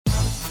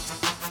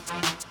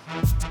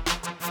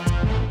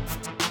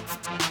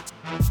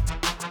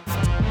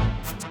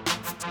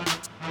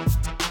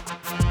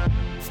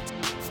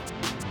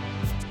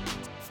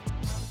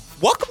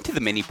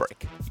The Mini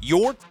Break,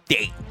 your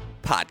daily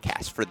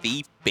podcast for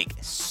the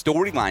biggest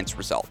storylines,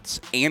 results,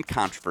 and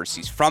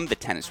controversies from the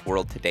tennis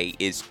world. Today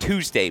is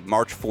Tuesday,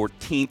 March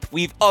 14th.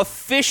 We've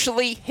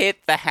officially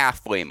hit the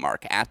halfway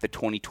mark at the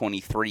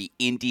 2023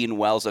 Indian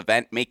Wells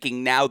event,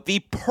 making now the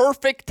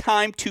perfect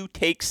time to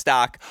take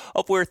stock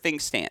of where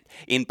things stand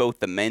in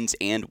both the men's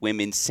and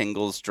women's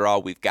singles draw.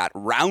 We've got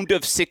round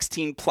of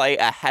 16 play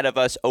ahead of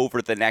us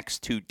over the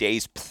next 2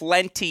 days.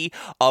 Plenty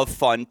of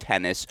fun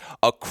tennis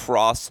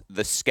across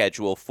the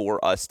schedule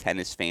for us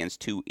tennis fans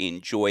to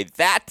enjoy.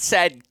 That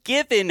said,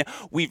 given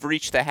we've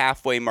reached the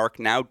halfway mark,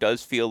 now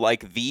does feel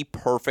like the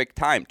perfect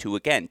time to,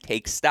 again,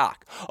 take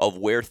stock of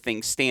where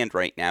things stand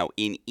right now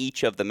in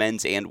each of the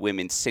men's and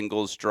women's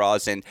singles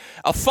draws. And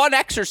a fun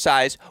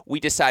exercise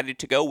we decided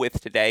to go with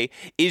today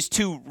is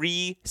to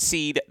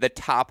reseed the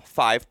top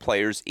 5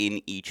 players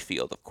in each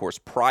field. Of course,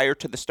 prior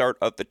to the start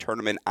of the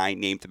tournament, I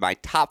named my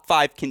top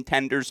 5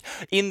 contenders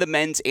in the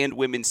men's and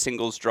women's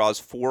singles draws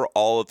for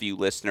all of you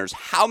listeners.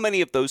 How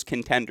many of those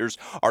contenders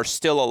are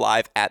still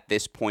alive at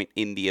this point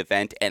in the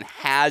event, and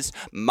has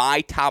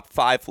my top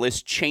 5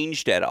 list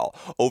changed at all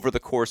over the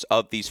course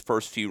of these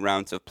first few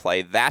rounds of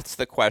play? That's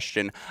the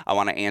question I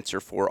want to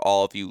answer for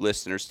all of you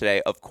listeners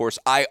today. Of course,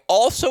 I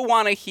also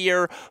want to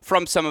hear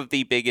from some of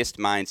the biggest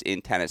minds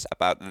in tennis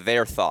about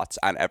their thoughts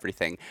on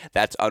everything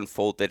that's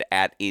unfolded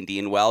at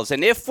Indian Wells.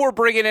 And if we're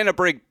bringing in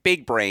a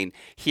big brain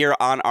here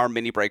on our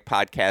Mini Break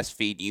podcast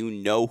feed, you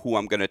know who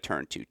I'm going to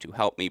turn to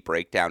help me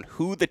break down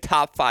who the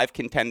top 5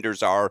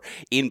 contenders are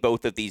in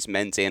both of these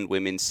men's and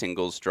women's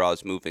singles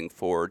draws moving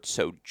forward.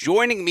 So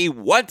joining me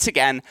once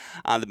again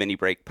on the Mini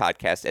Break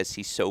podcast, as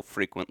he so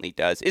frequently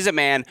does, is a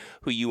man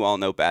who you all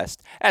know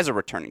best as a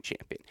returning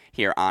champion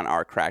here on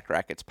our Cracked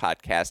Rackets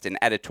podcast, an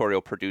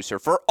editorial producer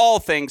for all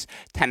things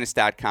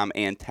tennis.com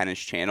and Tennis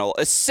Channel,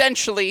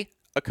 essentially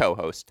a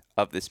co-host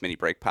of this Mini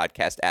Break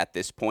podcast at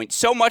this point.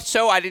 So much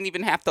so, I didn't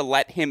even have to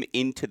let him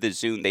into the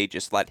Zoom. They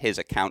just let his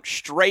account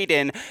straight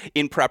in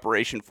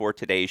preparation for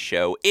today's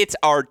show. It's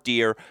our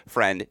dear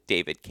friend,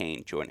 David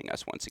Kane, joining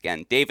us once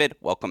again. David,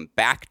 welcome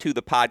back to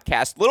the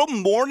podcast. Little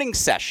morning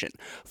session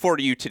for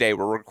you today.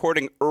 We're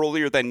recording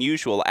earlier than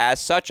usual. As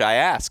such, I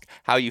ask,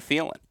 how you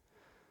feeling?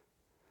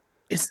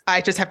 I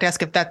just have to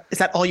ask is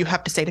that all you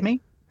have to say to me?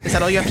 Is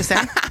that all you have to say?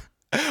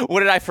 What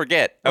did I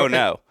forget? Okay. Oh,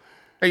 no.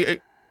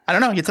 I don't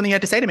know. You had something you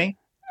had to say to me.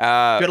 You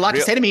had a lot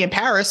to say to me in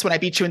Paris when I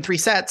beat you in 3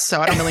 sets, so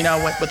I don't really know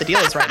what the deal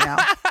is right now.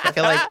 I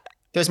feel like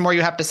there's more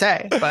you have to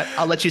say, but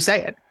I'll let you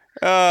say it.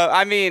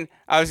 I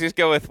was just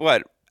go with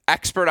what?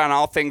 Expert on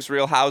all things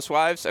Real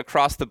Housewives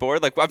across the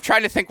board. Like, I'm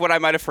trying to think what I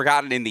might have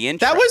forgotten in the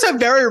intro. That was a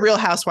very Real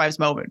Housewives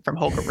moment from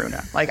Holger Rune.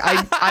 Like,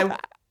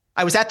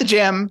 I was at the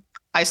gym.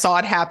 I saw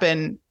it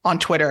happen on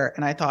Twitter,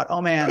 and I thought,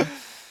 oh, man,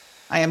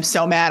 I am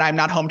so mad I'm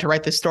not home to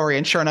write this story.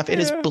 And sure enough, it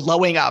is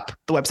blowing up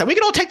the website. We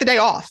can all take the day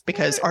off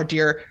because our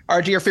dear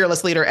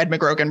fearless leader, Ed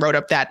McGrogan, wrote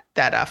up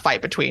that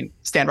fight between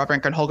Stan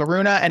Wawrinka and Holger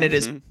Rune, and it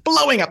is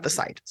blowing up the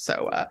site.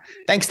 So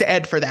thanks to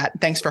Ed for that.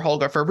 Thanks for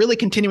Holger for really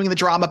continuing the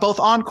drama, both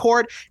on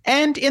court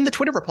and in the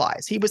Twitter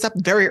replies. He was up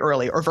very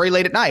early or very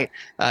late at night,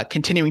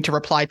 continuing to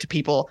reply to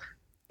people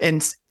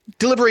and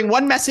delivering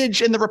one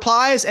message in the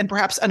replies and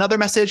perhaps another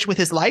message with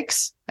his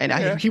likes.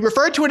 And he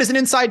referred to it as an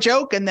inside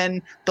joke, and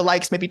then the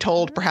likes maybe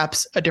told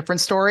perhaps a different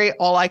story.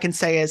 All I can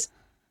say is,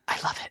 I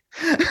love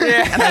it.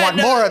 Yeah. And I want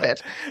more of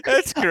it.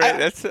 That's great.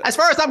 As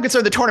far as I'm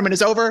concerned, the tournament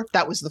is over.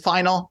 That was the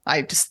final.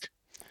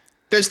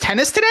 There's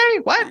tennis today?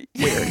 What?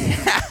 Weird.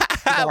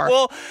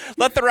 Well,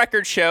 let the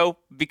record show,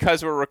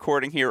 because we're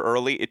recording here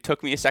early, it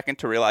took me a second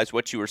to realize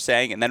what you were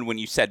saying. And then when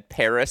you said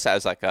Paris, I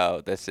was like,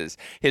 oh, this is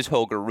his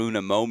Holger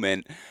Rune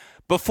moment.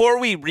 Before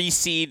we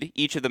reseed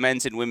each of the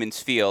men's and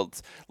women's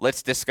fields,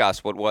 let's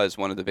discuss what was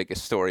one of the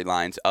biggest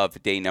storylines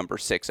of day number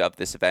 6 of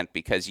this event.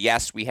 Because,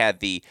 yes, we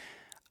had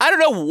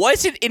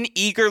was it an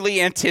eagerly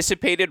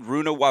anticipated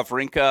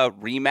Rune-Wawrinka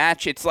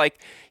rematch? It's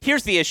like,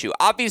 here's the issue.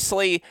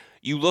 Obviously,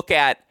 you look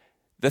at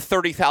the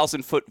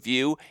 30,000-foot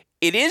view.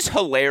 It is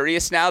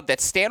hilarious now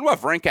that Stan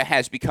Wawrinka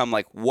has become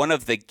like one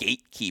of the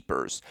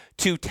gatekeepers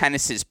to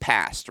tennis's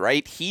past,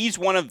 right? He's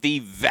one of the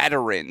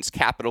veterans,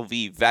 capital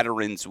V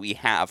veterans we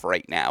have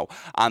right now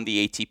on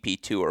the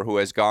ATP Tour, who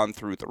has gone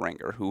through the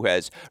ringer, who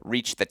has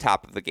reached the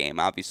top of the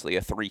game, obviously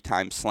a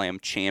 3-time slam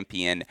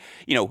champion.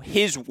 You know,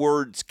 his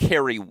words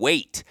carry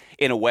weight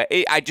in a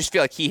way. I just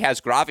feel like he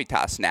has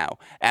gravitas now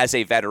as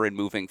a veteran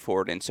moving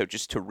forward. And so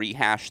just to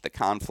rehash the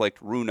conflict,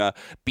 Rune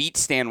beat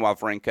Stan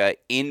Wawrinka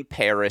in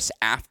Paris.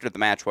 After the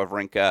match,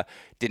 Wawrinka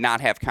did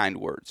not have kind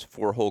words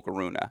for Holger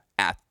Rune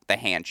at the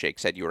handshake,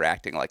 said you were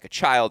acting like a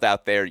child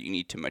out there. You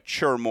need to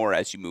mature more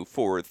as you move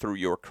forward through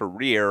your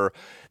career.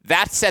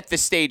 That set the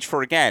stage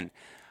for, again,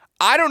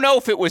 I don't know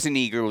if it was an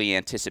eagerly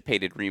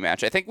anticipated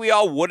rematch. I think we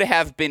all would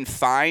have been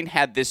fine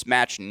had this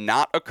match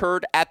not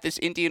occurred at this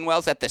Indian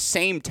Wells. At the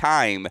same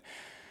time,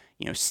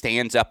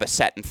 stands up a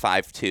set in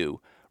 5-2.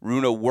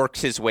 Rune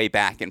works his way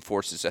back and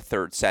forces a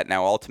third set.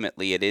 Now,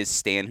 ultimately, it is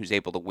Stan who's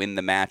able to win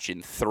the match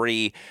in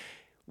 3.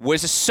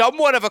 was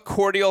somewhat of a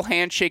cordial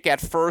handshake at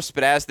first,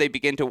 but as they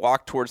begin to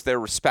walk towards their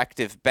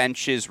respective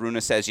benches, Rune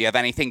says, "You have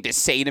anything to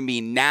say to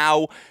me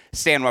now?"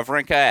 Stan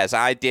Wawrinka, as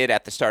I did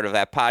at the start of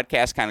that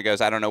podcast, kind of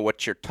goes, "I don't know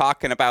what you're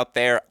talking about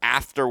there."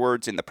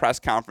 Afterwards, in the press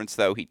conference,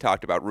 though, he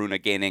talked about Rune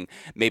gaining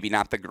maybe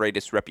not the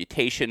greatest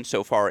reputation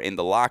so far in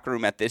the locker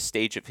room at this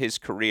stage of his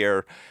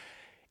career.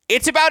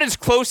 It's about as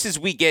close as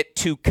we get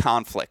to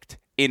conflict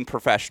in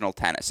professional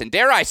tennis. And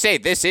dare I say,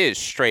 this is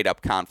straight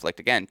up conflict.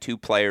 Again, two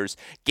players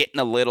getting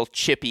a little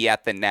chippy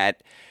at the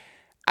net.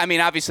 I mean,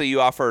 obviously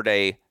you offered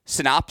a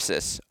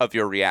synopsis of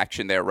your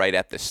reaction there right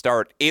at the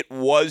start. It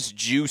was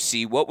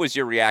juicy. What was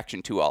your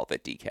reaction to all of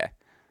it, DK?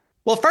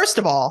 Well, first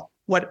of all,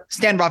 what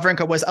Stan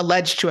Wawrinka was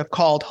alleged to have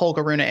called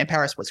Holger Rune in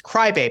Paris was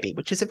crybaby,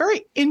 which is a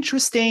very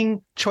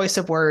interesting choice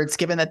of words,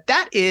 given that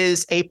that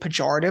is a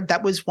pejorative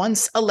that was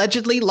once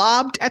allegedly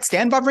lobbed at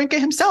Stan Wawrinka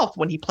himself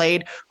when he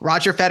played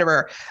Roger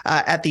Federer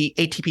at the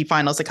ATP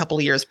finals a couple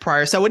of years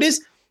prior. So it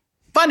is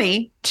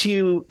funny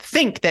to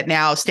think that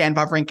now Stan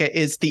Wawrinka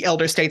is the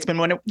elder statesman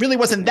when it really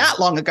wasn't that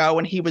long ago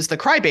when he was the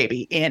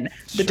crybaby in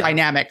the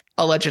dynamic,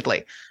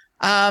 allegedly.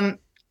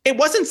 It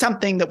wasn't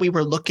something that we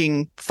were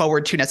looking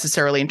forward to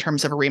necessarily in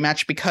terms of a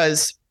rematch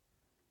because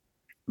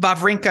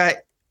Wawrinka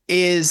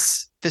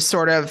is this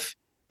sort of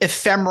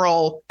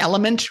ephemeral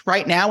element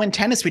right now in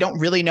tennis. We don't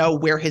really know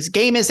where his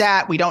game is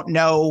at. We don't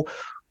know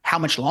how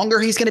much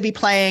longer he's going to be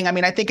playing. I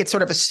mean, I think it's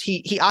sort of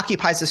he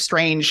occupies a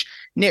strange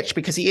niche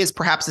because he is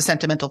perhaps a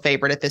sentimental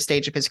favorite at this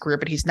stage of his career,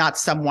 but he's not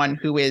someone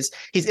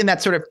he's in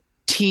that sort of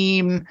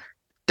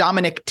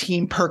Dominic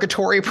team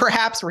purgatory,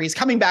 perhaps, where he's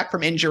coming back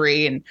from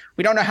injury and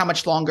we don't know how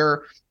much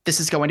longer this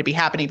is going to be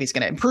happening, if he's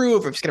going to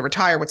improve, or if he's going to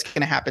retire, what's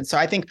going to happen. So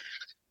I think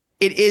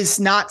it is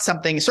not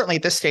something, certainly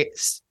not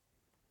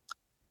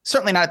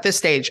at this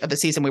stage of the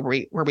season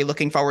where we're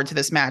looking forward to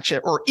this match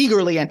or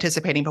eagerly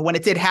anticipating. But when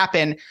it did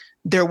happen,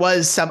 there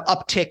was some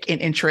uptick in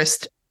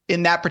interest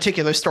in that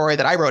particular story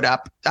that I wrote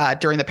up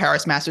during the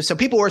Paris Masters. So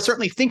people were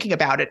certainly thinking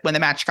about it when the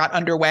match got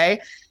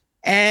underway.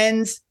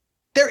 And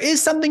there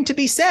is something to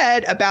be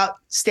said about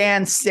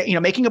Stan,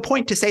 making a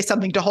point to say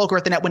something to Holger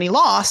at the net when he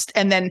lost,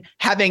 and then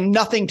having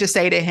nothing to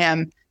say to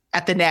him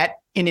at the net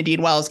in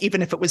Indian Wells,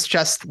 even if it was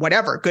just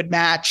whatever, good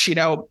match,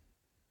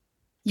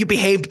 you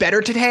behaved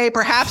better today,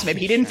 perhaps. Maybe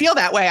he didn't feel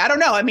that way. I don't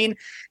know. I mean,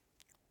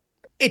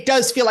 it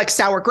does feel like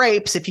sour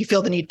grapes if you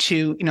feel the need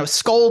to,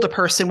 scold a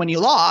person when you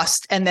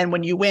lost, and then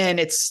when you win,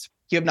 you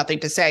have nothing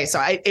to say.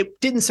 So it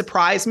didn't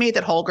surprise me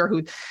that Holger,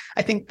 who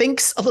I think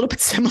thinks a little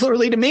bit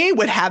similarly to me,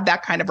 would have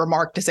that kind of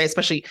remark to say,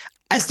 especially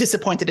as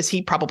disappointed as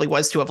he probably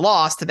was to have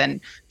lost, to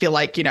then feel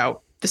like,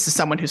 this is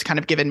someone who's kind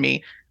of given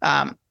me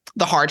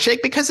the hard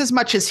shake, because as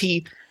much as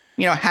he,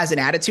 has an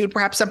attitude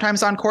perhaps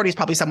sometimes on court, he's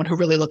probably someone who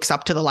really looks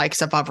up to the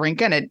likes of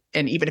Wawrinka.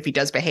 And even if he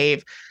does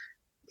behave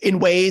in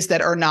ways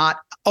that are not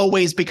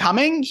always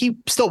becoming, he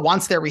still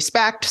wants their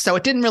respect. So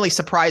it didn't really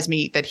surprise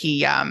me that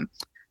he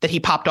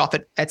popped off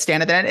at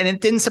Stan, and it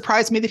didn't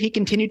surprise me that he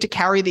continued to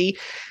carry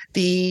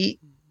the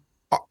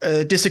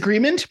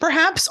disagreement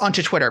perhaps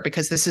onto Twitter,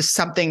 because this is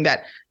something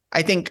that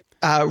I think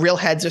real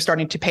heads are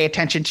starting to pay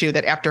attention to,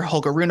 that after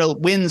Holger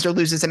Rune wins or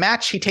loses a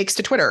match, he takes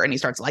to Twitter and he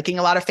starts liking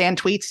a lot of fan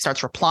tweets. He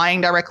starts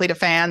replying directly to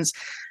fans.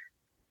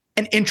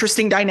 An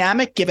interesting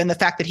dynamic, given the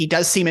fact that he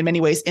does seem in many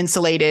ways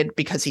insulated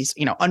because he's,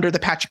 under the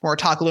Patrick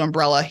Mouratoglou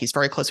umbrella. He's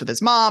very close with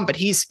his mom, but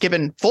he's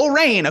given full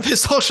reign of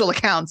his social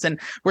accounts. And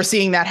we're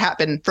seeing that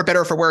happen for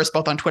better or for worse,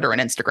 both on Twitter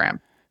and Instagram.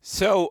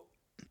 So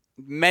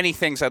many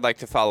things I'd like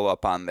to follow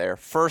up on there.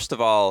 First of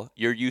all,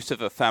 your use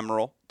of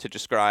ephemeral to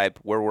describe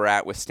where we're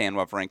at with Stan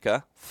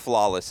Wawrinka.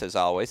 Flawless as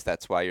always.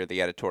 That's why you're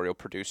the editorial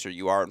producer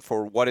you are. And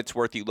for what it's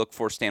worth, you look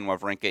for Stan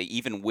Wawrinka,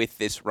 even with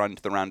this run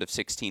to the round of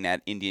 16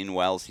 at Indian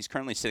Wells. He's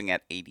currently sitting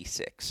at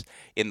 86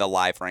 in the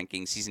live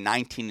rankings. He's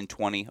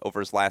 19-20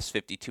 over his last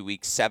 52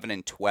 weeks,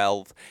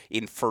 7-12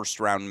 in first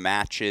round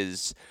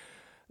matches.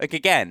 Like,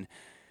 again,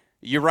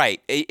 you're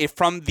right.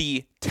 From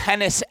the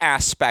tennis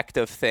aspect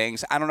of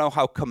things, I don't know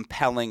how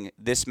compelling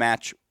this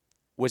match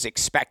was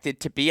expected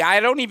to be. I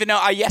don't even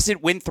know. Yes,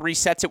 it went 3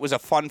 sets. It was a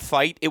fun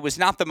fight. It was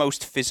not the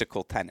most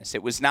physical tennis.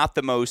 It was not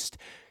the most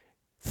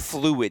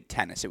fluid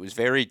tennis. It was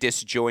very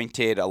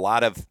disjointed, a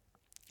lot of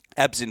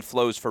ebbs and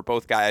flows for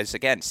both guys.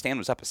 Again, Stan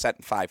was up a set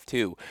in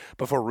 5-2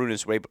 before Rune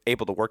was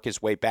able to work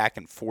his way back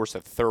and force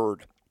a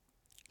third.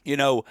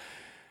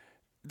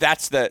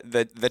 That's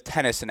the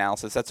tennis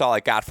analysis. That's all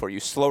I got for you.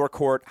 Slower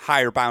court,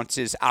 higher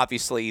bounces.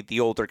 Obviously, the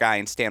older guy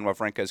in Stan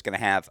Wawrinka is going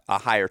to have a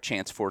higher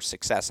chance for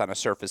success on a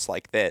surface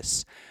like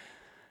this.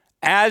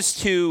 As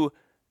to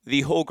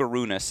the Holger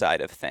Rune side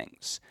of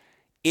things,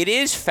 it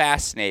is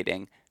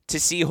fascinating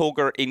to see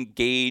Holger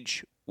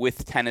engage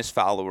with tennis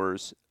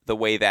followers the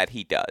way that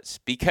he does,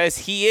 because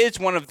he is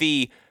one of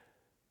the,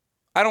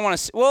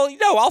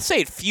 I'll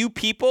say it, few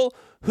people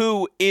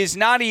who is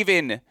not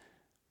even,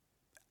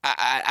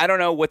 I don't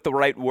know what the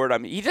right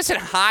word. He doesn't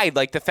hide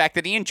the fact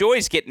that he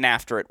enjoys getting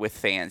after it with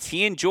fans.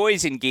 He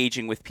enjoys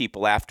engaging with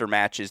people after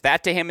matches.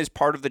 That to him is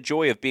part of the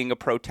joy of being a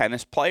pro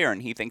tennis player,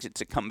 and he thinks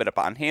it's incumbent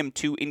upon him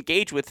to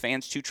engage with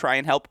fans to try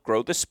and help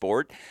grow the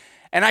sport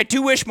And I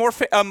do wish more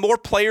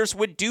players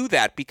would do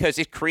that, because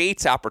it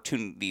creates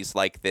opportunities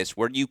like this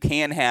where you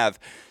can have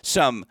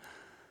some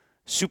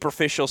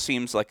superficial,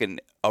 seems like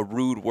a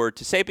rude word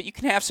to say, but you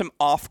can have some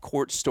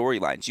off-court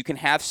storylines. You can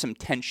have some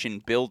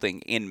tension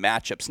building in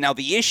matchups. Now,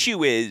 the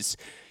issue is,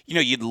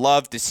 you'd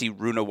love to see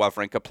Rune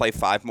Wawrinka play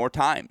 5 more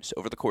times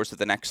over the course of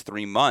the next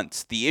 3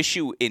 months. The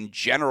issue in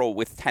general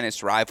with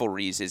tennis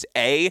rivalries is,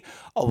 a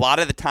lot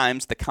of the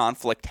times the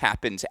conflict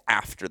happens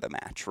after the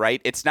match,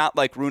 right? It's not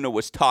like Rune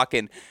was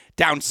talking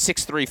down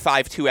 6-3,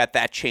 5-2 at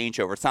that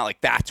changeover. It's not like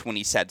that's when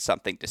he said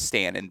something to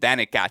Stan, and then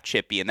it got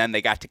chippy, and then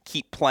they got to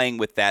keep playing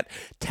with that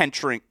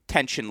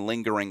tension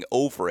lingering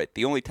over it.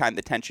 The only time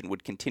the tension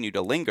would continue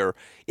to linger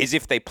is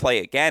if they play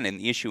again, and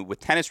the issue with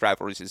tennis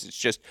rivalries is it's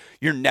just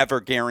you're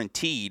never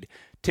guaranteed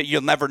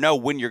you'll never know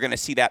when you're going to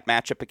see that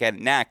matchup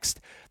again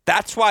next.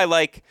 That's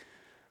why,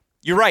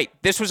 you're right,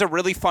 this was a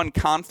really fun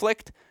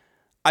conflict.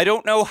 I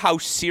don't know how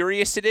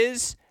serious it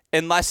is,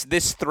 unless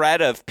this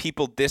thread of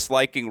people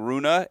disliking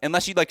Rune,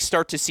 unless you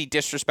start to see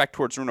disrespect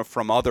towards Rune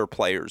from other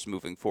players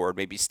moving forward.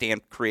 Maybe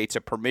Stan creates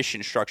a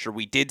permission structure.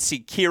 We did see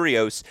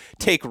Kyrgios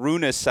take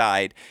Rune's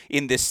side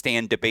in this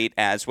Stan debate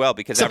as well,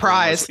 because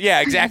surprise. Yeah,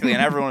 exactly.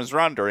 And everyone was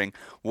wondering,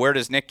 where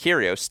does Nick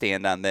Kyrgios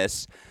stand on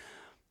this?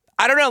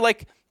 I don't know.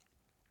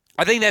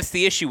 I think that's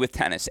the issue with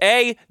tennis.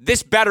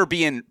 This better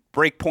be in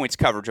Breakpoint's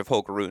coverage of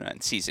Holger Rune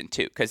in season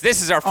 2, because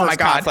this is our first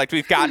conflict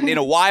we've gotten in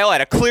a while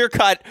at a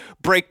clear-cut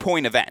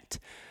Breakpoint event.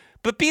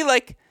 But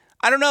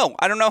I don't know.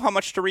 I don't know how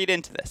much to read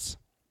into this.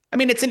 I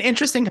mean, it's an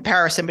interesting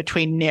comparison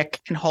between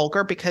Nick and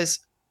Holger, because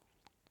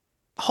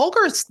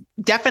Holger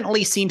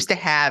definitely seems to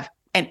have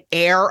an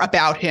air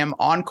about him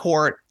on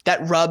court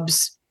that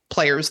rubs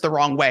players the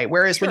wrong way.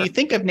 Whereas when you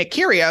think of Nick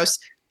Kyrgios,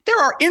 there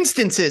are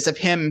instances of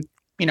him,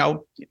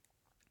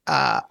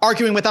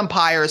 arguing with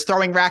umpires,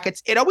 throwing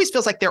rackets. It always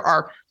feels like there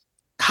are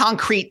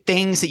concrete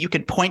things that you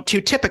could point to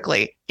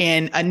typically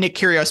in a Nick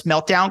Kyrgios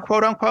meltdown,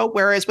 quote unquote.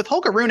 Whereas with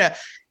Holger Rune,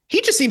 he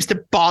just seems to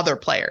bother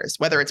players,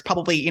 whether it's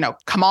probably,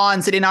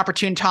 come-ons at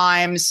inopportune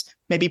times,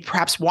 maybe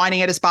perhaps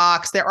whining at his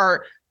box.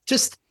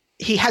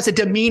 He has a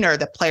demeanor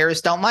that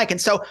players don't like.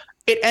 And so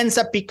it ends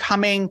up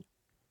coming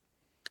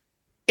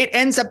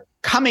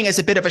as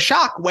a bit of a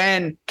shock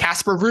when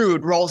Casper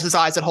Ruud rolls his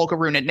eyes at Holger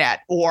Rune at net,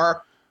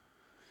 or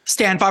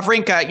Stan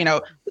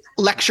Wawrinka,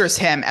 lectures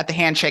him at the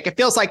handshake. It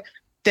feels like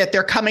that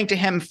they're coming to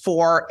him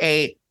for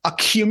a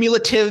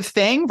cumulative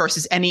thing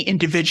versus any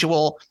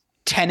individual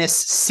tennis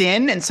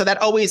sin. And so that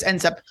always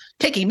ends up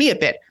taking me a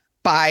bit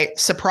by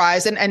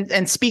surprise.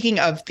 And speaking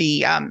of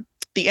the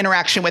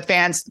interaction with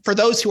fans, for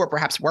those who are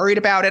perhaps worried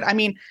about it, I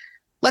mean,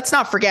 let's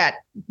not forget,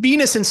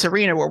 Venus and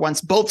Serena were once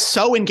both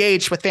so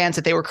engaged with fans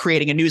that they were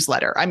creating a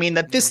newsletter. I mean,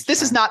 that this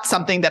is not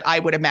something that I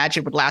would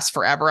imagine would last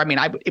forever. I mean,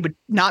 it would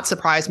not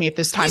surprise me if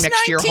this time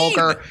next year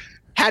Holger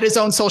had his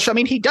own social. I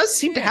mean, he does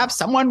seem to have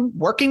someone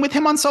working with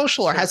him on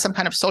social, or has some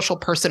kind of social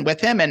person with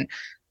him. And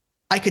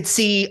I could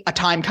see a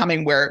time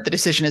coming where the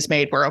decision is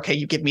made where, okay,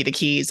 you give me the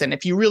keys. And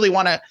if you really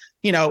want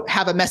to,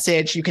 have a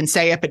message, you can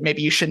say it, but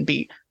maybe you shouldn't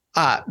be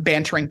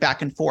bantering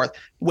back and forth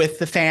with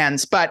the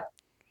fans.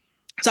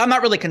 So I'm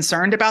not really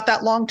concerned about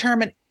that long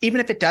term. And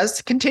even if it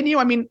does continue,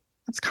 I mean,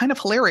 it's kind of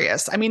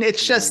hilarious. I mean,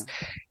 it's just,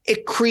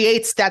 it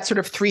creates that sort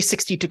of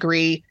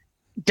 360-degree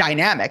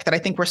dynamic that I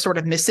think we're sort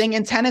of missing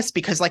in tennis,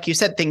 because like you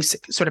said, things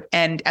sort of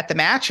end at the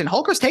match and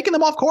Holger's taking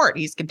them off court.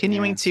 He's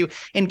continuing to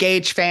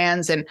engage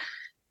fans, and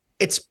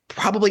it's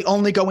probably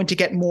only going to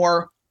get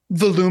more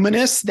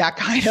voluminous, that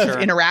kind of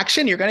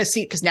interaction. You're going to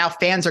see, because now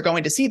fans are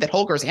going to see that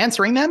Holger's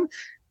answering them.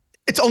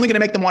 It's only going to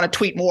make them want to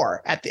tweet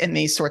more in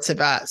these sorts of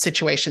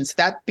situations.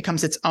 That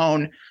becomes its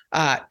own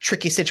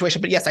tricky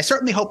situation. But yes, I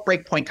certainly hope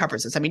Breakpoint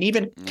covers this. I mean,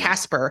 even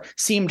Casper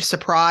seemed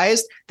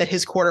surprised that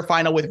his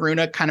quarterfinal with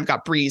Rune kind of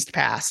got breezed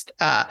past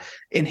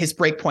in his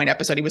Breakpoint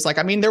episode. He was like,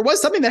 I mean, there was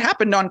something that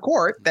happened on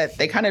court that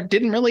they kind of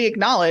didn't really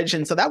acknowledge.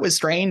 And so that was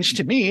strange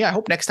to me. I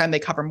hope next time they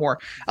cover more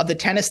of the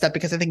tennis stuff,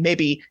 because I think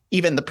maybe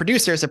even the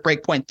producers of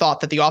Breakpoint thought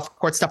that the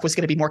off-court stuff was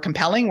going to be more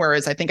compelling.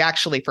 Whereas I think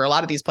actually for a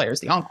lot of these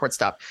players, the on-court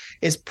stuff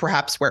is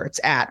perhaps where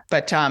it's at.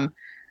 But yeah,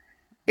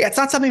 it's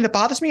not something that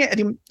bothers me. I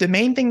think the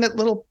main thing that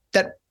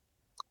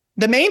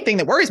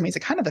worries me is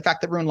kind of the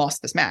fact that Rune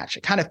lost this match.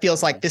 It kind of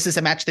feels like this is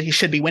a match that he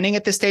should be winning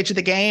at this stage of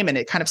the game. And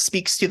it kind of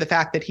speaks to the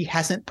fact that he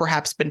hasn't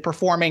perhaps been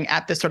performing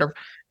at this sort of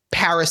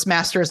Paris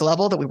Masters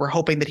level that we were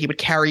hoping that he would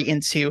carry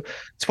into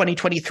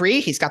 2023.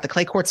 He's got the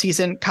clay court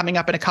season coming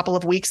up in a couple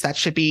of weeks. That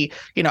should be,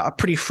 a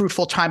pretty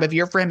fruitful time of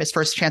year for him. His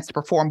first chance to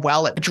perform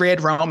well at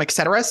Madrid, Rome,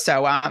 etc.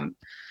 So,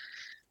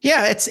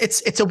 yeah,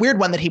 it's a weird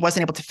one that he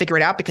wasn't able to figure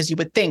it out, because you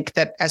would think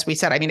that, as we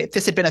said, I mean, if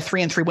this had been a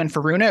 3-3 win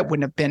for Rune, it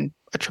wouldn't have been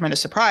a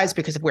tremendous surprise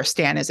because of where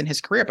Stan is in his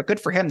career. But good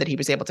for him that he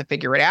was able to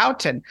figure it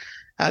out, and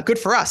good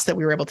for us that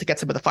we were able to get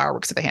some of the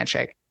fireworks of the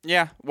handshake.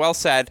 Yeah, well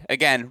said.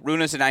 Again,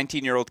 Rune's a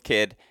 19-year-old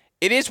kid.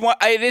 It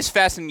is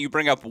fascinating you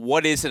bring up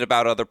what is it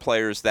about other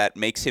players that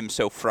makes him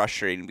so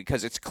frustrating,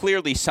 because it's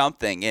clearly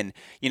something. And,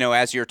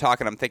 as you're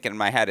talking, I'm thinking in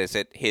my head, is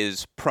it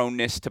his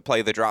proneness to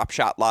play the drop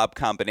shot lob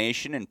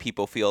combination and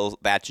people feel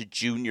that's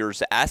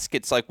juniors-esque?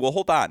 It's like, well,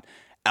 hold on.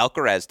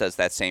 Alcaraz does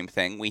that same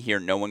thing. We hear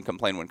no one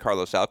complain when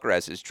Carlos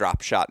Alcaraz is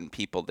drop shotting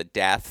people to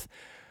death.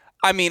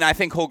 I mean, I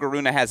think Holger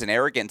Rune has an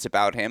arrogance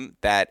about him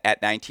that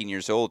at 19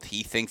 years old,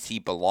 he thinks he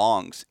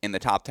belongs in the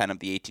top 10 of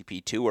the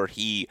ATP Tour.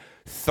 He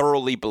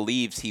thoroughly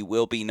believes he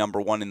will be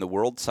number one in the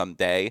world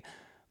someday.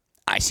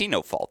 I see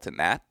no fault in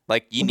that.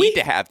 Like, you need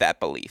to have that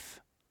belief.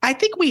 I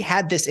think we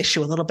had this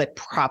issue a little bit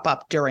prop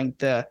up during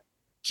the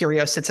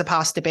Kyrgios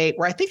Tsitsipas debate,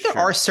 where I think there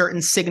are certain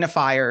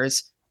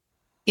signifiers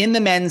in the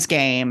men's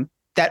game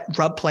that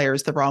rub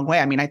players the wrong way.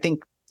 I mean, I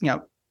think,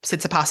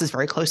 Tsitsipas is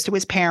very close to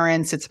his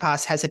parents.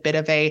 Tsitsipas has a bit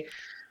of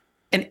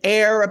an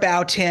air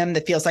about him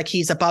that feels like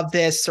he's above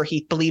this, or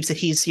he believes that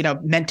he's,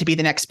 meant to be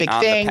the next big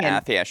thing. The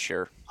path, yeah,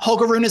 sure.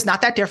 Holger Rune is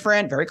not that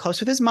different, very close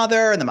with his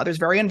mother, and the mother's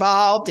very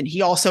involved, and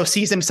he also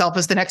sees himself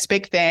as the next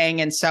big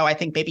thing. And so I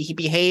think maybe he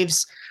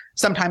behaves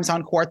sometimes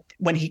on court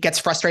when he gets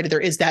frustrated. There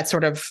is that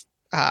sort of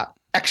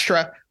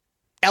extra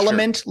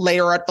element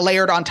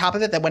layered on top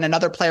of it, that when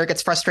another player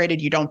gets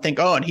frustrated, you don't think,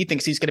 oh, and he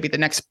thinks he's going to be the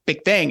next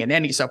big thing, and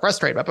then he's so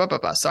frustrated, blah, blah, blah,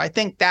 blah. So I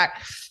think that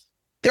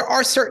there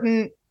are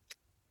certain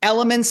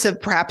elements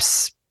of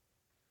perhaps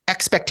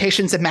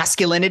expectations of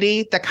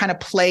masculinity that kind of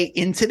play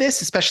into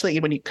this, especially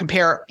when you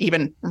compare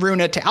even Rune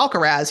to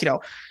Alcaraz.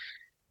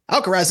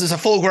 Alcaraz is a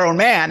full-grown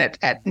man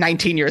at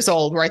 19 years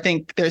old, where I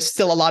think there's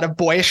still a lot of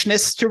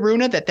boyishness to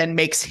Rune that then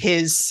makes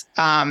his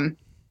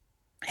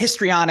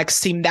histrionics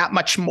seem that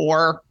much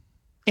more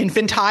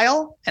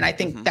infantile. And I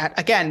think that,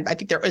 again, I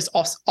think there is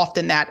also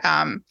often that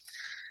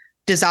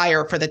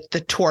desire for the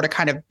tour to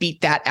kind of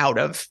beat that out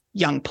of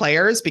young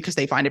players because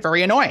they find it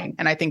very annoying.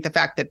 And I think the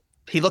fact that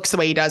he looks the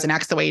way he does and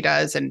acts the way he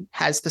does and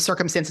has the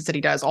circumstances that he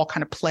does all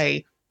kind of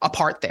play a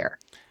part there.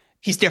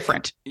 He's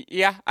different.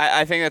 Yeah,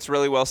 I think that's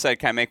really well said.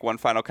 Can I make one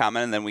final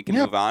comment and then we can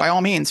move on? By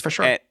all means, for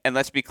sure. And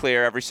let's be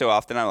clear, every so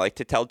often I like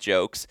to tell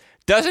jokes.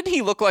 Doesn't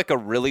he look like a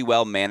really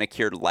well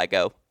manicured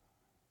Lego?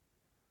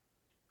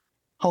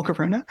 Holger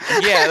Rune?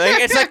 Yeah,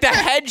 it's like the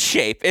head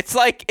shape. It's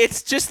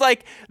just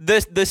like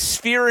the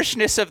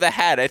spherishness of the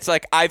head. It's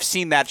like I've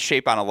seen that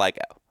shape on a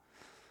Lego.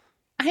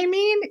 I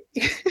mean,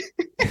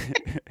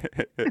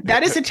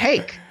 that is a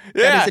take.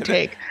 Yeah. That is a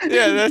take.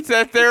 Yeah,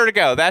 that's there to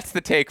go. That's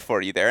the take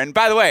for you there. And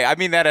by the way, I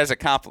mean that as a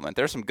compliment.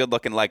 There's some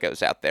good-looking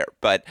Legos out there.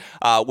 But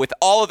with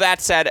all of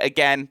that said,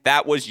 again,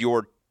 that was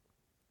your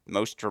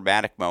most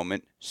dramatic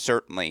moment,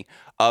 certainly,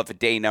 of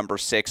day number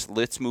 6.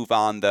 Let's move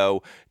on,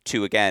 though,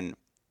 to, again,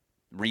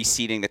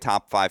 reseeding the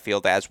top 5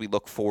 field. As we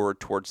look forward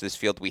towards this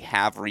field, we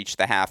have reached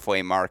the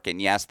halfway mark,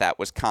 and yes, that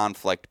was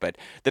conflict, but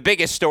the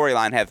biggest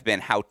storyline have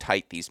been how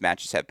tight these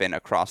matches have been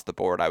across the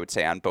board, I would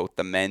say, on both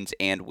the men's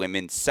and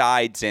women's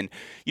sides. And,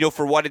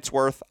 for what it's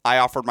worth, I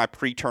offered my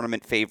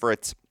pre-tournament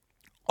favorites.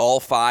 All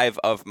 5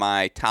 of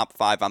my top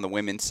 5 on the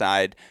women's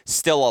side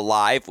still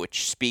alive,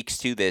 which speaks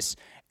to this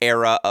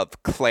era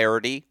of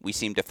clarity we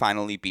seem to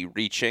finally be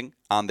reaching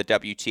on the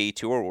WTA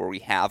Tour, where we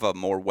have a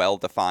more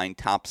well-defined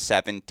top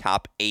 7,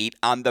 top 8.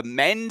 On the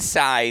men's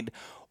side,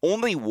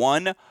 only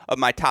one of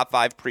my top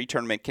 5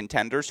 pre-tournament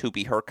contenders,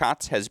 Hubie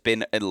Hurkacz, has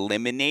been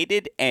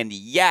eliminated, and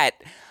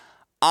yet,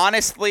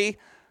 honestly,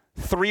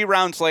 3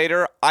 rounds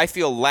later, I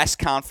feel less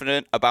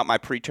confident about my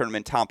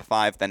pre-tournament top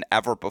 5 than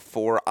ever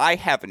before. I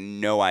have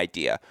no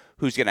idea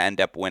who's going to end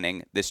up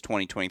winning this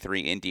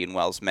 2023 Indian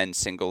Wells men's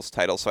singles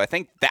title. So I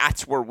think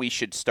that's where we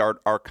should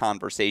start our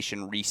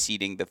conversation,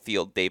 reseeding the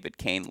field, David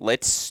Kane.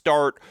 Let's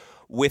start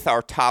with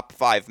our top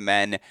 5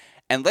 men,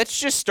 and let's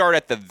just start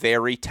at the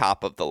very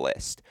top of the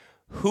list.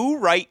 Who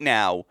right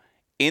now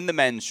in the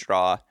men's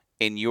draw,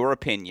 in your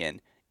opinion,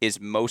 is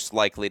most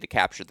likely to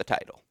capture the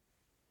title?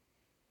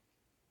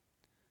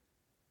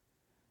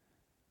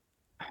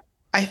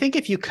 I think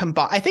if you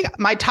combine, I think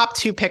my top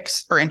 2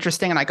 picks are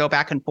interesting, and I go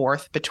back and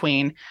forth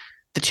between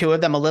the 2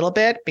 of them a little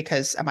bit,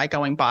 because am I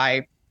going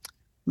by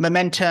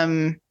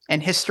momentum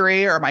and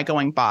history, or am I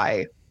going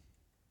by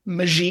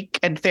magique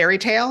and fairy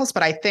tales?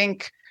 But I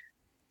think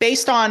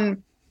based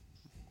on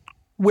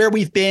where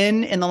we've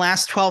been in the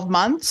last 12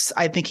 months,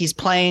 I think he's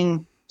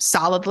playing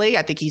solidly.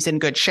 I think he's in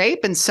good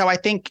shape. And so I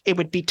think it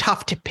would be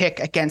tough to pick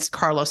against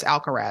Carlos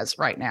Alcaraz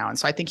right now. And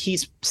so I think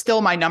he's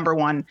still my number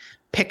 1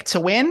 pick to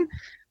win.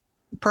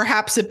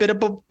 Perhaps a bit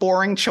of a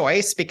boring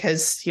choice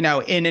because,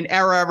 in an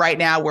era right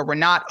now where we're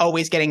not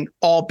always getting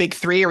all big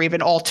 3 or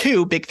even all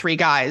 2 big 3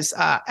 guys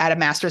at a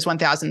Masters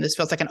 1000, this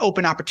feels like an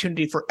open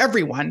opportunity for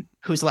everyone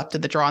who's left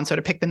in the draw. And so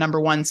to pick the number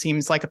 1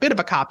 seems like a bit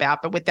of a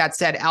cop-out. But with that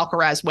said,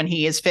 Alcaraz, when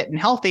he is fit and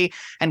healthy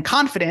and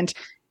confident,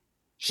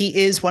 he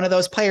is one of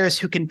those players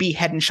who can be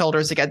head and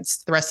shoulders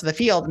against the rest of the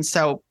field. And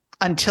so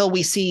until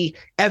we see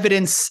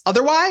evidence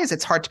otherwise,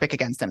 it's hard to pick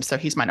against him. So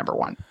he's my number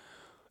 1.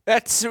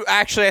 That's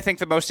actually, I think,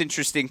 the most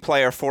interesting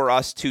player for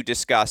us to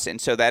discuss, and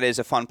so that is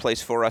a fun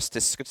place for us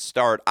to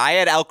start. I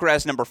had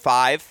Alcaraz number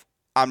 5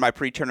 on my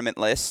pre-tournament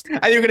list. I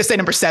think you were going to say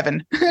number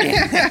 7.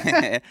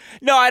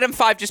 No, I had him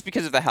 5 just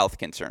because of the health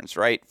concerns,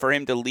 right? For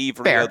him to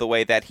leave Rio the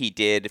way that he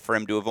did, for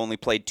him to have only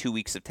played 2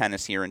 weeks of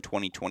tennis here in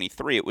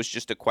 2023, it was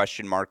just a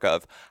question mark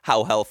of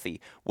how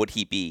healthy would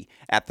he be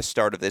at the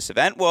start of this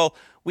event. Well,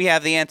 we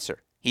have the answer.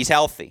 he's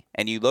healthy.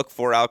 And you look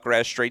for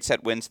Alcaraz straight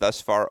set wins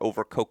thus far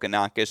over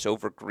Kokkinakis,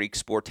 over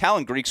Griekspoor.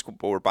 Talon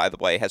Griekspoor, by the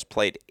way, has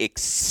played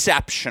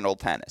exceptional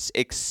tennis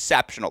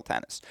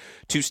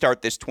to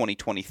start this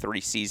 2023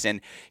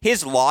 season.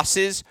 His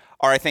losses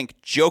are, I think,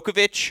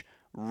 Djokovic,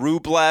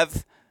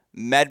 Rublev,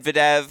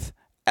 Medvedev,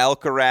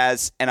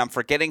 Alcaraz, and I'm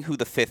forgetting who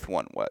the fifth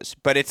one was.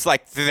 But it's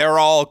like they're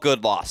all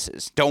good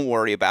losses. Don't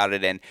worry about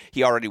it. And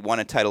he already won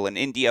a title in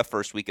India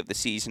first week of the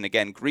season.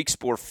 Again,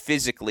 Griekspoor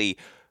physically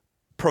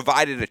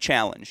provided a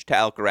challenge to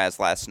Alcaraz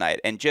last night.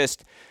 And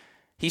just,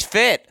 he's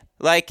fit.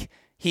 Like,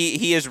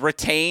 he has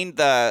retained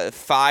the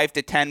 5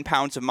 to 10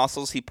 pounds of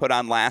muscles he put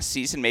on last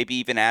season, maybe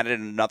even added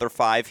another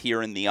 5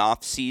 here in the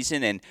off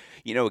season. And,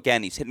 you know,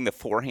 again, he's hitting the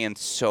forehand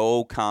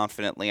so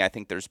confidently. I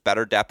think there's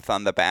better depth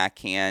on the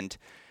backhand.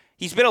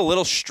 He's been a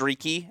little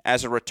streaky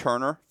as a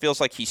returner. Feels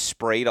like he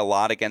sprayed a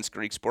lot against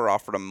Griekspoor,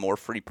 offered him more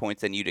free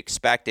points than you'd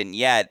expect. And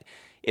yet,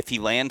 if he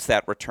lands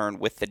that return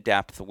with the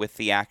depth, with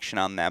the action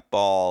on that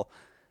ball,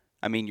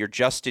 I mean, you're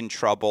just in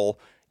trouble.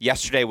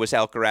 Yesterday was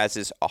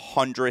Alcaraz's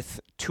 100th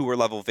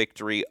tour-level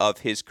victory of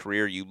his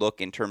career. You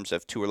look in terms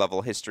of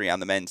tour-level history on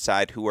the men's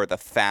side, who are the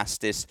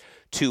fastest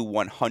to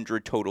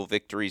 100 total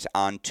victories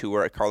on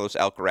tour. Carlos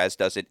Alcaraz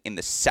does it in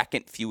the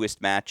second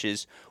fewest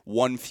matches,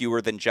 one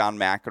fewer than John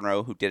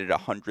McEnroe, who did it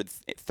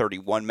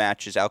 131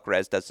 matches.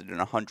 Alcaraz does it in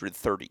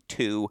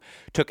 132.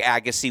 Took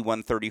Agassi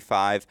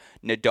 135,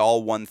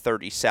 Nadal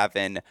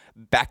 137,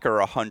 Becker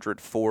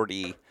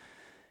 140.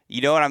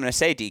 You know what I'm going to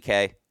say,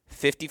 DK?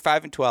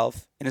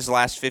 55-12 in his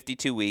last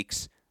 52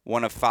 weeks,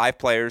 one of 5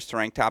 players to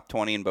rank top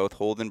 20 in both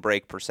hold and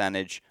break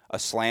percentage, a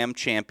slam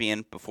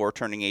champion before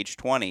turning age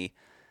 20.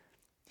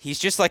 He's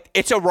just like,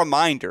 it's a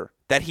reminder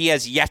that he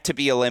has yet to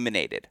be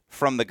eliminated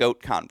from the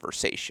GOAT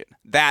conversation.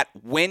 That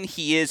when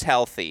he is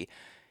healthy,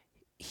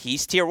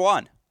 he's tier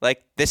 1.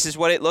 Like, this is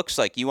what it looks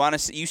like.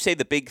 You say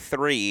the big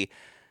 3.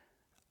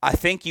 I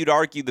think you'd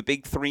argue the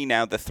big 3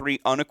 now, the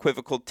 3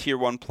 unequivocal tier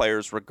 1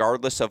 players,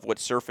 regardless of what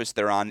surface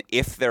they're on,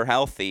 if they're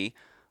healthy,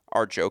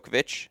 are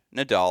Djokovic,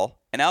 Nadal,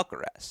 and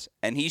Alcaraz.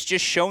 And he's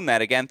just shown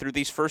that again through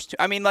these first 2.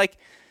 I mean, like,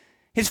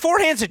 his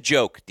forehand's a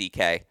joke,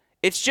 DK.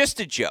 It's just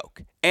a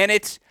joke. And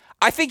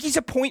I think he's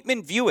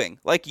appointment viewing.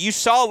 Like, you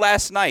saw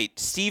last night,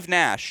 Steve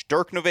Nash,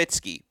 Dirk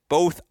Nowitzki,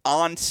 both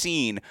on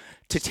scene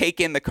to take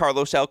in the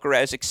Carlos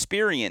Alcaraz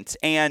experience.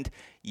 And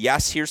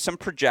yes, here's some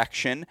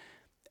projection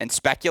and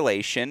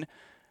speculation,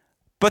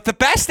 but the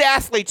best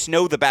athletes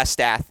know the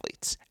best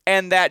athletes.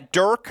 And that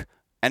Dirk,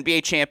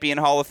 NBA champion,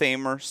 Hall of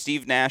Famer,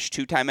 Steve Nash,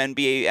 2-time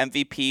NBA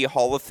MVP,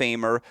 Hall of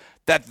Famer,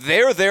 that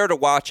they're there to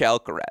watch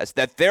Alcaraz,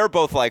 that they're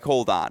both like,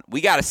 hold on,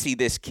 we got to see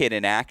this kid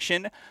in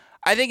action.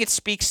 I think it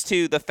speaks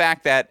to the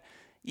fact that,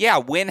 yeah,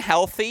 when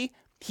healthy,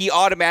 he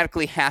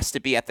automatically has to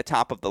be at the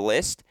top of the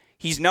list.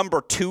 He's number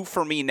 2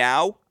 for me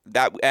now,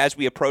 that as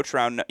we approach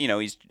around,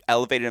 he's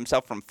elevated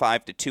himself from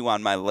 5 to 2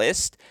 on my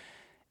list.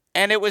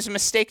 And it was a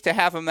mistake to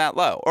have him that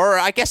low. Or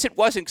I guess it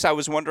wasn't, because I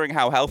was wondering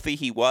how healthy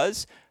he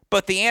was.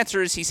 But the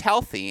answer is he's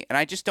healthy, and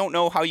I just don't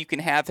know how you can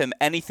have him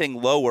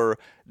anything lower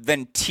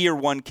than tier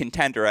 1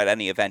 contender at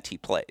any event he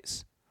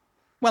plays.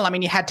 Well, I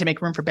mean, you had to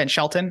make room for Ben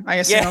Shelton, I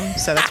assume. Yeah.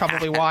 So that's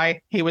probably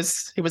why he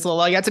was a little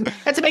low. You had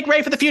to make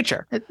ready for the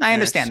future. I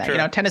understand that.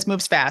 True. Tennis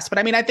moves fast. But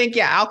I mean, I think,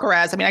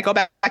 Alcaraz, I go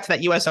back to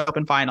that US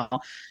Open final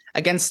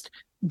against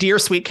dear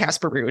sweet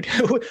Casper Ruud,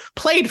 who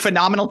played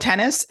phenomenal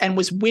tennis and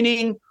was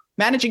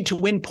managing to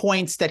win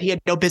points that he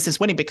had no business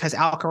winning, because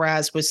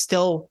Alcaraz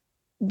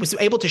was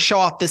able to show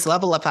off this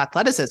level of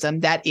athleticism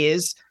that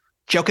is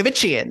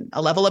Djokovician,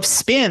 a level of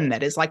spin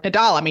that is like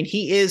Nadal. I mean,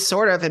 he is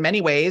sort of, in many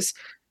ways,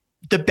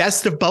 the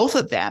best of both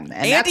of them.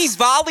 And he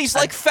volleys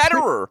like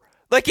Federer.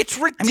 Like, it's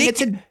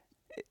ridiculous.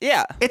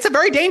 It's a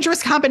very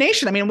dangerous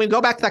combination. I mean, we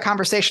go back to that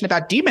conversation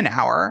about Demon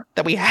Hour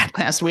that we had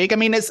last week. I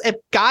mean, if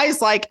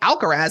guys like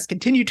Alcaraz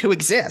continue to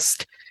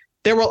exist,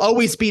 there will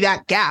always be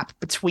that gap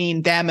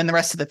between them and the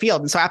rest of the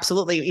field. And so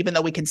absolutely, even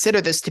though we consider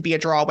this to be a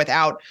draw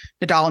without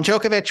Nadal and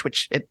Djokovic,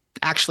 which it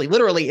actually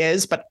literally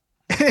is, but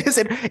is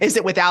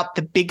it without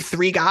the big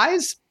 3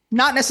 guys?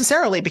 Not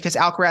necessarily, because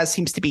Alcaraz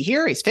seems to be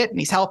here. He's fit and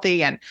he's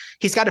healthy, and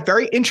he's got a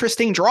very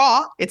interesting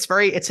draw. It's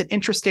an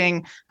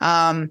interesting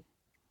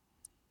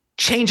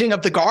changing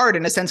of the guard,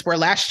 in a sense where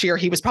last year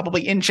he was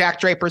probably in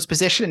Jack Draper's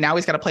position, and now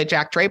he's got to play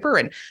Jack Draper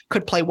and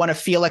could play one of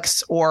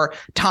Felix or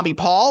Tommy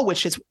Paul,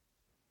 which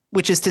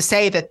is to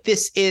say that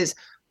this is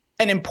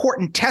an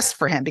important test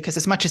for him, because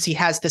as much as he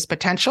has this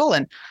potential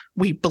and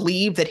we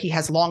believe that he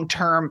has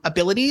long-term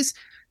abilities,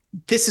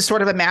 this is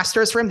sort of a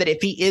Masters for him, that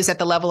if he is at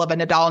the level of a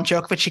Nadal and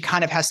Djokovic, he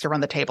kind of has to run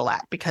the table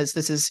at, because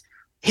this is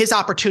his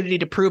opportunity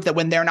to prove that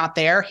when they're not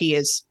there, he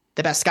is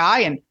the best guy,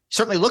 and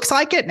certainly looks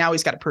like it. Now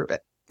he's got to prove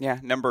it. Yeah,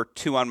 number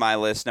 2 on my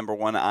list, number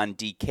 1 on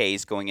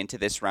DK's going into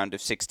this round of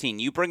 16.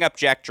 You bring up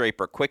Jack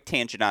Draper. Quick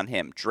tangent on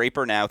him.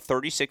 Draper now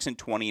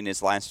 36-20 in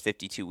his last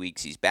 52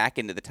 weeks. He's back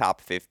into the top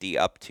 50,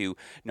 up to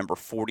number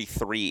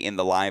 43 in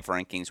the live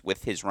rankings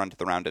with his run to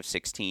the round of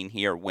 16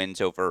 here. Wins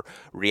over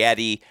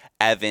Rady,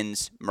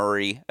 Evans,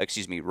 Murray,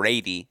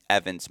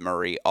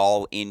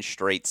 all in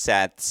straight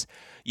sets.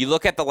 You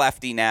look at the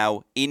lefty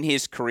now in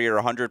his career,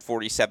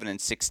 147 and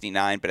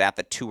 69, but at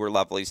the tour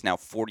level, he's now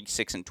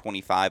 46 and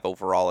 25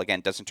 overall.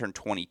 Again, doesn't turn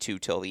 22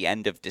 till the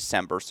end of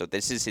December, so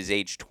this is his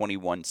age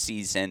 21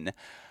 season.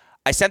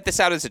 I sent this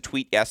out as a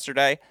tweet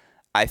yesterday.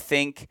 I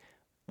think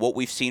what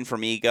we've seen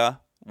from Iga,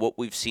 what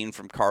we've seen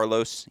from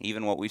Carlos,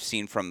 even what we've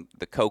seen from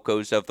the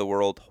Cocos of the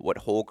world, what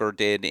Holger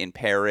did in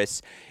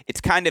Paris,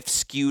 it's kind of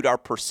skewed our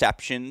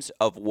perceptions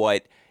of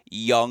what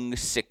young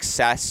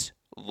success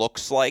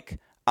looks like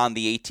on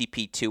the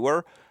ATP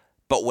Tour.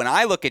 But when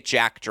I look at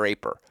Jack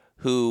Draper,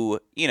 who,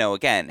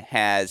 again,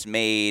 has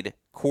made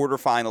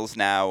quarterfinals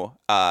now,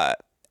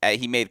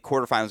 he made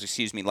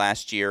quarterfinals,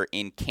 last year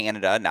in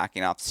Canada,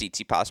 knocking off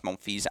Tsitsipas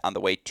Monfils on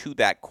the way to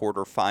that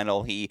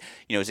quarterfinal. He,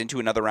 is into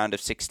another round of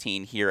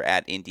 16 here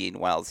at Indian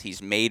Wells.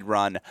 He's made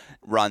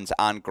runs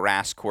on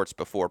grass courts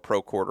before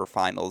pro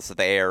quarterfinals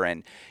there,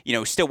 and,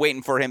 still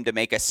waiting for him to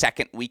make a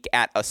second week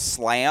at a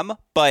slam.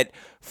 But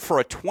for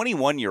a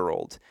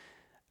 21-year-old,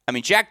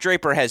 Jack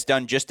Draper has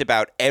done just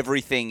about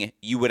everything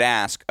you would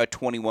ask a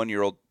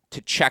 21-year-old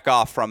to check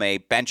off from a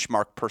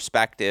benchmark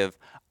perspective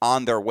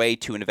on their way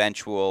to an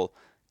eventual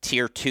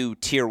Tier 2,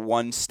 Tier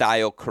 1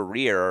 style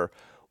career.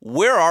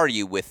 Where are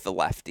you with the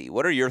lefty?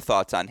 What are your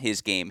thoughts on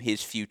his game,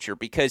 his future?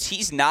 Because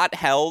he's not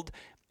held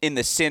in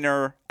the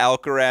Sinner,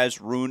 Alcaraz,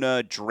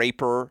 Rune,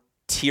 Draper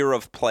tier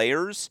of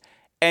players.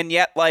 And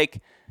yet,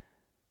 even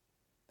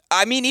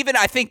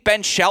I think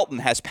Ben Shelton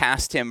has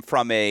passed him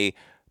from a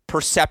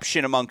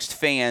perception amongst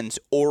fans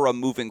or a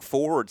moving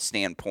forward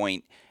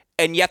standpoint.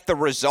 And yet the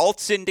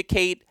results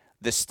indicate,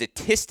 the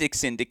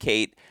statistics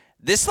indicate,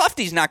 this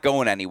lefty's not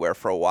going anywhere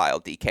for a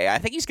while, DK. I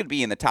think he's going to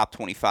be in the top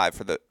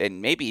 25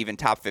 and maybe even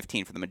top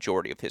 15 for the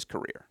majority of his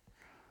career.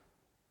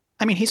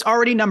 He's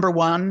already number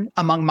one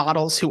among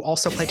models who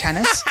also play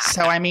tennis.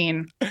 So,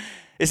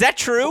 is that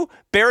true?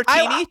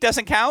 Berrettini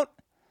doesn't count?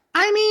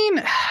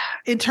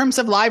 In terms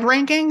of live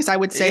rankings, I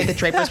would say that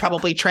Draper is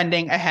probably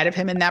trending ahead of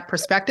him in that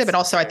perspective. And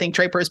also, I think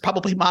Draper is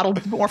probably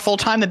modeled more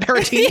full-time than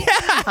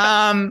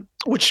Berrettini,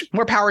 which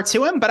more power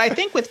to him. But I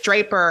think with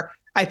Draper,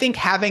 I think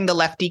having the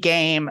lefty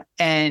game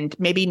and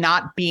maybe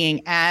not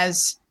being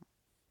as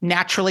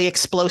naturally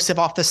explosive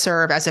off the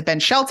serve as a Ben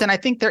Shelton, I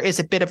think there is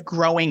a bit of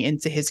growing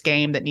into his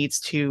game that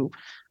needs to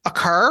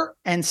occur.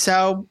 And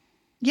so,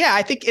 yeah,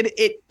 I think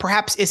it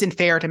perhaps isn't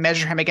fair to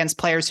measure him against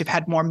players who've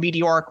had more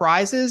meteoric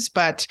rises.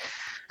 But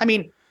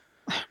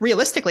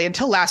realistically,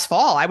 until last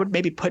fall, I would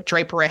maybe put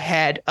Draper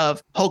ahead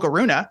of Holger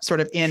Rune sort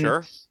of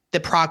in the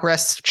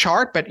progress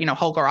chart, but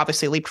Holger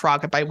obviously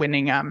leapfrogged by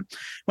winning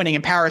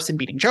in Paris and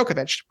beating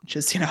Djokovic, which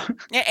is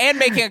and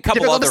making a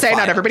couple difficult other to say. finals.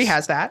 Not everybody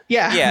has that.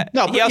 Yeah.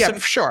 No, but also, for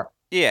sure.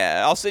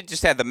 Yeah. Also,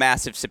 just had the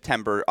massive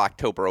September,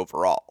 October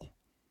overall.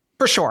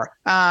 For sure.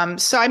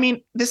 So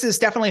this is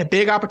definitely a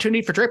big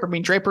opportunity for Draper.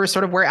 Draper is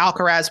sort of where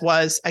Alcaraz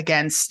was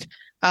against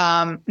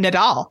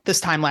Nadal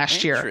this time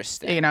last year.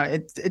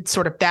 It's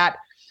sort of that.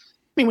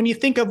 When you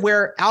think of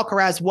where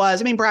Alcaraz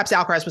was, perhaps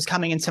Alcaraz was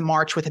coming into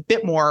March with a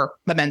bit more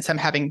momentum,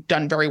 having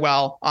done very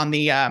well on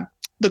the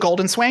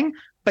Golden Swing.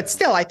 But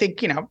still, I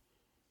think,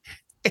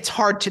 it's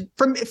hard to,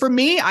 for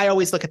me, I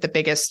always look at the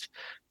biggest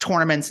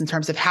tournaments in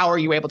terms of how are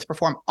you able to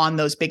perform on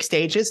those big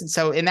stages. And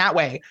so in that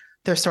way,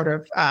 they're sort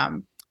of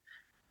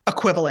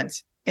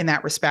equivalent in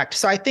that respect.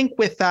 So I think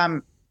with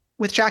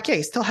Jack,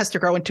 he still has to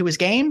grow into his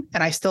game.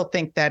 And I still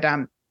think that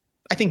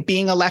I think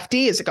being a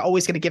lefty is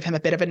always going to give him a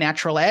bit of a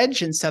natural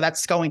edge. And so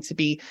that's going to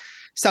be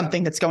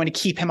something that's going to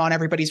keep him on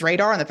everybody's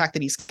radar. And the fact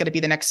that he's going to be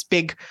the next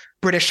big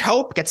British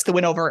hope, gets the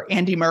win over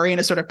Andy Murray in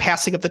a sort of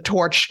passing of the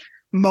torch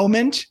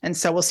moment. And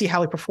so we'll see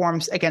how he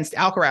performs against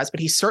Alcaraz. But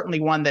he's certainly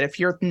one that if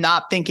you're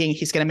not thinking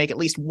he's going to make at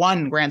least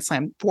one Grand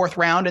Slam fourth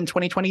round in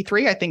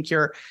 2023, I think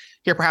you're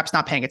perhaps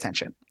not paying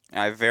attention.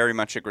 I very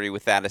much agree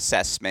with that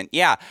assessment.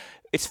 Yeah.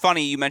 It's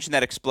funny, you mentioned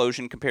that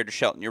explosion compared to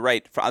Shelton. You're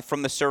right.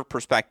 From the serve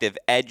perspective,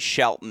 edge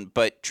Shelton,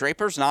 but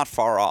Draper's not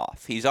far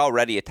off. He's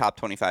already a top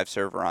 25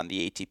 server on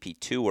the ATP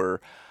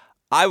Tour.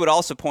 I would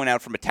also point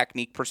out from a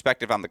technique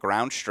perspective on the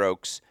ground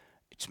strokes,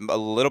 it's a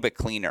little bit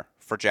cleaner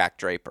for Jack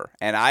Draper.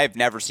 And I've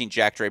never seen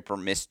Jack Draper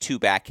miss two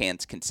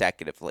backhands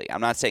consecutively. I'm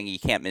not saying he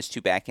can't miss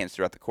two backhands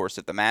throughout the course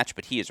of the match,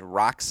 but he is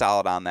rock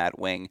solid on that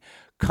wing,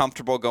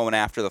 comfortable going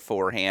after the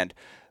forehand.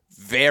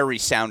 Very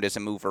sound as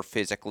a mover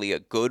physically, a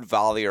good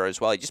volleyer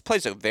as well. He just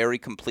plays a very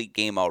complete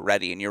game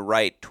already. And you're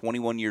right,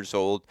 21 years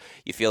old.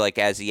 You feel like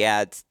as he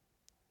adds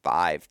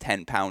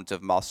 5-10 pounds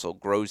of muscle,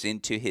 grows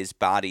into his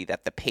body,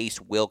 that the pace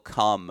will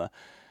come.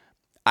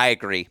 I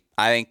agree.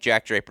 I think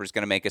Jack Draper is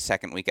going to make a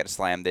second week at a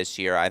slam this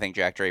year. I think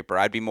Jack Draper,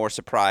 I'd be more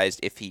surprised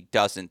if he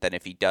doesn't than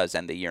if he does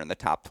end the year in the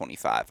top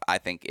 25. I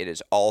think it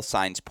is all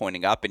signs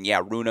pointing up. And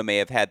yeah, Rune may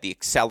have had the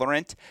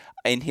accelerant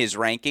in his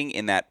ranking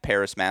in that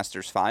Paris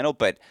Masters final,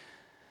 but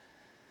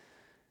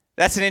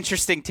that's an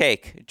interesting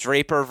take.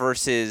 Draper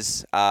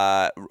versus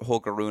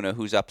Holger Rune.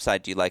 Whose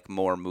upside do you like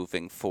more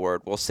moving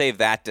forward? We'll save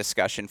that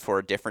discussion for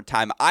a different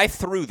time. I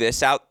threw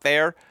this out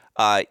there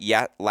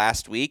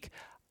last week.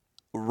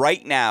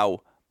 Right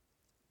now,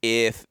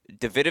 if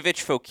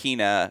Davidovich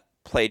Fokina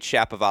played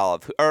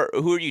Shapovalov, or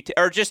who are you,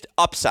 or just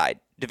upside,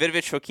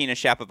 Davidovich, Fokina,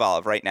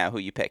 Shapovalov right now. Who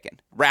you picking?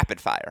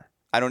 Rapid fire.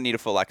 I don't need a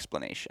full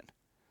explanation.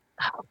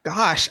 Oh,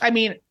 gosh. I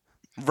mean,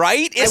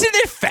 right? Isn't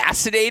it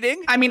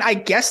fascinating? I mean, I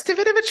guess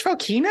Davidovich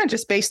Fokina,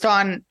 just based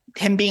on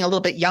him being a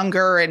little bit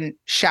younger and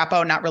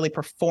Shapo not really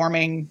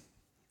performing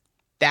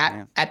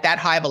at that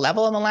high of a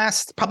level in the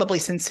last, probably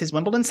since his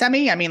Wimbledon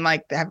semi. I mean,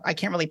 like, I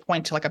can't really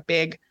point to like a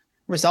big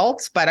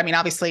result, but I mean,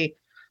 obviously,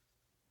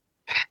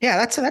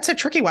 yeah, that's a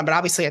tricky one. But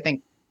obviously, I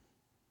think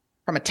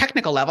from a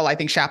technical level, I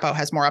think Shapo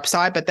has more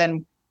upside, but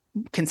then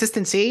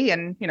consistency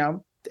and,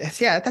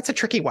 that's a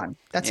tricky one.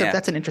 That's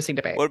an interesting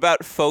debate. What about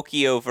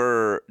Foki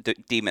over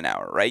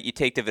Demonauer, right? You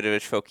take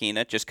Davidovich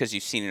Fokina just because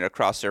you've seen it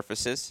across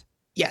surfaces?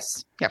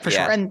 Yes. Yeah, for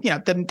sure. And,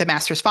 the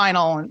Masters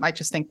final, and I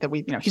just think that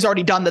he's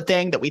already done the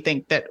thing that we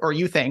think that, or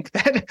you think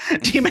that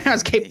Demonauer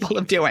is capable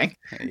of doing.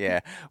 Yeah.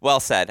 Well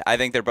said. I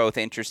think they're both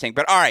interesting.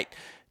 But all right,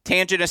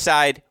 tangent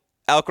aside,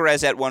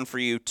 Alcaraz at 1 for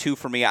you, 2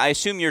 for me. I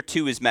assume your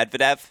 2 is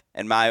Medvedev,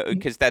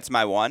 because that's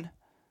my 1.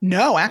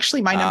 No,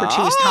 actually, my number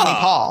 2 is Tommy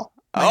Paul.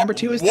 My number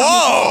 2 is Tommy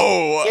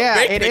Paul. Yeah,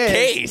 make the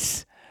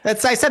case. I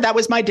said that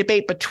was my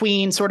debate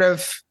between sort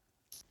of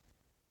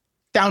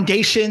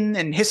foundation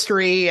and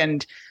history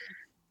and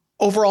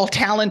overall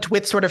talent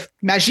with sort of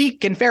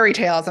magique and fairy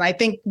tales. And I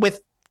think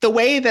with the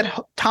way that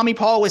Tommy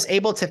Paul was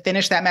able to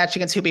finish that match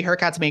against Hubie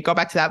Hurkacz, I mean, go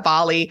back to that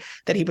volley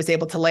that he was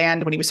able to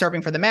land when he was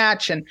serving for the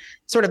match, and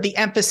sort of the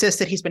emphasis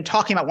that he's been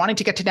talking about wanting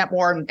to get to net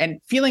more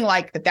and feeling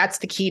like that's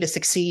the key to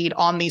succeed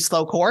on these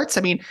slow courts.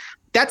 I mean,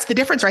 that's the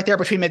difference right there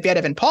between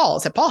Medvedev and Paul,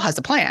 is that Paul has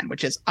a plan,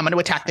 which is I'm going to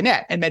attack the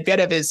net. And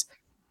Medvedev is,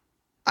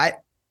 I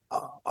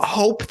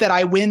hope that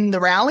I win the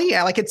rally.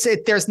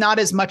 There's not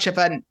as much of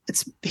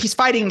he's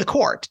fighting the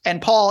court,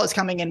 and Paul is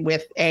coming in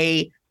with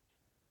a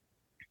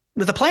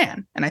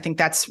plan. And I think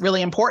that's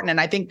really important. And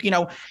I think,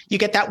 you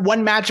get that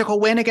one magical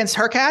win against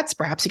Hurkacz,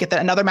 perhaps you get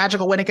another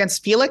magical win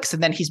against Felix,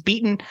 and then he's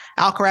beaten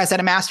Alcaraz at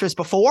a Masters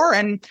before.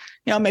 And,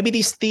 maybe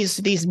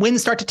these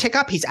wins start to tick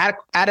up. He's at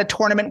a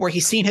tournament where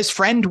he's seen his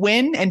friend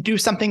win and do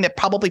something that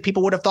probably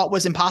people would have thought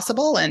was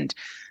impossible, and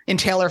in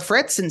Taylor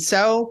Fritz. And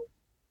so,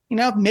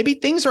 maybe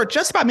things are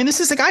just about, this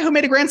is a guy who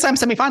made a Grand Slam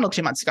semifinal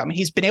 2 months ago.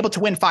 He's been able to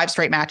win 5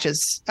 straight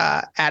matches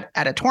at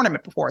a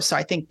tournament before. So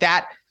I think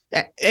that,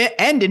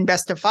 and in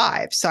best of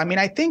 5. So,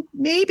 I think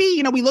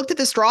maybe, we looked at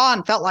this draw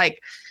and felt like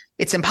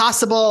it's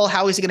impossible.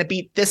 How is he going to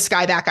beat this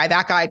guy, that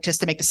guy just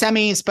to make the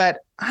semis? But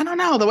I don't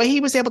know. The way he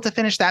was able to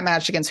finish that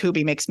match against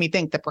Hubie makes me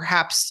think that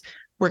perhaps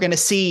we're going to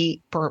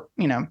see,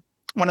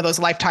 one of those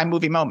lifetime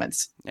movie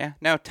moments. Yeah.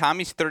 No,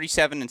 Tommy's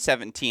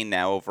 37-17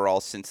 now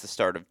overall since the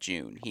start of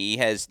June. He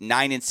has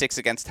 9-6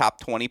 against top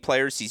 20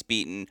 players. He's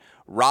beaten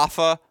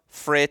Rafa,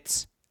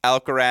 Fritz,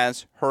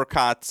 Alcaraz,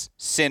 Hurkacz,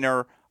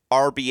 Sinner,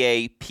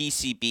 RBA,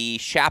 PCB,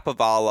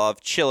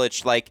 Shapovalov,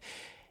 Cilic.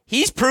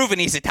 He's proven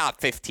he's a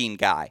top 15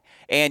 guy.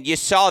 And you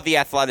saw the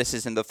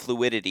athleticism, the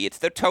fluidity. It's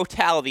the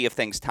totality of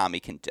things Tommy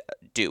can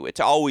do.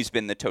 It's always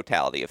been the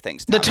totality of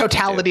things Tommy The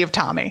totality of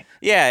Tommy.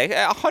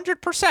 Yeah,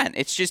 100%.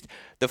 It's just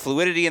the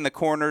fluidity in the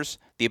corners,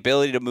 the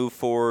ability to move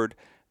forward,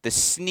 the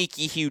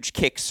sneaky huge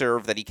kick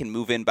serve that he can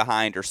move in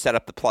behind or set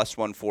up the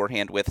 +1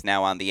 forehand with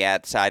now on the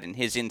ad side, and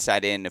his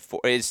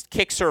his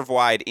kick serve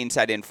wide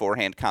inside in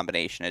forehand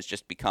combination has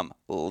just become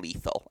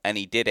lethal, and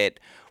he did it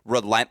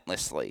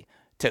relentlessly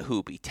to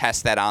Hubie.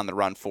 Test that on the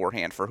run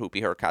forehand for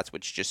Hubie Hurkacz,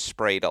 which just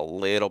sprayed a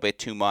little bit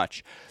too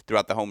much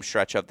throughout the home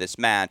stretch of this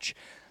match.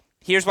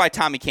 Here's why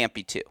Tommy can't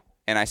be 2,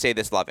 and I say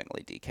this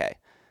lovingly, DK.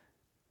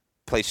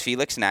 Plays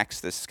Felix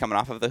next. This is coming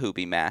off of the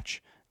Hubie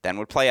match. Then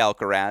would play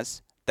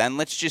Alcaraz. Then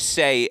let's just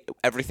say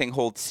everything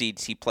holds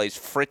seeds. He plays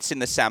Fritz in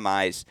the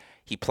semis.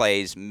 He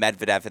plays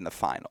Medvedev in the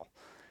final.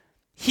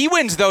 He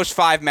wins those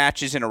 5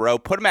 matches in a row.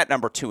 Put him at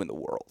number 2 in the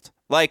world.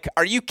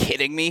 Are you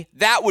kidding me?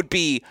 That would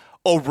be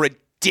a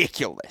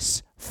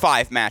ridiculous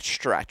 5-match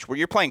stretch where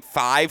you're playing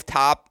 5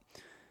 top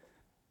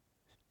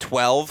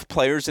 12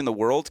 players in the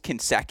world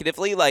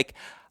consecutively.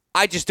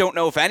 I just don't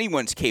know if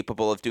anyone's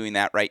capable of doing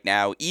that right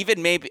now.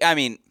 Even maybe,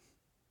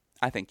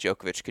 I think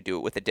Djokovic could do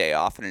it with a day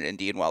off in an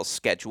Indian Wells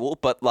schedule,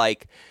 but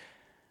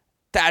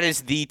that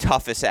is the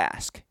toughest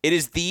ask. It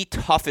is the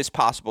toughest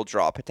possible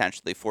draw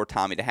potentially for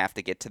Tommy to have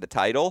to get to the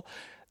title.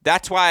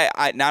 That's why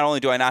not only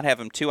do I not have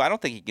him 2, I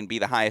don't think he can be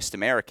the highest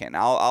American.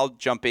 I'll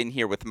jump in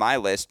here with my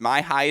list.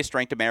 My highest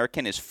ranked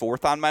American is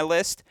 4th on my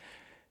list.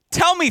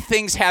 Tell me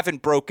things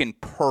haven't broken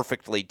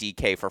perfectly,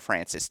 DK, for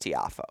Francis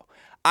Tiafoe.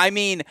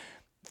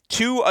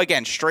 2,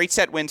 again, straight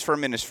set wins for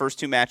him in his first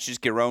 2 matches.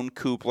 Giron,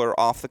 Kubler,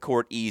 off the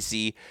court,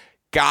 easy.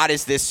 God,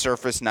 is this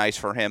surface nice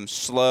for him.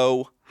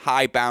 Slow,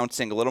 high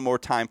bouncing, a little more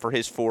time for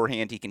his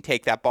forehand. He can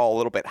take that ball a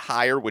little bit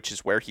higher, which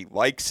is where he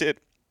likes it.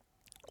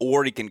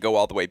 Or he can go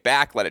all the way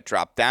back, let it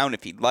drop down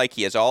if he'd like.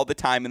 He has all the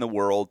time in the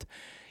world.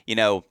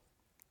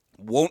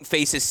 Won't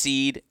face a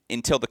seed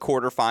until the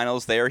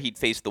quarterfinals there. He'd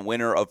face the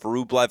winner of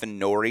Rublev and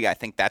Norrie. I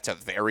think that's a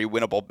very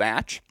winnable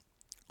match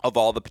of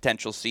all the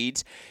potential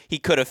seeds he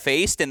could have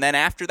faced. And then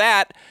after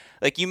that,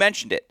 like you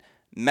mentioned it,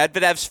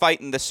 Medvedev's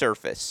fighting the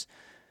surface.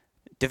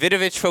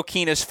 Davidovich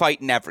Fokina's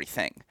fighting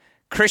everything.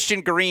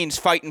 Christian Green's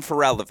fighting for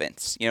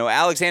relevance.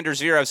 Alexander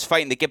Zverev's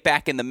fighting to get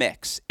back in the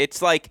mix.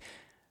 It's like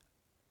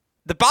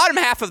the bottom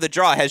half of the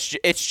draw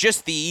it's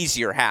just the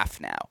easier half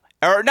now.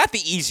 Or not the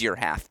easier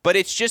half, but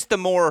it's just the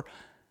more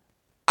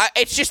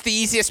it's just the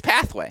easiest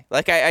pathway.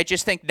 Like, I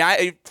just think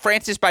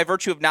Francis, by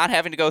virtue of not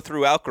having to go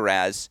through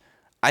Alcaraz,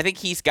 I think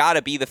he's got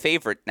to be the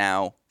favorite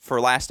now for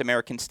last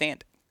American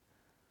standing.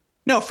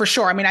 No, for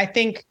sure. I mean, I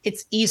think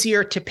it's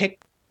easier to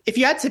pick. If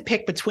you had to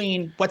pick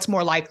between what's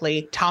more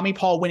likely, Tommy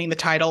Paul winning the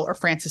title or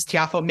Francis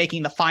Tiafoe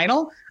making the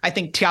final, I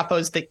think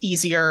Tiafoe's the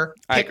easier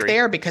pick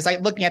there, because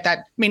looking at that,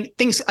 I mean,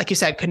 things, like you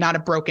said, could not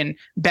have broken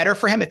better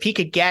for him. If he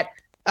could get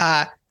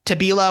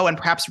Tabilo and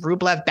perhaps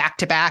Rublev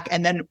back-to-back,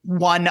 and then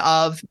one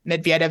of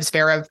Medvedev,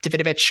 Zverev,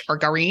 Davidovich, or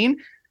Garin,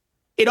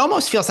 it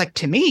almost feels like,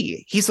 to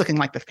me, he's looking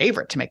like the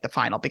favorite to make the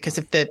final, because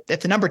if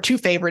the number 2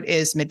 favorite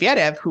is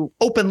Medvedev, who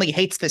openly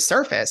hates this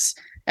surface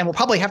and will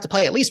probably have to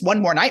play at least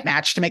one more night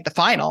match to make the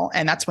final,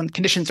 and that's when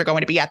conditions are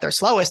going to be at their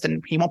slowest,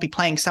 and he won't be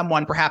playing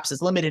someone perhaps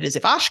as limited as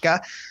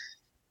Ivashka,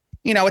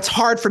 it's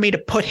hard for me to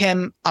put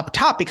him up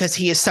top because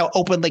he is so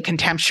openly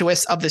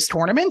contemptuous of this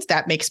tournament.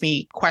 That makes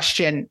me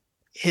question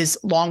his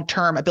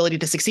long-term ability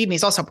to succeed. And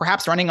he's also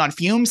perhaps running on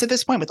fumes at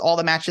this point with all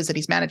the matches that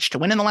he's managed to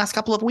win in the last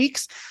couple of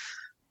weeks.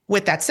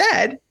 With that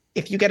said,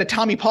 if you get a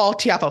Tommy Paul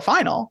Tiafoe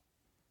final,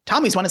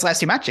 Tommy's won his last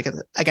 2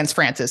 matches against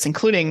Francis,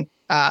 including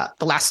the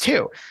last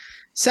 2.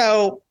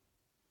 So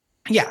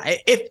yeah,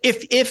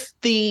 if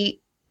the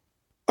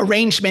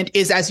arrangement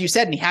is, as you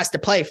said, and he has to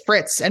play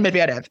Fritz and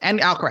Medvedev and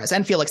Alcaraz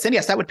and Felix, then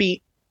yes, that would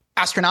be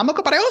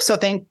astronomical. But I also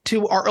think,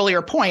 to our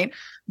earlier point,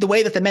 the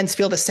way that the men's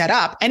field is set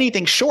up,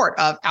 anything short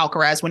of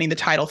Alcaraz winning the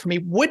title for me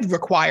would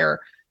require,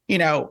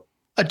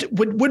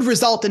 would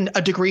result in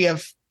a degree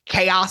of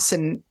chaos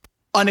and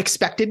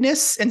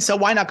unexpectedness. And so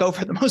why not go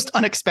for the most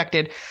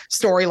unexpected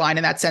storyline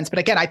in that sense? But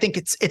again, I think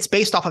it's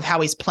based off of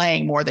how he's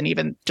playing more than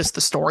even just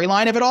the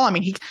storyline of it all. I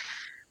mean,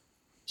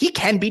 he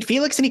can beat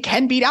Felix and he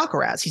can beat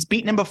Alcaraz. He's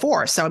beaten him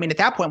before. So, I mean, at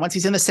that point, once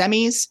he's in the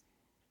semis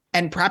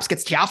and perhaps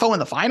gets Tiafoe in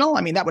the final,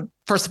 I mean, that would,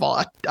 first of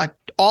all, a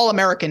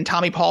all-American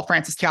Tommy Paul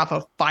Francis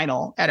Tiafoe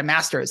final at a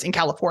Masters in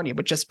California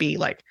would just be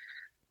like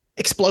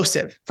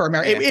explosive for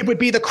America. It would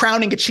be the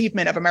crowning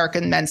achievement of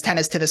American men's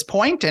tennis to this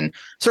point, and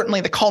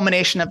certainly the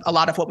culmination of a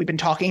lot of what we've been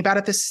talking about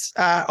at this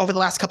over the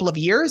last couple of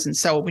years. And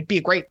so it would be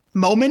a great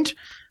moment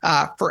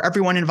for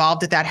everyone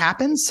involved if that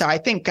happens. So I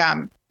think,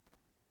 I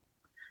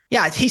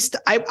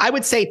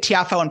would say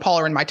Tiafoe and Paul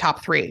are in my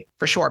top 3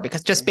 for sure,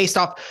 because just based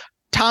off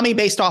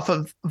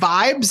of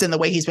vibes and the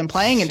way he's been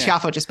playing, and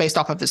Tiafoe just based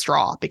off of this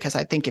draw, because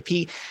I think if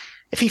he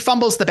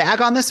fumbles the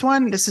bag on this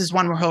one, this is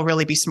one where he'll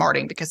really be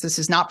smarting, because this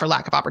is not for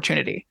lack of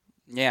opportunity.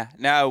 Yeah,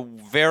 no,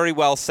 very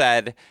well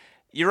said.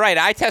 You're right.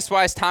 Eye test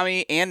wise,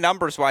 Tommy, and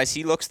numbers wise,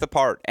 he looks the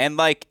part. And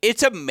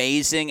it's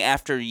amazing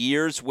after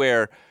years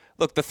where,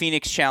 look, the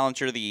Phoenix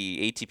Challenger,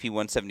 the ATP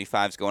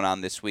 175 is going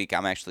on this week.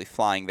 I'm actually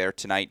flying there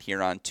tonight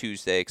here on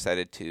Tuesday.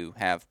 Excited to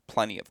have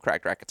plenty of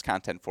Cracked Rackets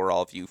content for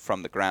all of you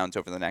from the grounds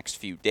over the next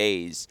few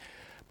days.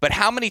 But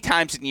how many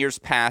times in years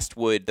past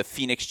would the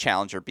Phoenix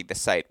Challenger be the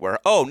site where,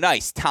 oh,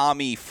 nice,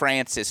 Tommy,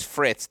 Francis,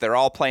 Fritz, they're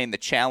all playing the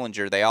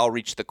Challenger. They all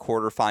reached the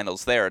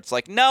quarterfinals there. It's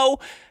like, no,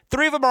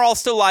 3 of them are all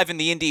still live in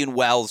the Indian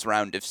Wells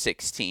round of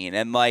 16.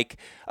 And,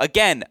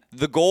 again,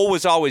 the goal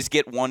was always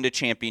get one to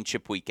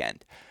championship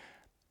weekend.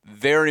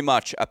 Very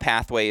much a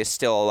pathway is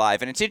still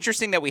alive. And it's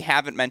interesting that we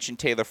haven't mentioned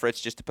Taylor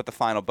Fritz, just to put the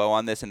final bow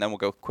on this, and then we'll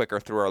go quicker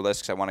through our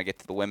list because I want to get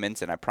to the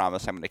women's, and I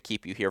promise I'm going to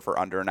keep you here for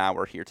under an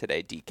hour here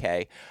today,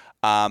 DK.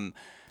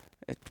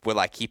 Will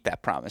I keep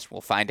that promise?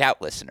 We'll find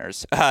out,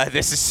 listeners.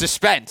 This is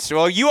suspense.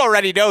 Well, you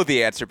already know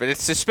the answer, but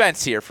it's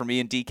suspense here for me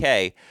and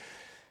DK.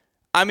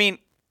 I mean,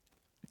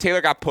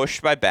 Taylor got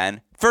pushed by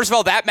Ben. First of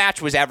all, that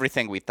match was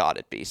everything we thought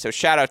it'd be. So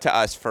shout out to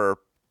us for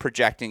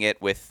projecting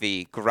it with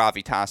the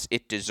gravitas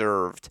it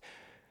deserved.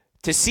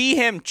 To see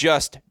him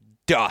just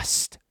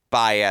dust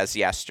Baez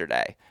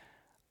yesterday,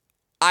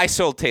 I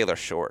sold Taylor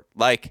short.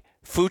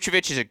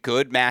 Fucsovics is a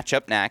good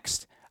matchup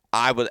next.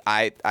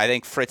 I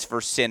think Fritz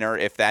versus Sinner,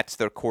 if that's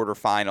the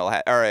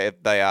quarterfinal,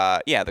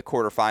 the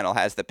quarterfinal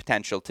has the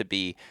potential to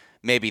be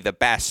maybe the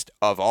best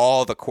of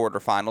all the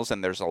quarterfinals,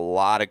 and there's a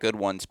lot of good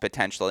ones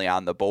potentially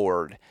on the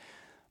board.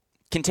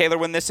 Can Taylor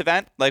win this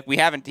event?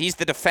 He's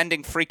the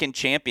defending freaking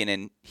champion,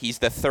 and he's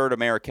the 3rd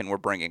American we're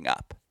bringing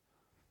up.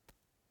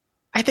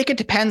 I think it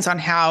depends on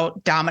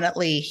how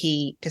dominantly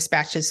he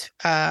dispatches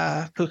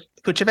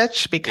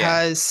Fucsovics,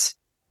 because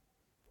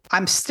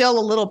I'm still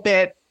a little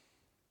bit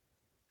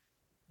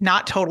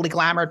not totally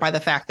glamored by the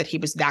fact that he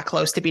was that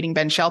close to beating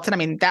Ben Shelton. I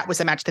mean, that was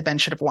a match that Ben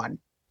should have won,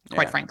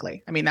 quite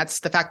frankly. I mean,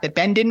 that's the fact that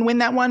Ben didn't win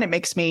that one. It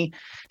makes me,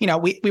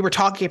 we were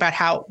talking about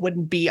how it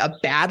wouldn't be a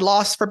bad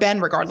loss for Ben,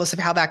 regardless of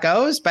how that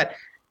goes. But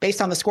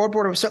based on the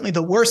scoreboard, it was certainly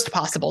the worst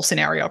possible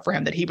scenario for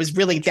him, that he was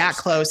really that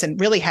close and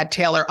really had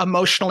Taylor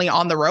emotionally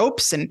on the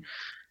ropes and,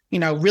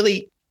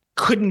 really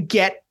couldn't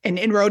get an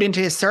inroad into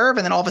his serve.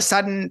 And then all of a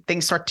sudden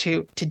things start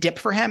to dip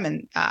for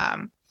him.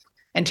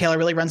 And Taylor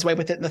really runs away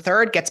with it in the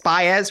 3rd, gets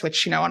Baez,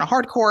 which, on a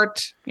hard court,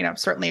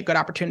 certainly a good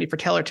opportunity for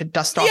Taylor to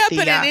dust off the...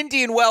 Yeah, but an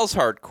Indian Wells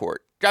hard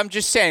court. I'm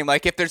just saying,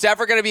 like, if there's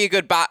ever going to be a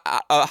good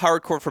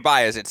hard court for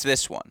Baez, it's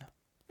this one.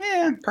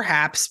 Yeah,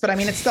 perhaps. But I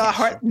mean, it's still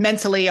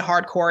mentally a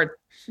hard court.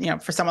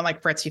 For someone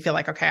like Fritz, you feel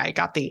like, okay, I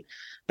got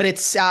but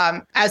it's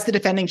as the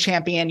defending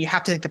champion, you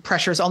have to think the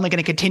pressure is only going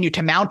to continue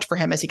to mount for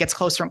him as he gets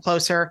closer and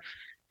closer.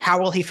 How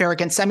will he fare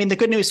against? I mean, the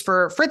good news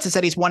for Fritz is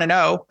that he's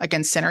 1-0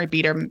 against Sinner. He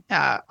beat him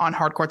on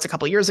hard courts a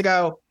couple of years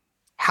ago.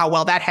 How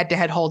well that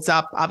head-to-head holds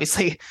up,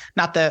 obviously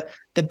not the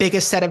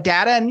biggest set of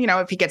data. And,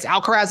 if he gets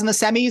Alcaraz in the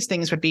semis,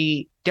 things would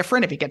be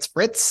different. If he gets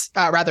Fritz,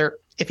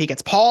 if he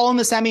gets Paul in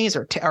the semis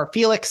or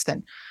Felix,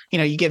 then,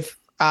 you give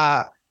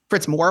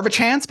Fritz more of a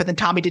chance. But then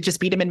Tommy did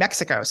just beat him in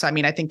Mexico. So, I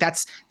mean, I think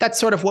that's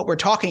sort of what we're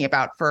talking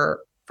about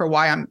for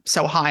why I'm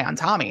so high on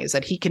Tommy, is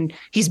that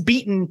he's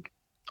beaten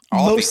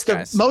most,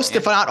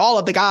 if not all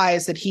of the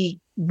guys that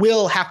he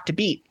will have to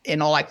beat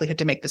in all likelihood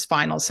to make this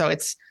final. So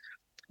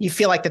you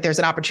feel like that there's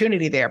an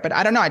opportunity there, but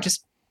I don't know.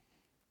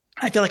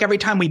 I feel like every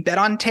time we bet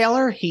on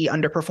Taylor, he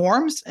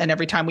underperforms. And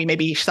every time we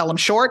maybe sell him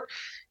short,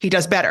 he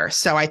does better.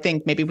 So I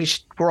think maybe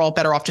we're all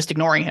better off just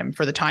ignoring him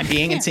for the time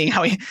being and seeing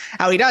how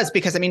he does.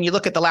 Because I mean, you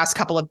look at the last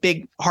couple of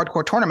big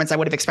hardcore tournaments, I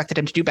would have expected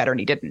him to do better and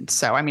he didn't.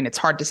 So, I mean, it's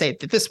hard to say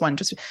that this one,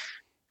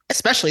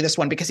 especially this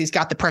one, because he's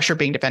got the pressure of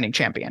being defending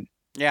champion.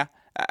 Yeah,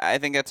 I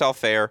think that's all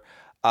fair.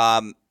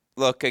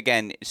 Look,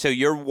 again, so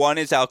your 1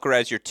 is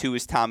Alcaraz, your 2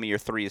 is Tommy, your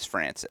 3 is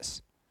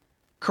Francis.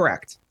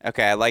 Correct.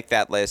 Okay, I like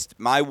that list.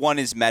 My 1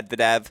 is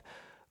Medvedev.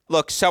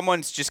 Look,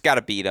 someone's just got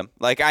to beat him.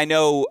 Like, I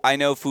know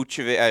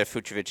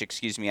Fucsovics,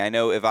 excuse me. I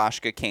know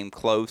Ivashka came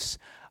close,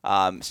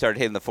 started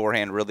hitting the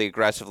forehand really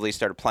aggressively,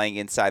 started playing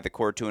inside the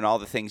court, doing all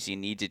the things you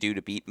need to do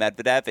to beat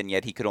Medvedev, and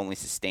yet he could only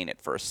sustain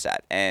it for a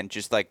set. And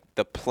just like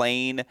the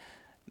plane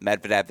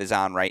Medvedev is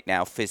on right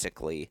now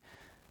physically,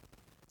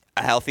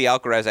 a healthy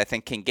Alcaraz, I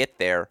think, can get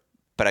there.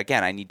 But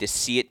again, I need to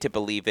see it to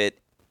believe it.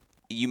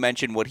 You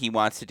mentioned what he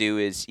wants to do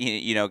is,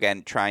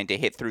 again, trying to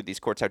hit through these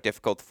courts, how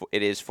difficult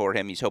it is for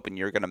him. He's hoping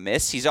you're going to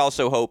miss. He's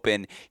also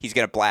hoping he's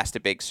going to blast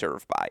a big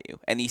serve by you.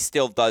 And he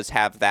still does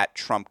have that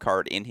trump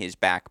card in his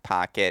back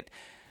pocket.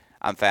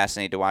 I'm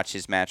fascinated to watch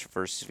his match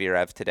versus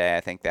Zverev today. I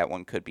think that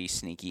one could be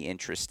sneaky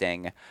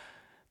interesting.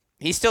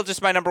 He's still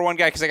just my number 1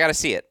 guy because I got to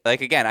see it.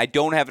 Like, again, I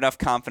don't have enough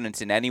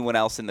confidence in anyone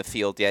else in the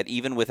field yet,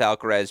 even with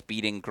Alcaraz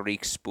beating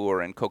Greek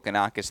Spoor and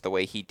Kokkinakis the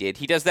way he did.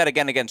 He does that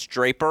again against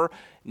Draper.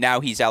 Now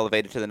he's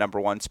elevated to the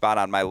number 1 spot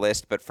on my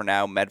list, but for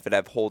now,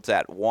 Medvedev holds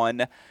at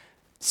 1.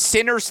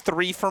 Sinner's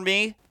 3 for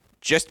me,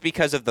 just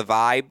because of the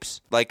vibes.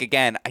 Like,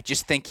 again, I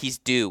just think he's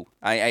due.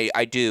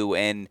 I do,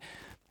 and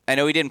I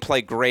know he didn't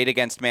play great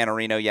against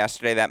Mannarino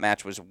yesterday. That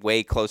match was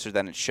way closer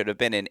than it should have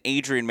been. And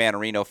Adrian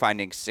Mannarino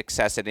finding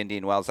success at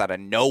Indian Wells out of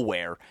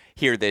nowhere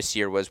here this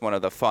year was one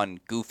of the fun,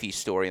 goofy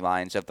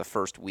storylines of the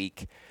first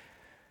week.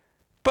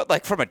 But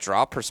like from a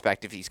draw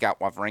perspective, he's got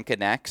Wawrinka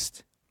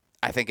next.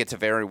 I think it's a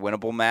very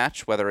winnable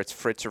match, whether it's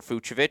Fritz or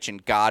Fucsovics.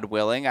 And God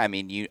willing, I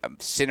mean,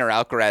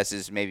 Sinner-Alcaraz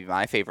is maybe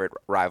my favorite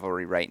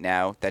rivalry right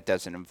now. That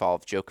doesn't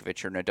involve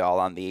Djokovic or Nadal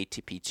on the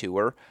ATP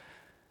Tour.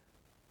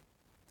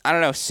 I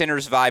don't know.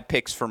 Sinner's vibe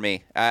picks for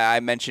me. I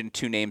mentioned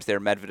 2 names there,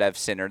 Medvedev,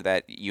 Sinner,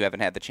 that you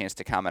haven't had the chance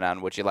to comment on.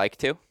 Would you like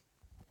to?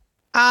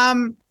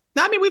 No,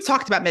 I mean, we've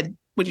talked about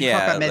Would you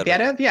talk about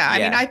Medvedev? Yeah, I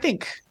mean, I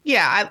think,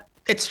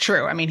 it's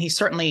true. I mean,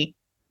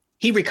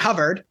 he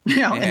recovered,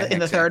 in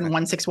the third and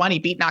won 6-1. He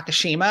beat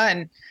Nakashima,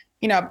 and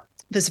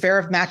the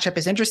Zverev matchup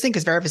is interesting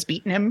because Zverev has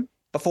beaten him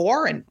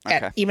before, and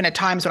even at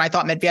times when I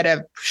thought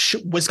Medvedev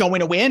was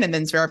going to win, and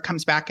then Zverev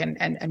comes back and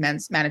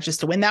manages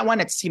to win that one.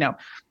 It's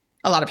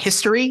a lot of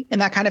history in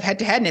that kind of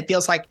head-to-head. And it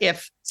feels like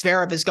if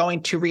Zverev is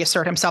going to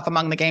reassert himself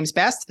among the game's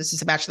best, this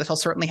is a match that he'll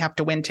certainly have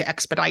to win to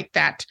expedite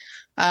that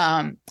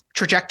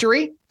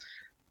trajectory.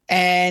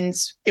 And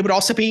it would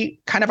also be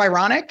kind of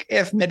ironic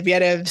if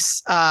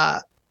Medvedev's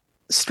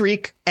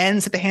streak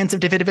ends at the hands of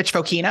Davidovich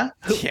Fokina,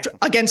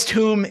 against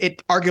whom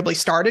it arguably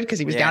started because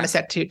he was down a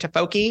set to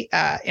Foki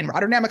in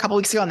Rotterdam a couple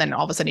weeks ago. And then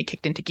all of a sudden he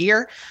kicked into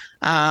gear.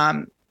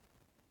 And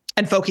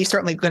Foki's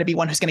certainly going to be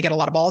one who's going to get a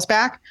lot of balls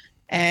back.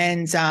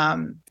 And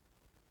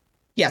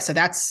so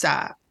that's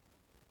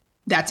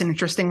an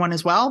interesting one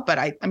as well. But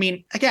I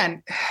mean,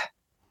 again,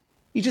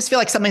 you just feel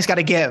like something's got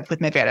to give with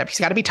Medvedev. He's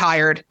got to be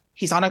tired.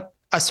 He's on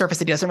a surface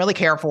that he doesn't really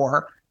care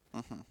for.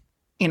 Mm-hmm.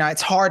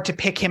 It's hard to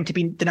pick him to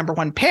be the number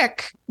 1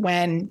 pick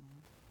when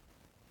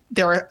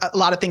there are a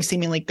lot of things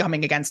seemingly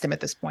coming against him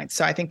at this point.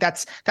 So I think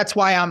that's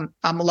why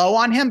I'm low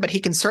on him. But he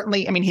can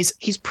certainly. I mean,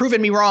 he's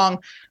proven me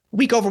wrong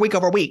week over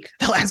week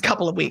the last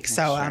couple of weeks.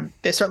 So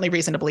there's certainly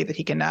reason to believe that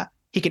he can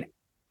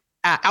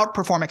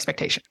outperform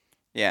expectation.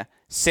 Yeah.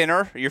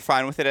 Sinner, you're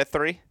fine with it at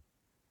 3?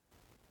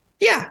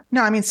 Yeah.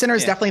 No, I mean, Sinner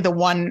is definitely the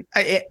one,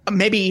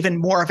 maybe even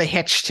more of a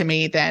hitch to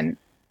me than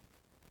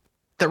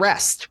the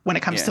rest when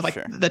it comes to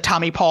the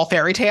Tommy Paul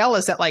fairy tale.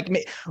 Is that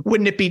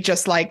wouldn't it be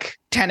just like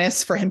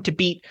tennis for him to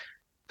beat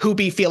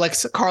Hubie,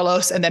 Felix,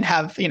 Carlos, and then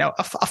have,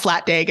 a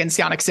flat day against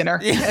Jannik Sinner?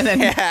 And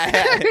then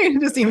it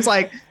just seems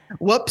like,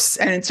 whoops.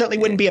 And it certainly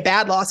wouldn't be a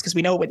bad loss because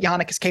we know what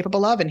Jannik is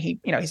capable of. And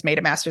he's made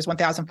a Masters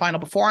 1000 final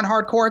before on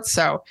hard courts.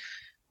 So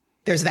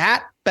there's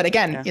that. But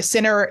again,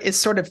 Sinner is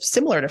sort of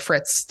similar to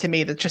Fritz to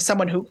me. That's just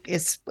someone who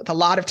is with a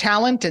lot of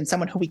talent and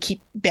someone who we keep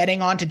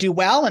betting on to do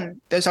well. And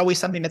there's always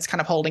something that's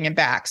kind of holding him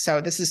back. So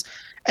this is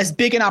as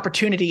big an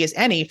opportunity as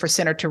any for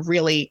Sinner to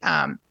really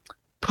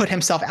put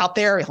himself out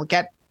there.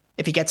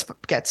 If he gets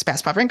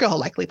past Wawrinka, he'll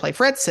likely play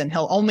Fritz, and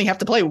he'll only have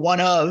to play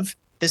one of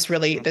this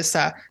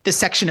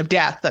section of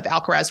death of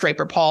Alcaraz,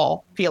 Draper,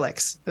 Paul,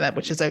 Felix,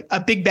 which is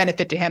a big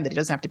benefit to him that he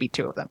doesn't have to beat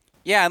two of them.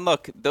 Yeah, and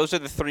look, those are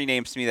the three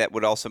names to me that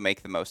would also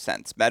make the most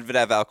sense.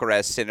 Medvedev,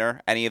 Alcaraz, Sinner,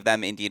 any of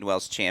them Indian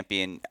Wells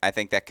champion, I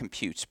think that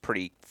computes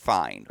pretty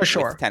fine for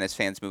sure with tennis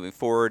fans moving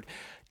forward.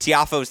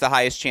 Tiafoe's the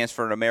highest chance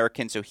for an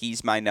American, so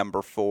he's my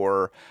number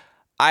 4.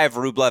 I have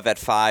Rublev at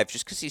 5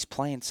 just because he's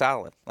playing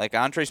solid. Like,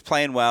 Andre's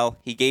playing well.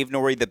 He gave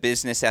Norrie the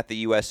business at the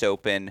U.S.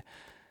 Open.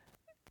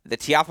 The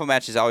Tiafoe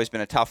match has always been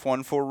a tough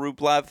one for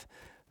Rublev,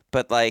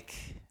 but, like,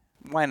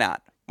 why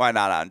not? Why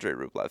not Andre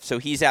Rublev? So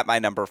he's at my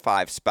number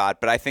 5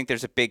 spot, but I think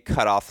there's a big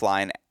cutoff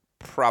line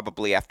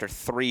probably after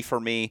 3 for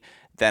me,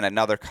 then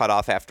another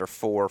cutoff after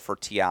 4 for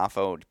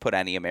Tiafoe. Put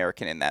any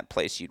American in that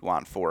place you'd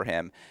want for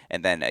him,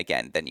 and then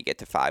you get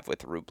to 5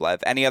 with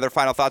Rublev. Any other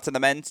final thoughts on the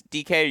men's,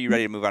 DK? Are you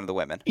ready to move on to the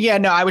women? Yeah,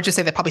 no, I would just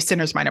say that probably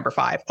Sinner's my number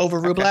 5 over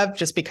Rublev,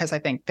 just because I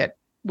think that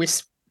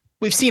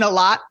we've seen a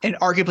lot and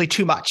arguably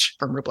too much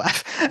from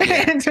Rublev.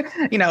 Yeah.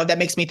 And, that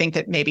makes me think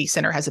that maybe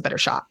Sinner has a better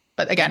shot.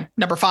 But again,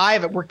 number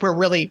 5, we're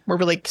really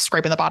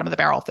scraping the bottom of the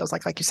barrel, feels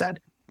like you said.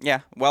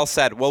 Yeah, well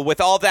said. Well,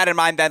 with all that in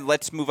mind, then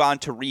let's move on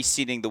to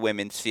reseeding the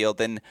women's field.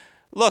 And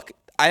look,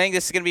 I think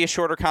this is going to be a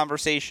shorter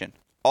conversation.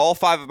 All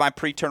 5 of my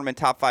pre-tournament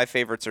top 5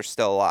 favorites are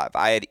still alive.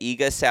 I had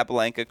Iga,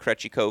 Sabalenka,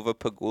 Krejcikova,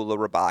 Pegula,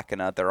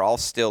 Rybakina. They're all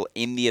still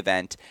in the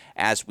event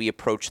as we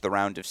approach the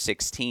round of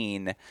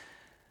 16.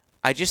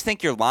 I just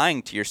think you're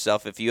lying to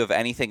yourself if you have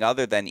anything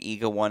other than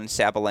Iga 1,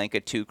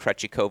 Sabalenka 2,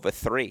 Krejcikova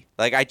 3.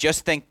 Like, I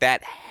just think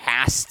that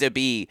has to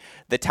be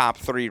the top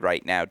 3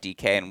 right now,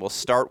 DK. And we'll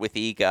start with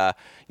Iga.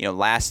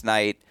 Last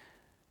night,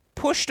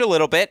 pushed a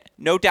little bit,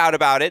 no doubt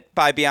about it,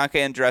 by Bianca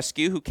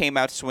Andreescu, who came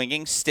out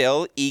swinging.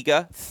 Still,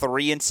 Iga,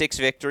 3-6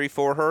 victory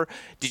for her.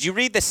 Did you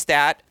read the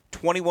stat?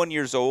 21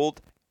 years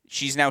old.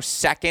 She's now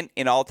second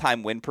in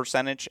all-time win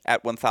percentage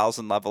at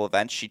 1,000 level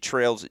events. She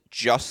trails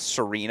just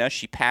Serena.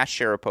 She passed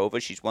Sharapova.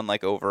 She's won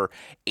over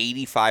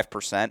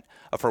 85%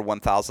 of her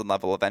 1,000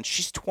 level events.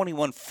 She's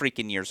 21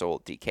 freaking years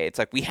old, DK. It's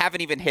like we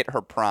haven't even hit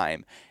her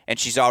prime, and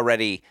she's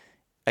already,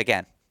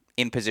 again,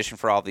 in position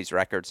for all these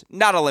records.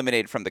 Not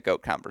eliminated from the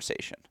GOAT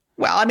conversation.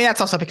 Well, I mean,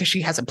 that's also because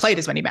she hasn't played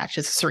as many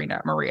matches as Serena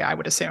Maria, I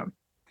would assume.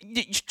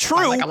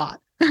 True. A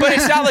lot. But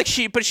it's not like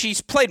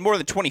she's played more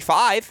than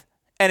 25.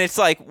 And it's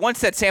like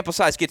once that sample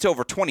size gets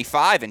over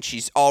 25 and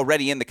she's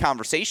already in the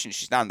conversation,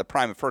 she's not in the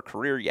prime of her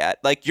career yet.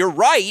 Like, you're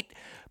right,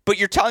 but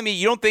you're telling me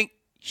you don't think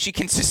she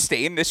can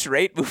sustain this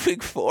rate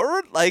moving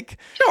forward? Like,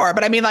 sure,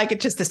 but I mean, like,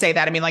 just to say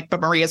that, I mean, like, but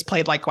Maria's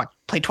played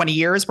 20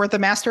 years worth of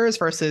Masters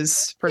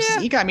versus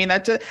Iga.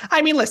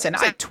 I mean, listen,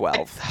 it's like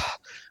 12.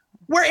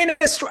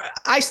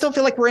 I still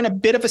feel like we're in a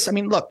bit of I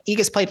mean, look,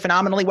 Iga's played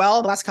phenomenally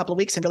well the last couple of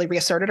weeks and really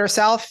reasserted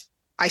herself.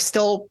 I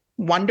still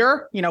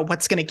wonder,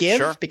 what's going to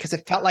give, because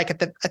it felt like at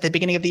the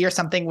beginning of the year,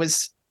 something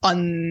was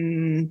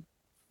not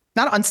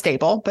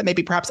unstable, but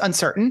maybe perhaps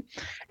uncertain.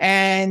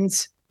 And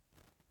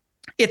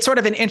it's sort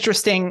of an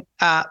interesting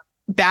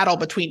battle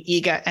between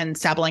Iga and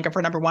Sabalenka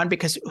for number 1,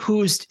 because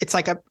it's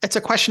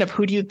a question of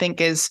who do you think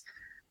is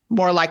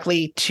more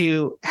likely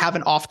to have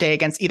an off day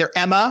against either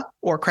Emma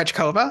or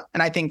Krejcikova.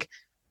 And I think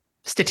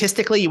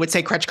statistically, you would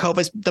say Krejcikova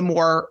is the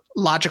more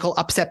logical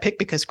upset pick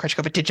because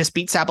Krejcikova did just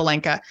beat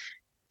Sabalenka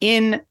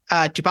in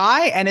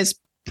Dubai and is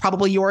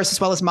probably yours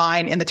as well as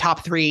mine in the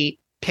top 3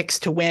 picks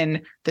to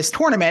win this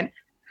tournament.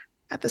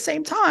 At the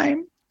same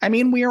time, I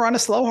mean, we are on a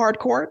slow hard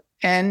court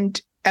and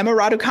Emma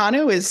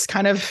Raducanu is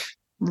kind of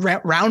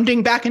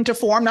rounding back into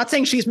form. Not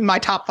saying she's my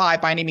top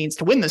 5 by any means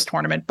to win this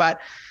tournament,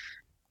 but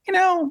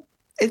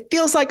it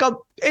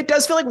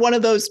does feel like one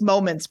of those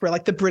moments where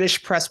the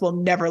British press will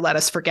never let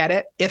us forget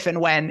it if and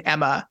when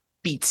Emma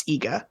beats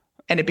Iga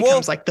and it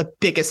becomes the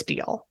biggest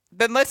deal.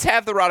 Then let's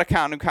have the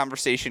Raducanu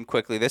conversation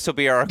quickly. This will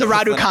be the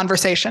Radu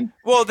conversation.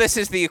 Well, this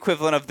is the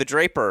equivalent of the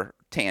Draper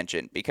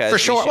tangent because for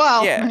sure.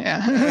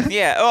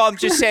 Yeah. Oh, I'm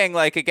just saying,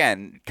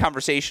 again,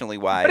 conversationally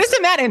wise. But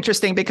isn't that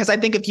interesting? Because I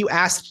think if you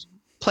asked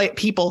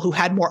people who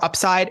had more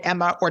upside,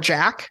 Emma or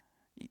Jack,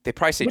 they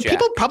probably say Jack.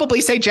 People probably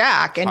say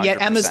Jack, and 100%.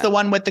 Yet Emma's the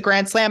one with the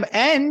Grand Slam.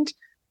 And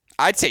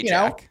I'd say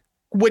Jack.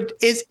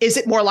 Is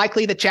it more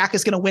likely that Jack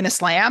is going to win a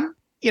slam?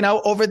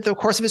 Over the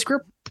course of his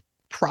career.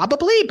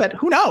 Probably, but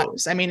who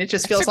knows? I mean, it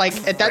just feels like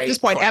at this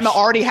point, question. Emma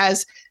already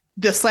has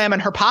the slam in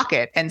her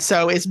pocket. And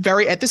so is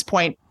at this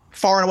point,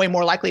 far and away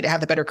more likely to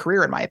have the better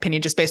career, in my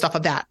opinion, just based off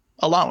of that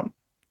alone.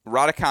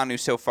 Raducanu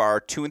so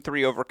far,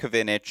 2-3 over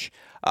Kavinic,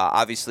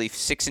 obviously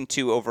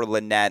 6-2 over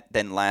Lynette,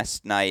 then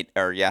yesterday,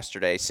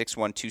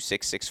 6-1,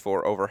 2-6,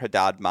 6-4 over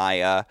Haddad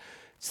Maya.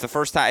 It's the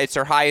first time. It's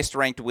her highest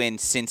ranked win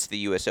since the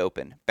U.S.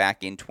 Open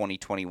back in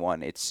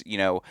 2021. It's,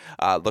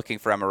 looking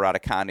for Emma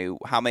Raducanu.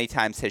 How many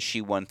times has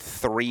she won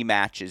 3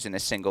 matches in a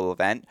single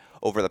event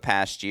over the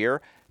past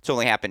year? It's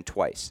only happened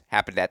twice.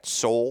 Happened at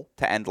Seoul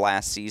to end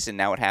last season.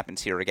 Now it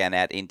happens here again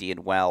at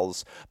Indian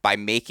Wells. By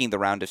making the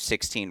round of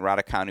 16,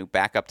 Raducanu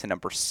back up to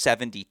number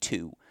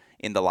 72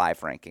 in the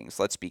live rankings.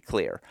 Let's be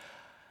clear.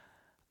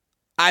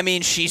 I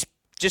mean, she's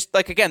just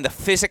like, again, the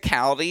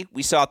physicality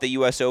we saw at the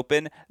U.S.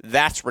 Open,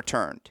 that's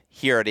returned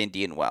here at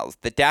Indian Wells.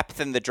 The depth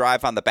and the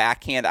drive on the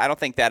backhand, I don't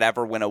think that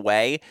ever went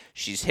away.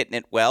 She's hitting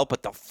it well,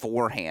 but the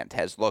forehand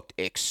has looked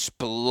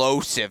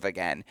explosive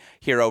again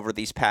here over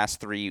these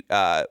past three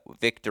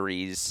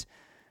victories.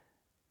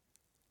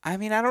 I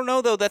mean, I don't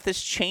know, though, that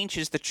this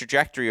changes the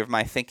trajectory of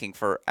my thinking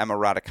for Emma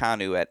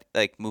Raducanu at,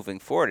 like, moving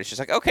forward. It's just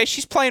like, okay,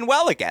 she's playing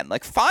well again,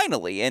 like,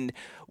 finally. And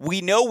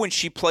we know when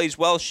she plays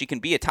well, she can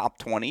be a top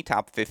 20,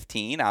 top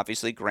 15,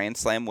 obviously Grand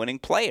Slam winning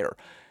player.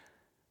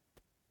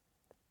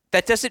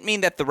 That doesn't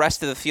mean that the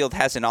rest of the field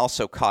hasn't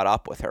also caught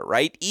up with her,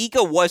 right?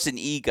 Iga wasn't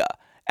Iga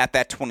at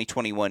that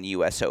 2021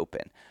 U.S.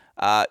 Open.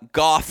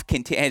 Goff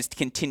has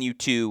continued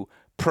to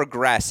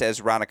progress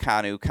as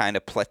Raducanu kind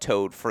of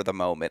plateaued for the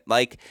moment.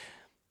 Like,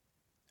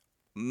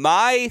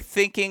 my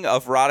thinking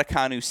of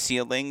Raducanu's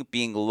ceiling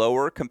being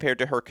lower compared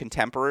to her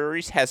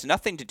contemporaries has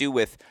nothing to do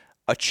with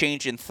a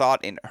change in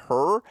thought in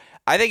her.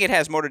 I think it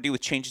has more to do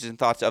with changes in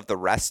thoughts of the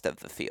rest of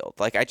the field.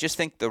 Like, I just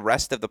think the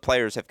rest of the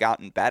players have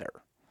gotten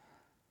better.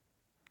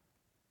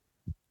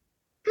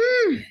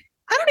 I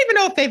don't even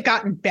know if they've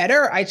gotten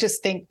better. I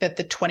just think that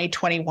the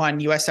 2021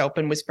 U.S.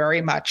 Open was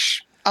very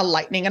much a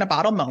lightning in a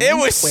bottle moment. It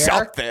was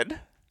something.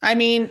 I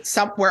mean,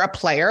 where a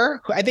player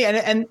who I think,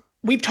 and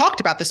we've talked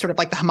about this sort of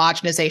like the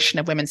homogenization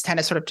of women's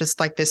tennis, sort of just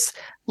like this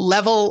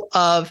level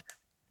of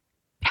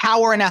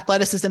power and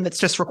athleticism that's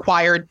just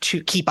required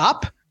to keep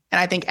up. And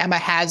I think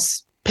Emma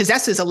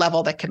possesses a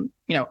level that can,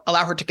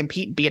 allow her to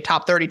compete and be a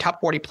top 30,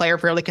 top 40 player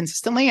fairly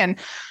consistently. And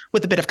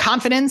with a bit of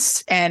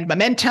confidence and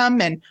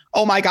momentum and,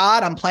 oh my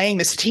God, I'm playing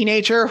this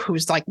teenager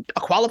who's like a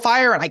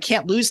qualifier and I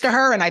can't lose to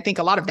her. And I think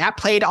a lot of that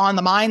played on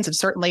the minds of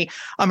certainly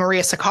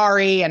Maria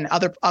Sakkari and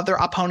other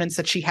opponents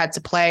that she had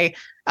to play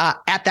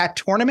at that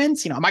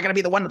tournament. Am I going to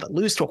be the one to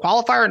lose to a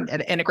qualifier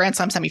in a Grand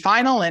Slam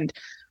semifinal? And,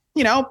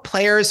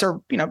 players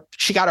are,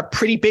 she got a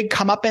pretty big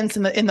comeuppance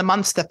in the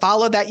months that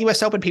followed that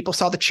U.S. Open. People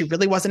saw that she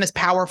really wasn't as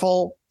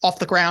powerful off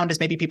the ground as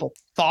maybe people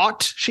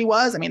thought she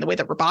was. I mean, the way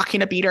that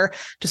Rybakina beat her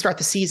to start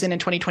the season in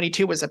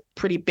 2022 was a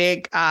pretty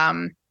big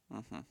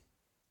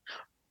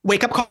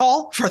wake-up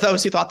call for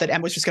those who thought that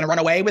Emma was just going to run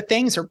away with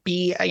things or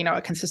be,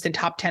 a consistent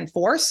top 10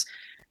 force.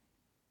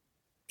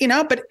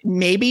 But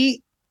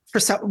maybe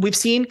we've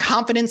seen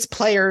confidence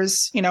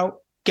players,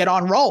 get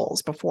on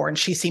rolls before. And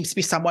she seems to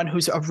be someone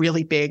who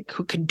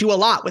can do a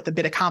lot with a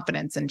bit of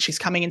confidence. And she's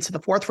coming into the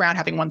fourth round,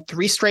 having won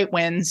 3 straight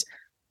wins.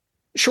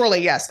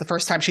 Surely, yes, the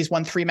first time she's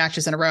won 3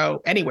 matches in a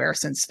row anywhere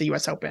since the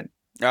U.S. Open.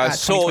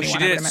 Seoul, she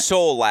did it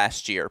Seoul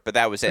last year, but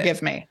that was it.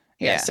 Forgive me.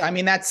 Yes. Yeah. I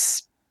mean,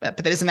 but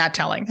that isn't that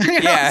telling.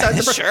 Yeah, so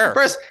it's the sure.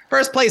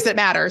 First place that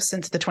matters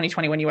since the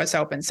 2021 U.S.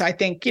 Open. So I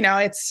think,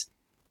 it's,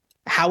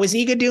 how is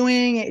Iga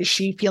doing? Is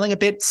she feeling a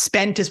bit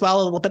spent as well?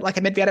 A little bit like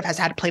a Medvedev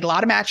has played a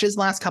lot of matches the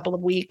last couple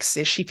of weeks.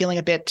 Is she feeling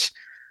a bit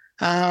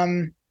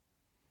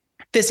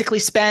physically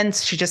spent?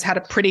 She just had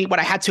what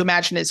I had to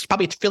imagine is she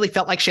probably really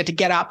felt like she had to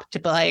get up to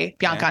play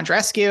Bianca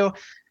Andreescu.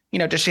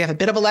 Does she have a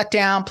bit of a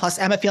letdown? Plus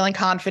Emma feeling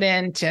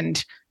confident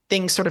and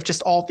things sort of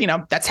just all,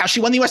 that's how she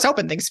won the U.S.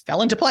 Open. Things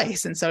fell into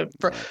place. And so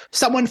for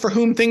someone for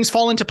whom things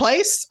fall into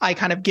place, I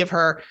kind of give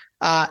her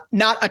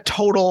not a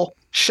total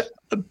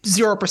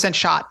 0%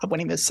 shot of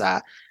winning this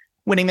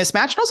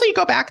match. And also you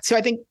go back to,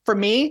 I think for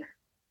me,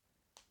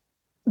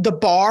 the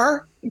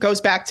bar goes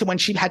back to when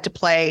she had to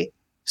play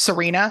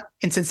Serena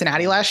in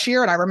Cincinnati last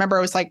year. And I remember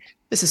I was like,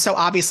 this is so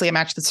obviously a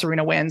match that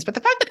Serena wins. But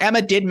the fact that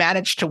Emma did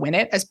manage to win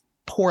it as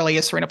poorly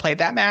as Serena played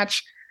that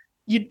match,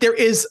 there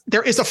is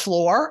a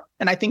floor.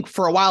 And I think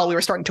for a while we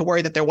were starting to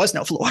worry that there was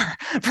no floor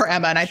for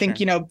Emma. And I think,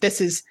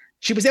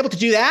 she was able to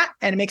do that.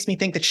 And it makes me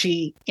think that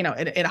she, in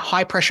a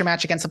high pressure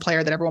match against a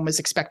player that everyone was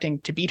expecting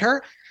to beat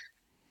her,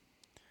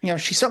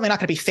 she's certainly not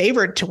going to be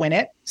favored to win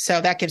it. So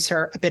that gives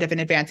her a bit of an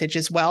advantage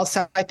as well.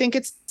 So I think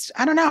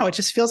I don't know. It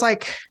just feels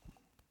like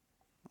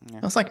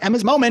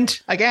Emma's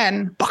moment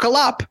again, buckle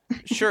up.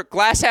 Sure.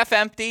 Glass half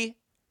empty.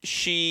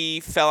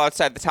 She fell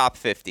outside the top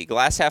 50.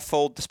 Glass half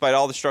full, despite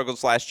all the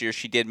struggles last year,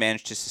 she did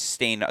manage to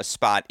sustain a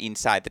spot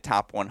inside the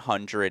top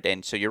 100.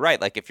 And so you're right.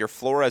 Like, if your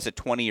floor as a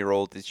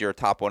 20-year-old is your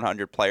top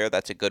 100 player,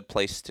 that's a good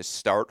place to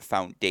start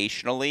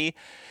foundationally.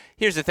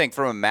 Here's the thing.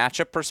 From a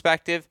matchup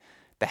perspective,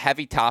 the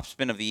heavy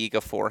topspin of the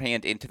Iga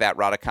forehand into that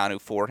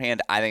Raducanu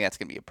forehand, I think that's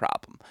going to be a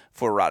problem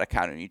for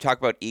Raducanu. You talk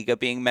about Iga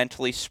being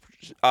mentally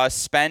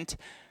spent.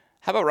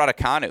 How about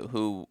Raducanu,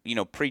 who,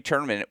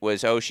 pre-tournament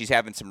was, she's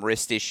having some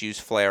wrist issues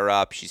flare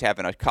up. She's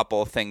having a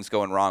couple of things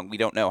going wrong. We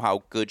don't know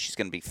how good she's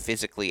going to be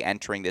physically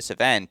entering this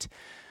event.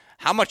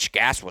 How much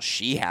gas will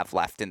she have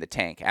left in the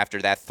tank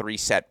after that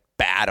 3-set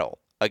battle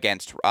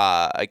against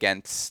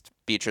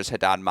Beatrice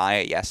Haddad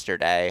Maia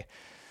yesterday?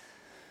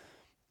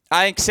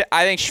 I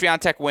think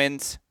Swiatek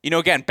wins.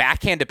 Again,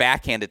 backhand to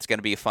backhand, it's going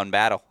to be a fun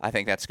battle. I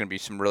think that's going to be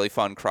some really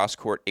fun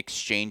cross-court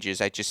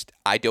exchanges.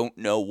 I don't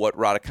know what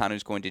Raducanu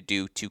is going to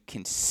do to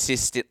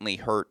consistently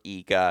hurt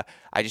Iga.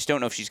 I just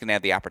don't know if she's going to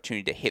have the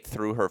opportunity to hit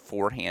through her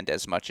forehand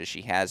as much as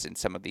she has in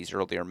some of these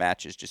earlier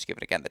matches, just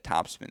given, again, the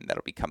topspin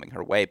that'll be coming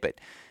her way.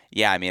 But,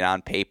 yeah,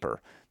 on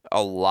paper,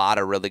 a lot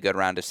of really good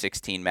round of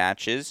 16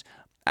 matches.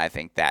 I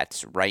think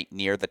that's right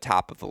near the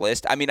top of the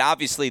list.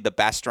 Obviously, the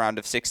best round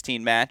of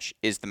 16 match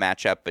is the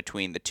matchup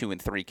between the 2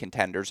 and 3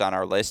 contenders on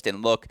our list.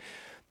 And look,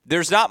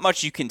 there's not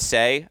much you can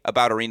say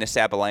about Aryna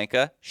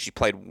Sabalenka. She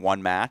played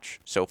one match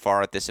so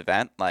far at this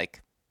event.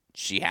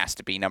 She has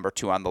to be number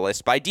 2 on the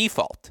list by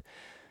default.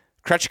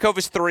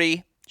 Krejcikova's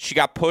 3. She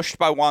got pushed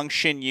by Wang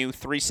Xinyu.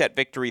 3-set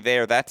victory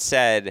there. That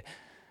said,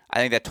 I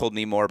think that told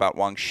me more about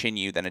Wang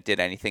Xinyu than it did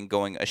anything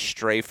going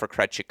astray for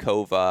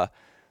Krejcikova.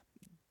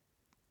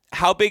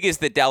 How big is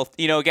the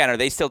delta? Again, are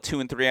they still 2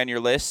 and 3 on your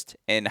list?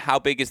 And how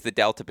big is the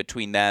delta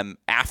between them,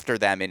 after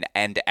them,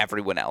 and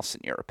everyone else,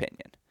 in your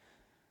opinion?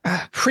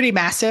 Pretty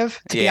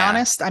massive, to be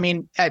honest.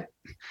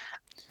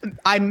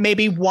 I'm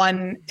maybe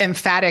one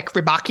emphatic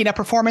Rybakina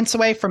performance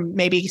away from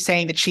maybe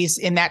saying that she's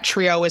in that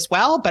trio as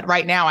well. But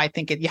right now, I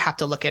think you have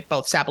to look at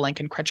both Sabalenka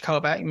and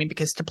Krejcikova.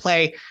 Because to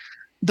play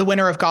the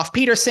winner of Goff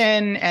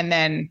Peterson and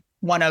then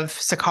one of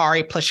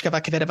Sakari,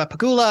 Pliskova, Kvitova,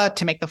 Pegula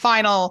to make the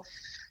final,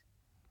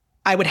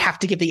 I would have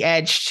to give the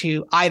edge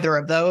to either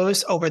of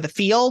those over the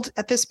field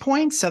at this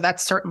point. So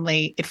that's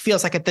certainly, it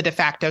feels like the de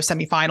facto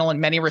semifinal in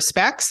many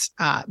respects.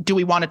 Do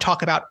we want to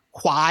talk about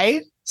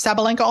why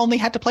Sabalenka only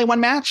had to play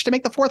one match to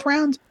make the 4th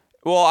round?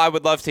 Well, I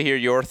would love to hear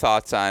your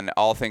thoughts on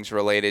all things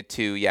related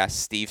to, yes,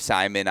 Steve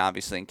Simon,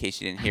 obviously, in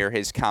case you didn't hear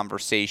his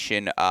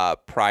conversation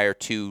prior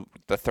to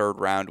the 3rd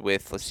round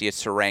with Lucia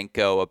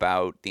Sarenko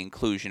about the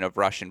inclusion of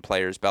Russian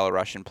players,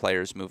 Belarusian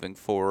players moving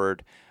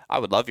forward. I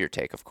would love your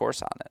take, of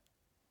course, on it.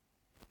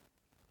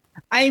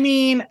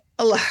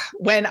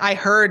 When I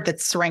heard that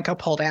Sarenko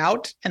pulled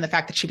out and the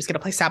fact that she was going to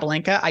play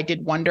Sabalenka, I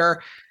did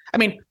wonder,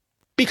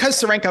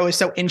 because Sarenko is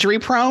so injury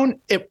prone,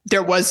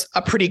 there was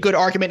a pretty good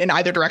argument in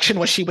either direction.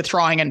 Was she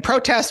withdrawing in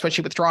protest? Was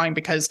she withdrawing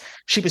because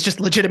she was just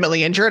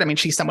legitimately injured?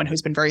 She's someone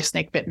who's been very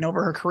snake bitten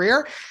over her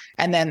career.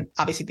 And then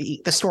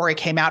obviously the story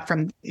came out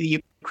from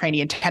the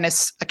Ukrainian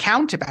tennis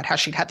account about how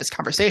she'd had this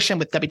conversation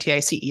with WTA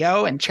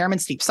CEO and chairman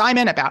Steve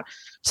Simon about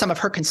some of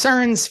her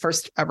concerns,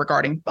 first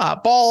regarding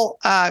ball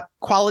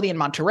quality in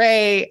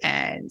Monterrey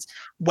and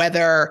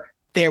whether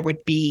there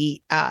would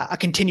be a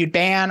continued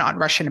ban on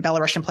Russian and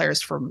Belarusian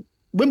players from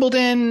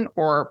Wimbledon,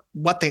 or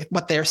what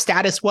their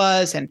status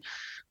was, and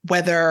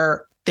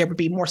whether there would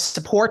be more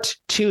support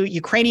to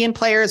Ukrainian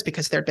players,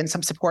 because there had been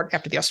some support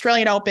after the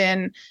Australian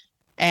Open.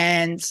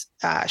 And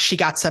she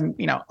got some,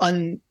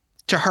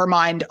 to her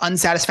mind,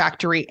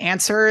 unsatisfactory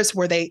answers.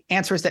 Were they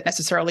answers that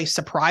necessarily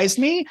surprised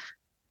me?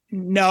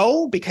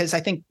 No, because I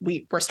think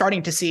we're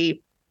starting to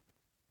see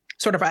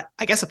sort of, I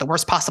guess, at the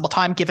worst possible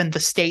time, given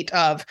the state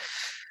of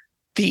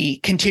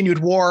the continued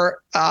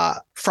war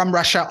from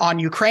Russia on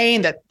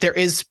Ukraine, that there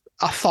is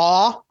a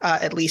thaw,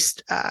 at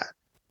least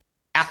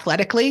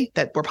athletically,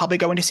 that we're probably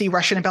going to see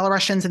Russian and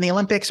Belarusians in the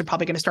Olympics. We're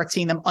probably going to start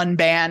seeing them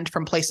unbanned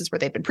from places where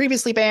they've been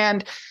previously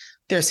banned.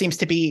 There seems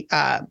to be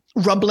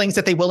rumblings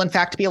that they will, in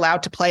fact, be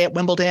allowed to play at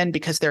Wimbledon,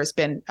 because there's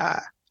been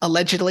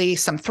allegedly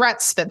some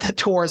threats that the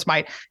tours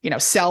might,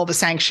 sell the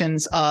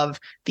sanctions of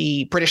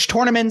the British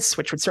tournaments,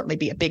 which would certainly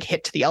be a big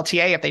hit to the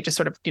LTA if they just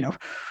sort of,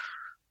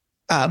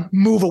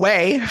 move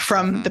away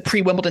from the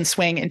pre-Wimbledon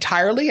swing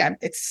entirely.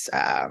 It's,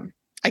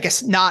 I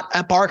guess, not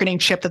a bargaining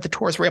chip that the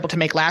tours were able to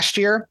make last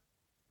year.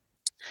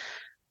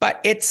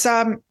 But it's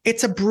a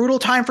brutal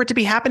time for it to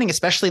be happening,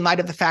 especially in light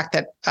of the fact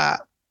that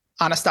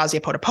Anastasia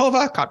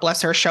Potapova, God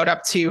bless her, showed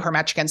up to her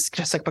match against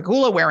Jessica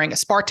Pegula wearing a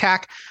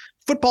Spartak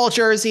football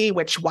jersey,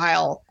 which,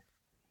 while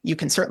you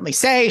can certainly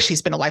say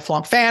she's been a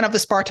lifelong fan of the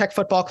Spartak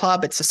Football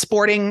Club, it's a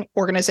sporting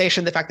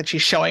organization. The fact that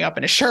she's showing up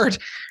in a shirt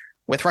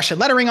with Russian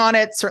lettering on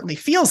it certainly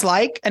feels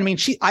like,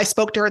 I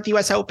spoke to her at the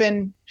US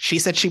Open. She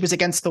said she was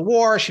against the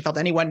war. She felt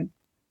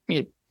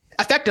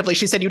effectively,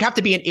 she said you'd have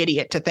to be an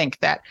idiot to think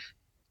that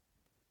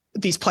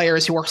these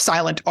players who are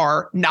silent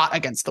are not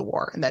against the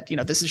war, and that,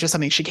 this is just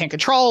something she can't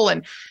control.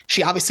 And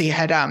she obviously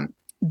had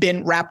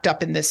been wrapped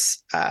up in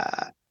this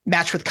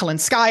match with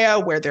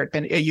Kalinskaya, where there had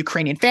been a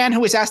Ukrainian fan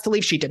who was asked to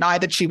leave. She denied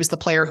that she was the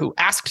player who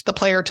asked the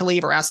player to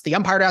leave, or asked the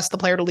umpire to ask the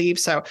player to leave.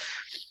 So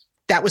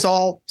that was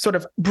all sort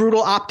of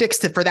brutal optics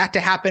for that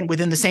to happen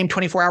within the same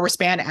 24-hour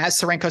span as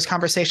Sarenko's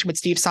conversation with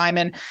Steve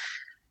Simon.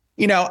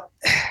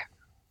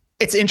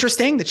 It's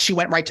interesting that she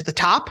went right to the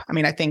top.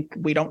 I think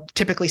we don't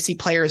typically see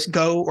players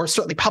go, or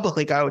certainly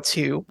publicly go,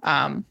 to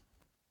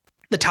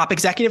the top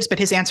executives, but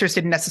his answers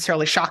didn't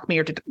necessarily shock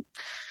me,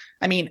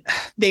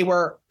 they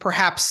were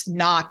perhaps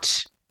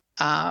not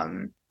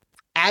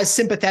as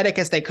sympathetic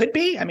as they could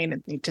be.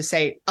 To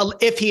say,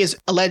 if he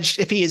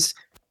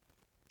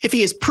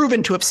is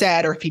proven to have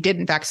said, or if he did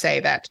in fact say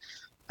that,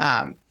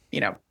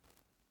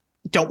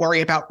 don't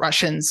worry about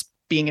Russians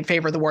being in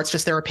favor of the war. It's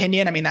just their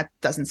opinion. I mean, that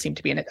doesn't seem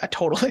to be a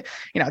total,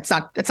 it's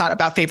not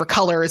about favorite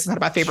colors. It's not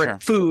about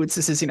favorite foods.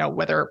 This is,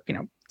 whether,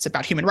 it's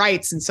about human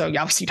rights. And so you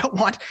obviously don't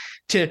want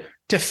to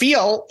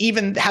feel,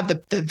 even have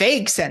the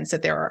vague sense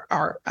that there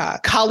are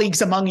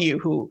colleagues among you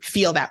who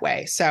feel that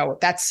way. So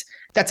that's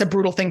a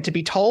brutal thing to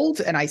be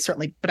told. And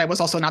but I was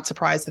also not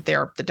surprised that the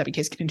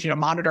WTA's continue to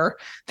monitor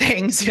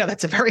things.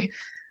 That's a very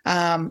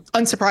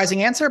unsurprising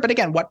answer. But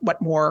again,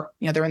 what more,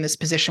 they're in this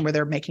position where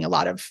they're making a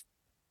lot of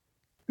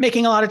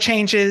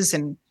changes,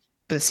 and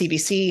the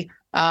CBC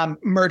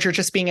merger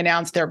just being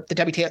announced. The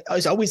WTA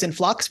is always in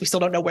flux. We still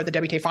don't know where the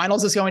WTA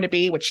finals is going to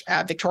be, which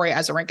Victoria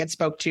Azarenka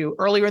spoke to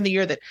earlier in the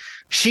year that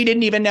she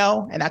didn't even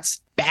know. And that's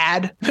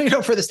bad,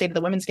 for the state of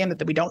the women's game,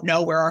 that we don't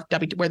know where the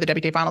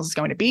WTA finals is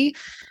going to be.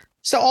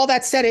 So all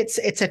that said, it's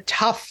a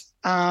tough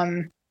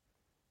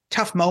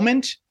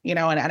moment, and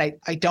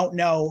I don't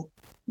know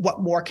what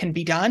more can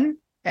be done.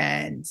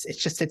 And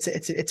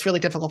it's really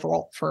difficult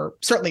for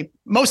certainly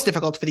most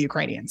difficult for the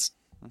Ukrainians.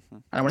 Mm-hmm.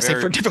 I don't want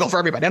to say difficult for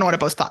everybody. I don't want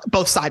to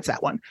both sides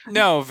that one.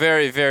 No,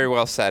 very, very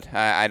well said.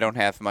 I don't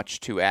have much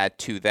to add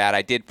to that.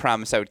 I did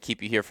promise I would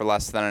keep you here for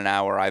less than an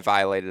hour. I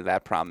violated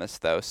that promise,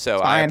 though. So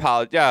I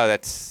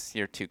apologize. Oh,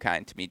 you're too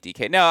kind to me,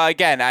 DK. No,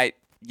 again,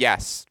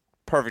 yes,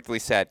 perfectly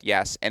said,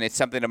 yes. And it's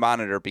something to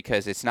monitor,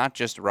 because it's not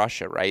just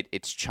Russia, right?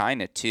 It's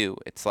China, too.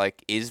 It's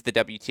like, is the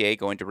WTA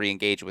going to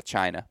re-engage with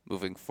China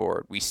moving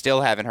forward? We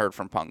still haven't heard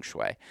from Peng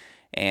Shuai.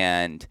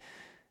 And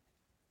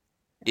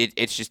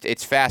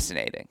it's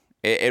fascinating.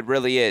 It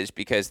really is,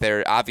 because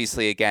they're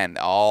obviously, again,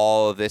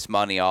 all of this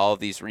money, all of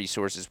these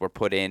resources were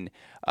put in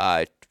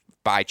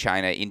by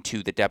China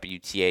into the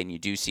WTA, and you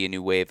do see a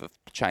new wave of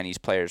Chinese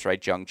players, right?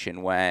 Zheng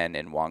Qinwen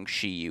and Wang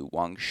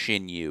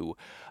Xinyu.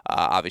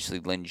 Obviously,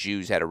 Lin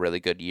Zhu's had a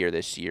really good year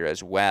this year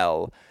as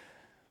well.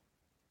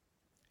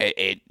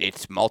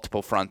 It's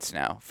multiple fronts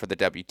now for the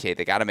WTA.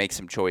 They got to make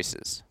some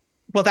choices.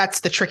 Well,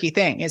 that's the tricky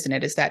thing, isn't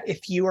it? Is that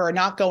if you are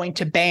not going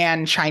to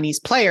ban Chinese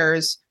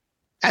players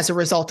as a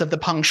result of the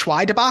Peng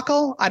Shuai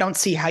debacle, I don't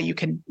see how you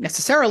can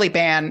necessarily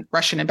ban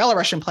Russian and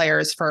Belarusian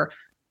players for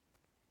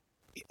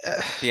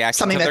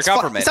something that's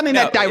something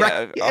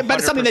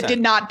that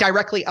did not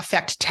directly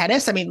affect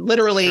tennis. I mean,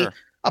 literally,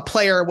 a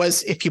player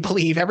was, if you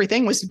believe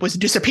everything, was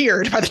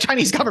disappeared by the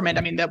Chinese government.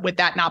 I mean, would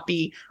that not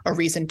be a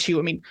reason to?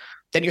 I mean,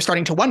 then you're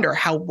starting to wonder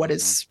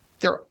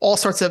there are all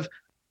sorts of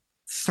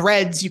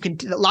threads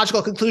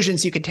logical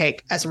conclusions you could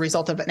take as a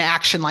result of an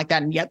action like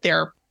that, and yet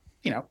they're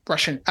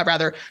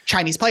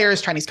Chinese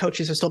players, Chinese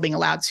coaches are still being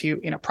allowed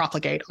to,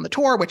 profligate on the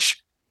tour, which,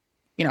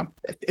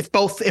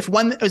 if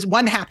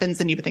one happens,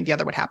 then you would think the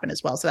other would happen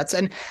as well. So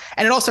and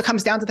it also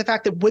comes down to the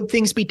fact that, would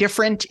things be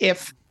different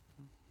if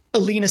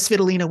Alina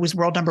Svitolina was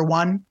world number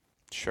one?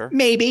 Sure.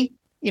 Maybe,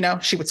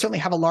 she would certainly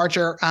have a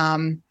larger,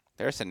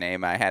 there's a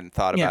name I hadn't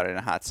thought about in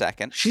a hot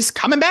second. She's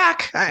coming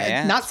back.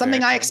 Not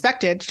something I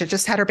expected. She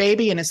just had her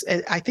baby, and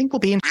I think will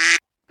be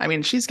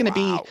she's going to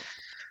be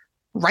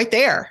right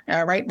there,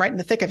 right in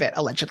the thick of it,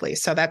 allegedly.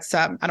 So that's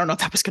I don't know if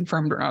that was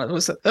confirmed or not.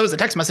 That was a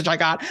text message I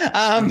got,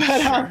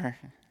 but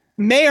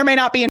may or may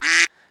not be.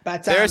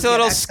 But there's a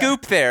little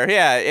scoop there.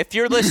 Yeah, if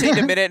you're listening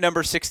to minute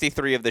number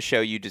 63 of the show,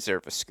 you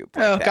deserve a scoop.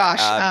 Like that. Gosh,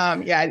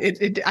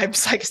 I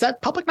was like, is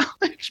that public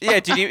knowledge?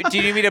 Yeah. Do you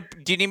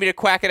need me to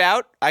quack it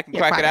out? I can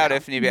quack it out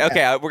if need be.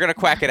 Okay, we're gonna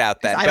quack it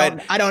out then.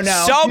 I don't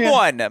know.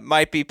 Someone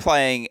might be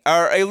playing,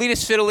 or Alina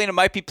Svitolina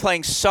might be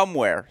playing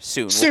somewhere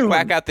soon. We'll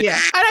quack out the. Yeah,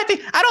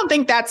 and I don't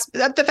think that's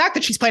the fact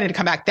that she's planning to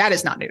come back. That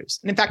is not news.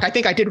 And in fact, I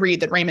think I did read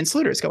that Raymond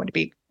Sluter is going to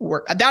be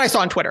that I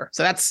saw on Twitter.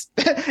 So that's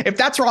if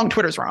that's wrong,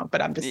 Twitter's wrong.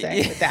 But I'm just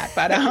saying with that.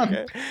 But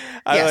okay.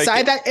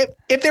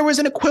 If there was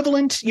an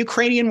equivalent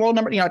Ukrainian world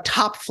number,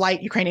 top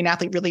flight Ukrainian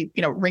athlete really,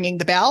 ringing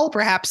the bell,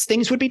 perhaps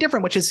things would be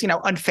different, which is,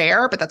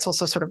 unfair, but that's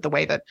also sort of the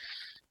way that,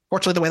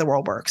 fortunately, the way the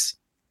world works.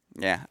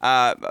 Yeah.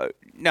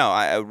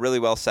 No, really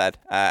well said.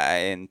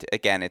 And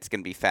again, it's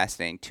going to be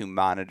fascinating to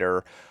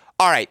monitor.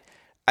 All right.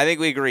 I think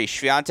we agree.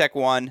 Swiatek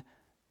 1,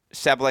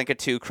 Sabalenka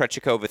 2,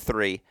 Krejcikova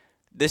 3.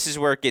 This is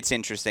where it gets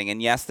interesting.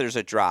 And yes, there's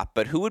a drop,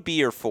 but who would be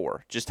your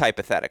 4, just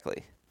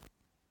hypothetically?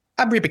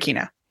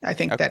 Rybakina. I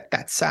think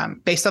that's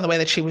based on the way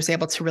that she was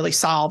able to really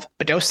solve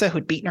Badosa,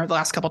 who'd beaten her the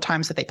last couple of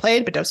times that they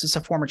played. Badosa's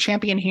a former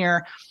champion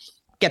here.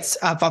 Gets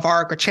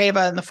Varvara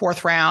Gracheva in the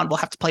 4th round. We'll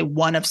have to play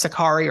one of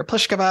Sakari or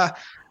Pliskova.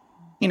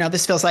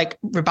 This feels like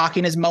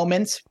Rybakina's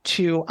moment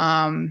to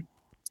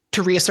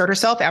reassert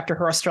herself after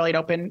her Australian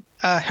Open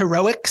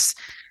heroics.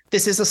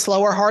 This is a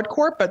slower hard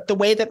court, but the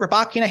way that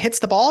Rybakina hits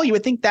the ball, you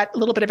would think that a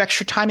little bit of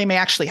extra timing may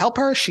actually help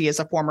her. She is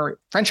a former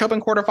French Open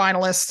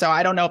quarterfinalist, so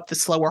I don't know if the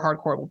slower hard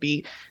court will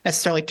be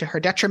necessarily to her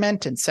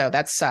detriment. And so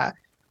that's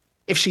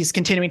if she's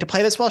continuing to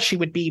play this well, she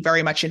would be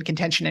very much in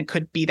contention and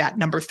could be that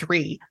number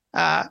 3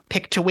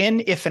 pick to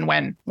win if and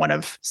when one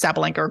of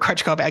Sabalenka or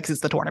Krejcikova exits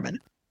the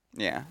tournament.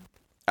 Yeah,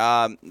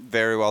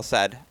 very well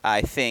said.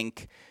 I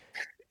think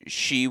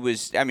she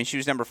was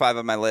number 5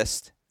 on my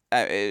list.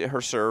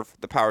 Her serve,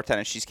 the power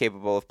tennis she's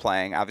capable of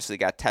playing, obviously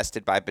got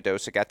tested by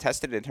Badosa, got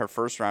tested in her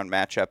first round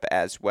matchup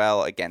as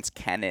well against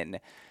Kane.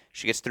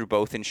 She gets through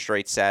both in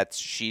straight sets.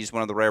 She's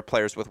one of the rare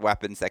players with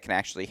weapons that can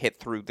actually hit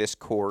through this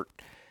court.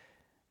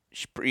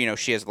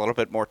 She has a little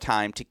bit more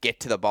time to get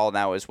to the ball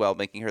now as well,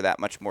 making her that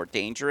much more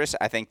dangerous.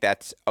 I think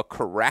that's a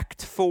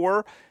correct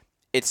 4.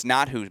 It's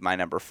not who my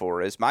number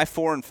 4 is. My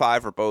 4 and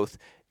 5 are both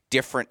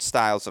different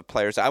styles of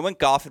players. I went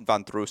Gauff and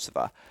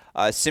Vondrousova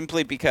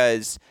simply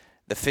because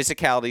the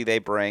physicality they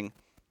bring.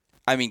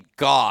 I mean,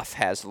 Gauff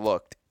has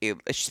looked.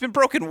 She's been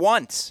broken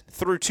once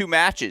through 2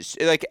 matches.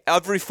 Like,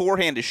 every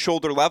forehand is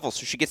shoulder level,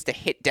 so she gets to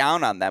hit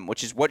down on them,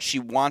 which is what she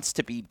wants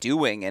to be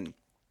doing. And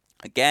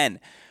again,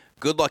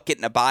 good luck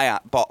getting a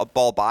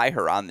ball by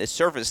her on this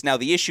surface. Now,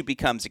 the issue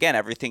becomes, again,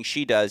 everything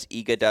she does,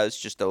 Iga does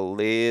just a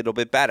little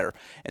bit better.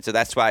 And so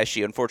that's why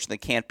she unfortunately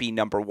can't be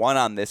number 1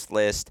 on this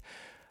list.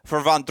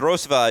 For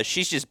Vondrousova,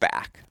 she's just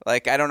back.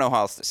 Like, I don't know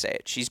how else to say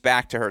it. She's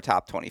back to her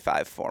top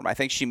 25 form. I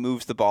think she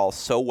moves the ball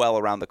so well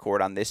around the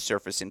court on this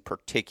surface in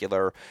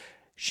particular.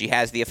 She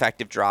has the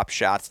effective drop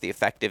shots, the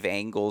effective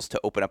angles to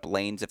open up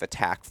lanes of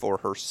attack for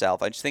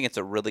herself. I just think it's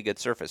a really good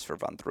surface for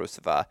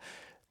Vondrousova.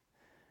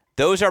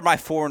 Those are my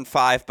 4 and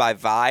 5 by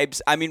vibes.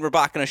 I mean,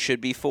 Rybakina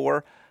should be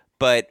 4,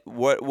 but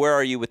where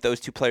are you with those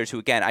 2 players who,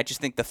 again, I just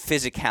think the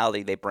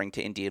physicality they bring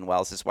to Indian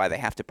Wells is why they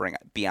have to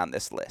be on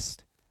this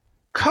list.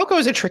 Coco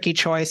is a tricky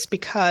choice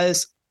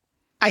because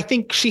I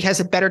think she has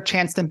a better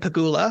chance than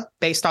Pegula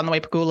based on the way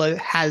Pegula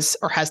has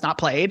or has not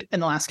played in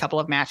the last couple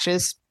of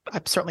matches. I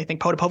certainly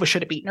think Potapova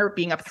should have beaten her,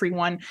 being up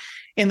 3-1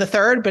 in the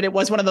third, but it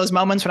was one of those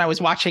moments when I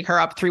was watching her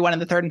up 3-1 in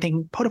the third and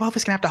thinking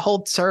Potapova's going to have to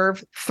hold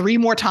serve 3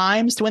 more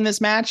times to win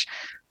this match.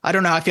 I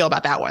don't know how I feel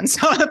about that one.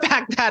 So the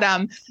fact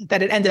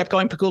that it ended up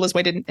going Pegula's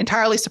way didn't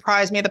entirely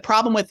surprise me. The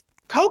problem with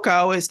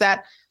Coco is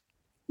that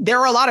there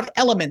are a lot of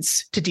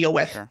elements to deal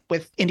with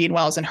Indian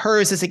Wells, and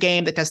hers is a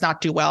game that does not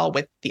do well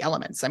with the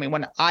elements. I mean,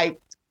 when I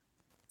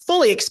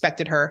fully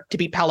expected her to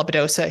beat Paula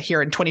Badosa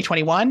here in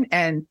 2021,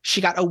 and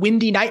she got a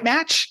windy night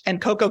match, and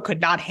Coco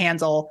could not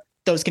handle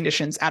those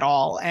conditions at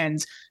all.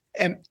 And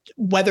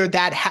whether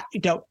that,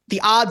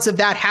 the odds of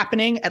that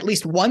happening at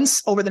least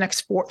once over the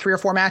next 3 or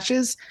 4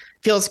 matches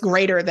feels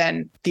greater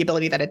than the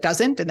ability that it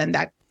doesn't. And then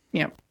that,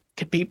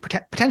 could be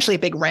potentially a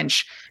big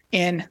wrench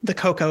in the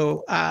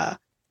Coco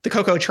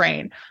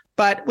train.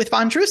 But with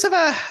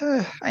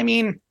Vondrousova, I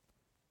mean,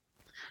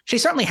 she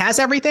certainly has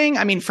everything.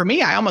 I mean, for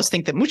me, I almost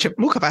think that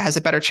Mukova has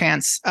a better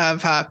chance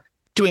of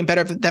doing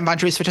better than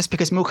Vondrousova just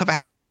because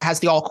Mukova has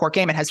the all-court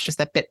game and has just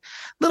that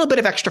little bit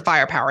of extra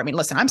firepower. I mean,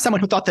 listen, I'm someone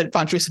who thought that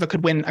Vondrousova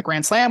could win a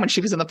Grand Slam when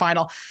she was in the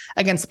final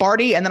against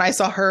Barty, and then I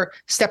saw her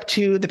step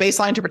to the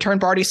baseline to return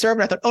Barty's serve,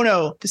 and I thought, oh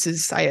no,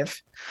 I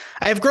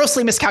have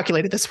grossly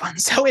miscalculated this one.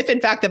 So if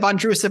in fact the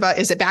Vondrousova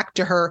is back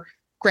to her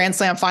Grand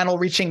Slam final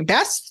reaching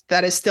best,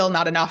 that is still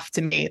not enough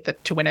to me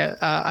to win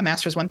a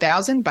Masters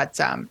 1000. But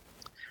I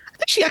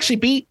think she actually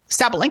beat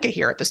Sabalenka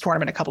here at this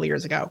tournament a couple of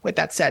years ago, with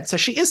that said. So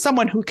she is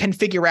someone who can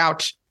figure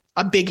out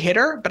a big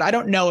hitter, but I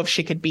don't know if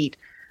she could beat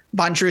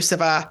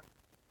Vondrousova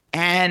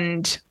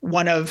and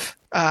one of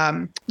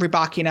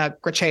Rybakina,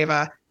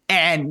 Gracheva,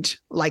 and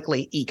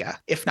likely Iga,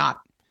 if not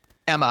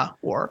Emma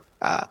or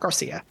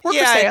Garcia. Or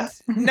Garcia.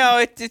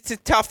 It's a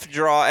tough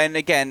draw. And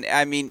again,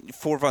 I mean,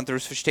 for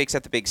Vondrousova, she takes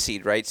out the big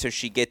seed, right? So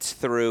she gets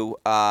through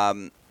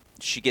Jabeur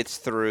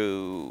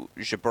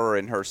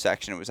in her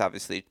section. It was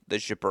obviously the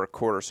Jabeur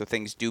quarter, so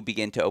things do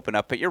begin to open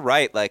up. But you're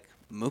right, like,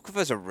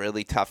 Mukova's a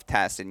really tough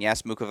test. And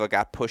yes, Mukova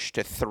got pushed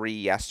to 3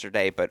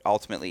 yesterday, but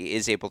ultimately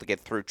is able to get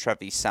through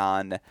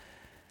Trevisan.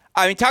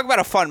 I mean, talk about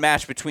a fun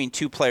match between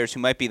 2 players who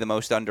might be the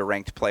most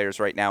underranked players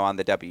right now on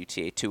the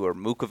WTA Tour.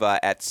 Mukova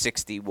at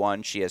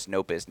 61, she has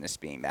no business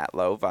being that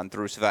low.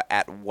 Vondrousova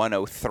at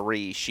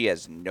 103, she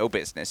has no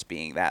business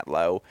being that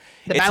low.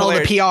 The battle of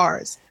the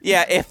PRs.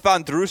 Yeah, if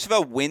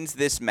Vondrousova wins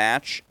this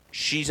match,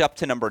 she's up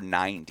to number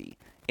 90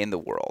 in the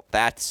world.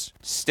 That's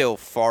still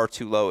far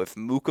too low. If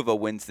Mukova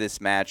wins this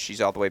match, she's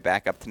all the way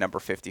back up to number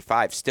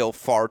 55. Still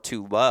far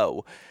too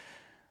low.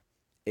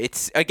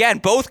 It's, again,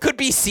 both could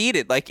be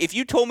seeded. Like, if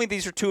you told me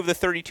these are 2 of the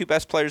 32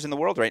 best players in the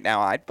world right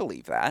now, I'd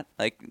believe that.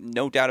 Like,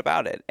 no doubt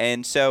about it.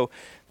 And so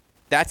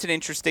that's an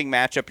interesting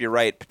matchup. You're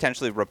right.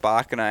 Potentially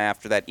Rybakina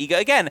after that. Iga,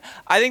 again,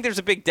 I think there's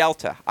a big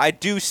delta. I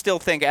do still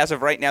think, as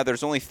of right now,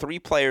 there's only 3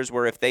 players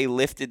where if they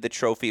lifted the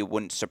trophy, it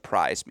wouldn't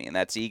surprise me. And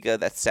that's Iga,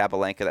 that's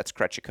Sabalenka, that's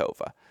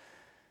Krejcikova.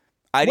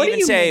 I'd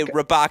even say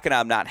Rybakina,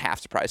 I'm not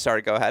half surprised.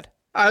 Sorry, go ahead.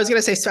 I was going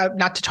to say,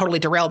 not to totally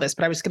derail this,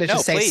 but I was going to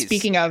say, please.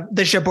 Speaking of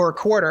the Jabeur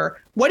quarter,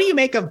 what do you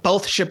make of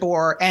both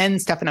Jabeur and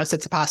Stefanos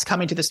Tsitsipas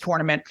coming to this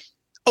tournament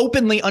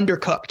openly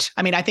undercooked?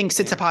 I mean, I think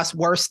Tsitsipas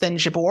worse than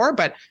Jabeur,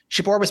 but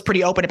Jabeur was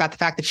pretty open about the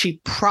fact that she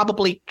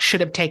probably should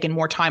have taken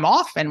more time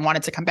off and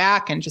wanted to come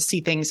back and just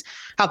see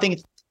how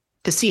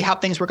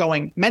things were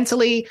going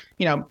mentally,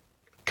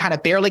 kind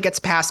of barely gets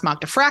past Marc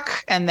de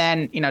Frec and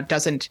then,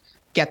 doesn't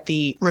get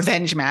the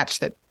revenge match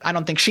that I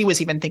don't think she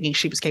was even thinking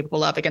she was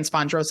capable of against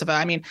Vondrousova.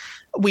 I mean,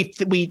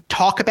 we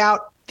talk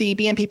about the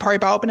BNP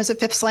Paribas Open as a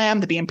 5th slam.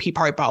 The BNP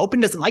Paribas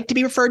Open doesn't like to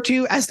be referred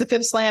to as the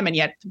 5th slam, and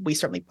yet we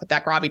certainly put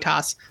that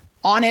gravitas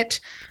on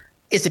it.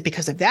 Is it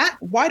because of that?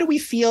 Why do we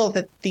feel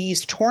that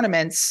these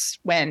tournaments,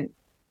 when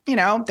they're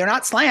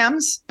not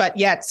slams, but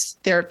yet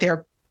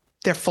they're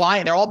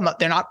flying.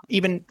 They're not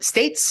even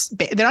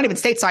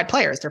stateside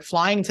players. They're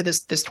flying to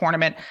this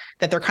tournament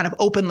that they're kind of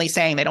openly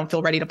saying they don't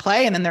feel ready to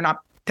play, and then they're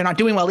not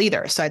doing well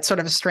either. So it's sort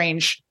of a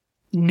strange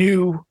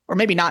new, or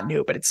maybe not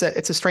new, but it's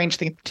a strange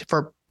thing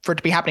for it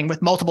to be happening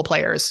with multiple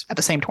players at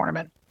the same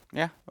tournament.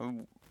 Yeah.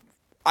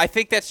 I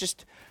think that's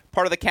just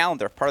part of the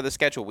calendar, part of the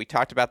schedule. We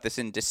talked about this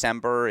in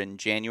December and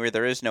January.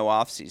 There is no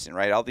off season,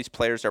 right? All these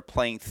players are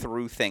playing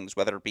through things,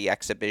 whether it be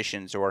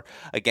exhibitions or,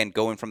 again,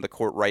 going from the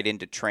court right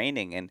into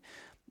training. And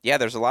yeah,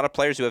 there's a lot of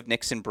players who have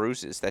nicks and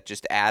bruises that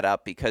just add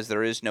up because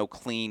there is no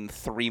clean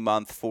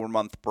 3-month,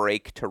 4-month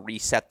break to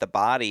reset the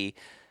body.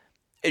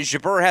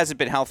 Jabeur hasn't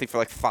been healthy for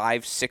like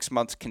 5-6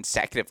 months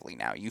consecutively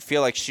now. You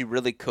feel like she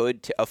really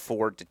could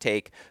afford to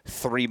take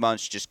 3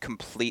 months just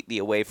completely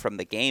away from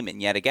the game.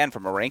 And yet again,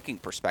 from a ranking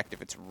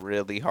perspective, it's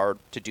really hard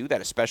to do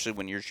that, especially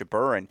when you're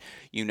Jabeur. And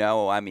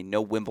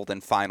no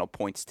Wimbledon final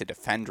points to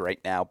defend right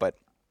now, but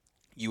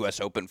U.S.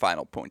 Open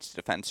final points to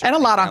defend. And a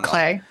lot on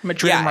clay,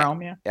 Madrid and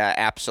Rome. Yeah,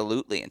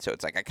 absolutely. And so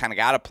it's like I kind of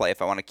got to play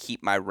if I want to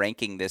keep my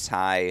ranking this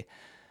high.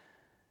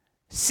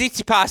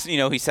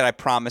 Tsitsipas, he said I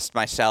promised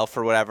myself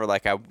or whatever,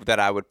 that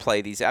I would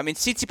play these. I mean,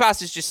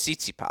 Tsitsipas is just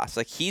Tsitsipas.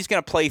 Like, he's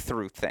going to play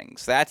through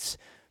things. That's,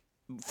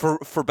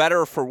 for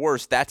better or for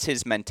worse, that's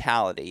his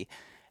mentality.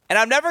 And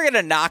I'm never going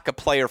to knock a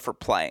player for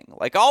playing.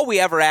 Like, all we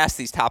ever ask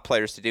these top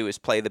players to do is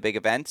play the big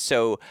events.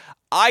 So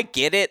I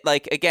get it.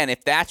 Like, again,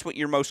 if that's what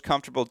you're most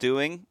comfortable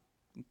doing,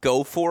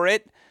 go for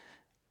it.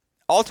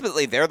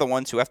 Ultimately, they're the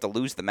ones who have to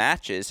lose the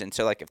matches. And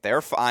so, if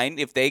they're fine,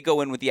 if they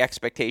go in with the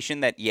expectation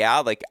that,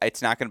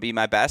 it's not going to be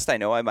my best, I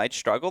know I might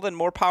struggle, then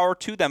more power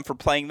to them for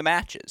playing the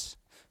matches.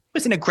 It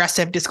was an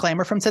aggressive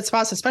disclaimer from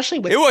Tsitsipas, especially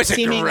with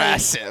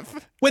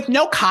aggressive with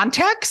no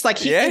context.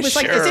 Like it was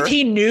as if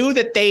he knew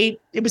that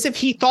it was if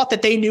he thought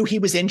that they knew he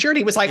was injured.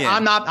 He was like,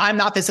 I'm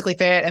not physically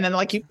fit. And then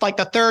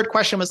the third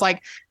question was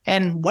like,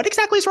 and what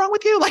exactly is wrong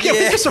with you? Like, it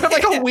was just sort of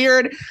like a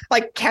weird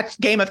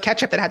game of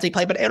catch up that had to be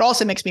played. But it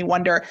also makes me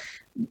wonder,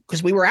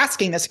 because we were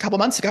asking this a couple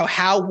months ago,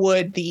 how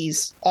would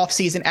these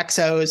off-season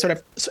exos sort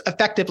of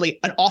effectively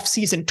an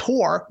off-season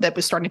tour that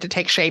was starting to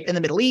take shape in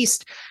the Middle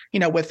East,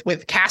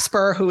 with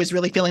Casper, who is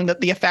really feeling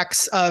the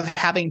effects of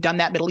having done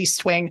that Middle East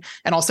swing,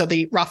 and also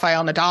the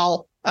Rafael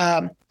Nadal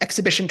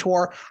exhibition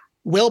tour.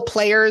 Will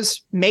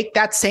players make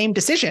that same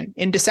decision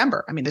in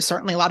December? I mean, there's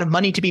certainly a lot of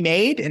money to be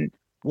made, and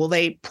will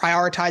they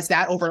prioritize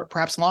that over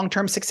perhaps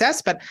long-term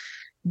success? But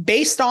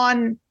based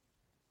on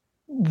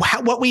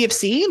what we have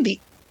seen,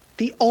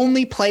 the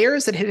only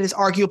players that it has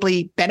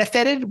arguably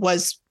benefited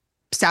was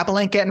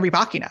Sabalenka and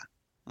Rybakina.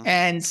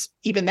 And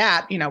even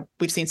that,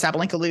 we've seen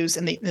Sabalenka lose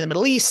in the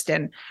Middle East,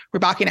 and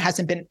Rybakina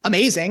hasn't been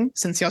amazing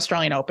since the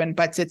Australian Open.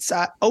 But it's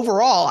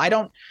overall, I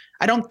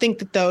don't think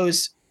that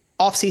those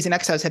off-season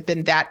exos have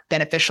been that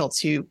beneficial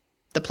to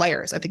the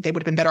players. I think they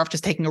would have been better off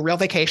just taking a real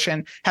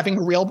vacation, having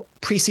a real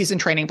preseason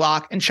training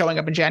block, and showing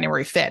up in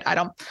January fit. I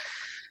don't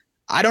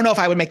know if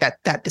I would make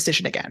that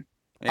decision again.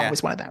 Yeah.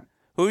 Always one of them.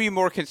 Who are you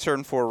more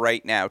concerned for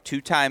right now?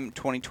 Two-time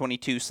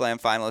 2022 Slam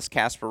finalist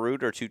Casper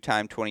Ruud or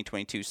two-time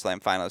 2022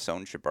 Slam finalist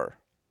Ons Jabeur?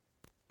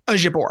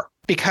 Jabeur,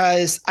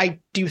 because I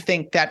do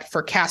think that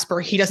for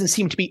Casper, he doesn't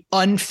seem to be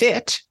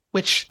unfit,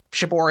 which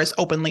Jabeur is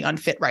openly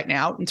unfit right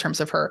now in terms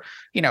of her,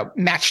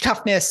 match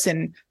toughness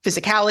and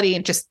physicality,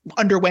 and just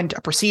underwent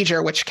a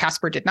procedure, which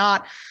Casper did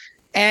not.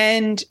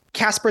 And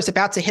Casper is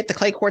about to hit the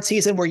clay court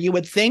season where you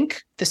would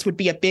think this would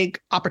be a big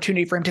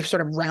opportunity for him to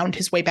sort of round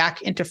his way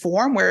back into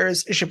form.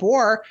 Whereas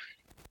Jabeur,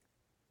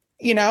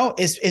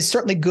 is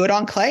certainly good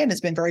on clay and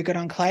has been very good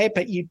on clay,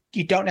 but you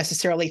don't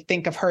necessarily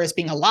think of her as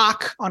being a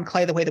lock on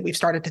clay the way that we've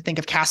started to think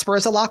of Casper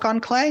as a lock on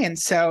clay. And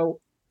so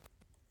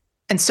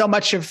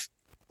much of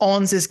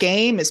Ons'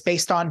 game is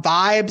based on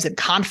vibes and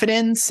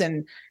confidence,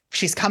 and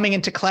she's coming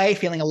into clay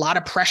feeling a lot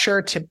of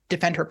pressure to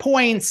defend her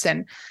points.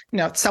 And,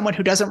 someone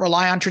who doesn't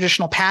rely on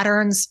traditional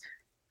patterns,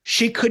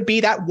 she could be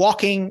that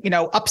walking,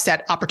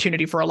 upset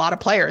opportunity for a lot of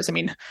players. I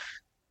mean,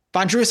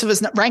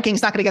 Vondrousova's ranking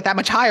is not going to get that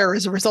much higher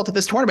as a result of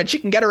this tournament. She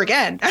can get her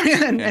again.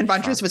 And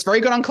Vondrousova is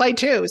very good on clay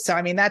too. So,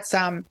 I mean, that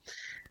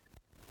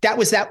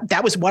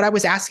was what I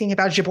was asking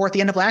about Jabeur at the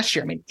end of last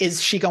year. I mean,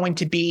 is she going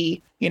to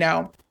be,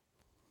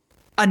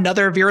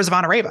 another Vera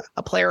Zvonareva,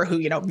 a player who,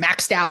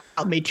 maxed out,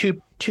 made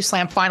two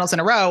Slam finals in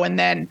a row, and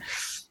then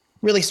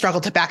really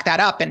struggled to back that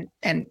up,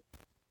 and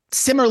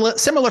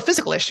similar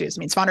physical issues. I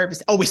mean,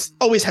 Zvonareva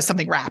always has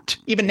something wrapped,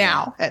 even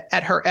now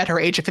at her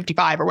age of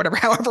 55 or whatever,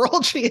 however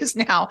old she is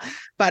now.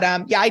 But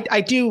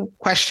I do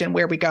question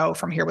where we go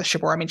from here with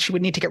Jabeur. I mean, she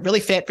would need to get really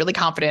fit, really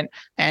confident,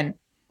 and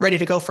ready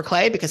to go for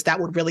clay, because that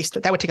would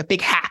take a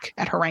big hack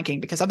at her ranking.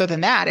 Because other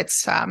than that,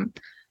 it's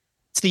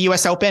the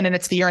U.S. Open and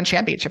it's the year-end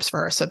championships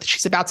for her. So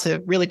she's about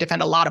to really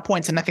defend a lot of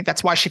points. And I think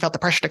that's why she felt the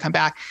pressure to come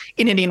back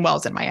in Indian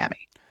Wells and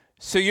Miami.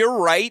 So you're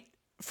right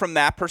from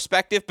that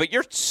perspective, but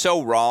you're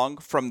so wrong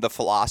from the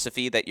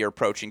philosophy that you're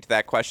approaching to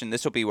that question.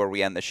 This will be where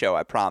we end the show,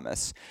 I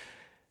promise.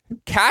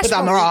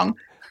 I'm wrong.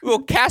 Well,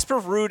 Casper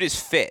Ruud is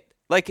fit.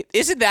 Like,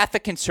 isn't that the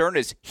concern?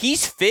 Is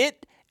he's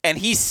fit and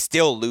he's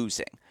still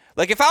losing?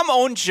 Like, if I'm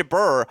Ons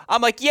Jabeur,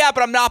 I'm like, yeah,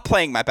 but I'm not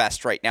playing my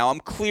best right now. I'm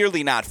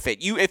clearly not fit.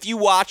 If you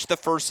watch the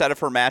first set of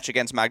her match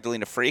against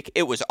Magdalena Freak,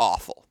 it was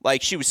awful.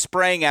 Like, she was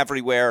spraying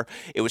everywhere.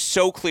 It was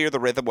so clear the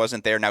rhythm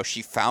wasn't there. Now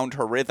she found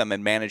her rhythm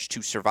and managed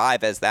to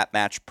survive as that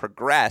match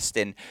progressed.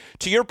 And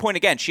to your point,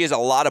 again, she has a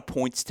lot of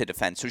points to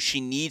defend, so she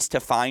needs to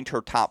find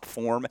her top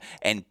form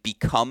and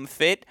become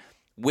fit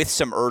with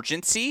some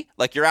urgency.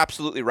 Like, you're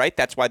absolutely right.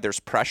 That's why there's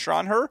pressure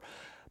on her.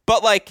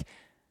 But, like,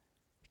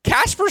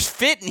 Casper's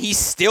fit and he's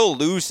still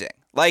losing.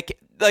 Like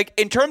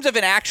in terms of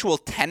an actual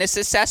tennis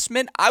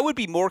assessment, I would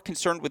be more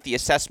concerned with the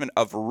assessment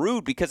of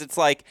Ruud, because it's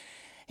like,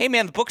 hey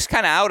man, the book's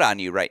kind of out on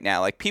you right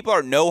now. Like,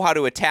 people know how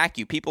to attack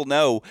you. People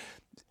know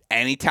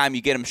anytime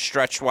you get him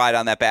stretched wide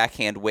on that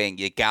backhand wing,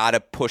 you got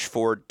to push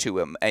forward to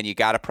him and you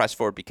got to press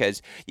forward,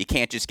 because you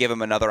can't just give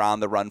him another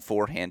on the run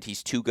forehand.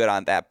 He's too good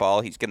on that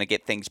ball. He's going to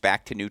get things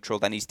back to neutral.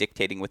 Then he's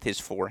dictating with his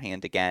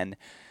forehand again.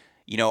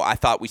 You know, I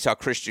thought we saw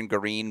Christian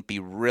Garin be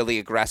really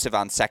aggressive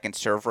on second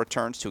serve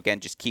returns to, again,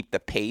 just keep the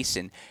pace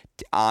and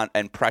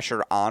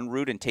pressure on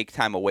Ruud and take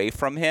time away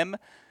from him.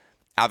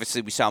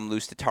 Obviously, we saw him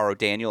lose to Taro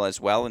Daniel as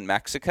well in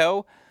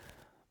Mexico.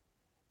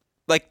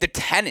 Like, the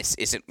tennis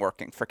isn't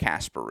working for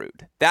Casper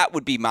Ruud. That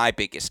would be my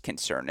biggest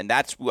concern, and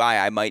that's why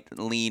I might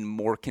lean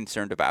more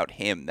concerned about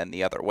him than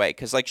the other way.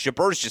 Because, like,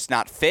 Jabeur's just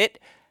not fit.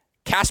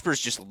 Casper's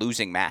just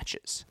losing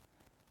matches.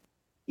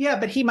 Yeah,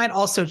 but he might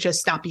also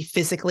just not be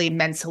physically,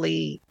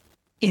 mentally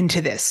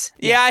into this.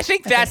 Yeah, I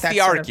think that's the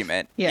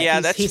argument.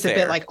 He's fair. A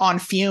bit like on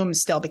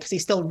fumes still, because he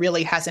still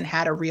really hasn't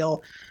had a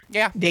real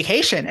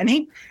vacation. And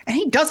he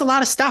does a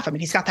lot of stuff. I mean,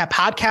 he's got that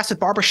podcast with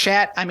Barbara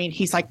Shett. I mean,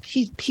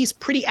 he's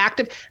pretty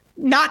active.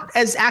 Not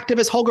as active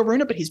as Holger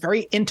Rune, but he's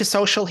very into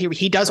social.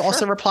 He does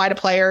also reply to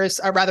players,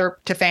 or rather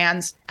to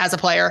fans as a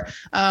player.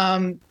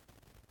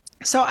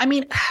 So, I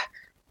mean,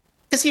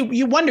 because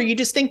you wonder, you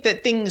just think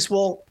that things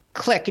will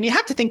click, and you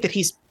have to think that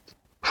he's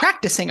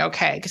practicing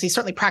okay, because he's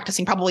certainly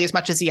practicing probably as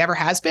much as he ever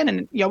has been.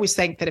 And you always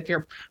think that if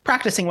you're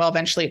practicing well,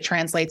 eventually it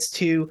translates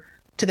to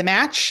the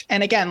match.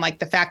 And again, like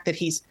the fact that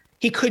he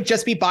could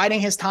just be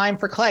biding his time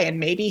for clay, and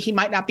maybe he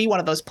might not be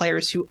one of those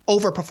players who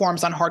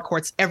overperforms on hard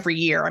courts every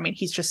year. I mean,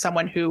 he's just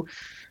someone who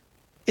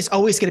is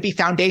always going to be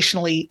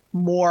foundationally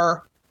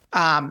more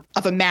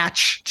of a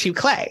match to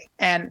clay.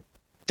 And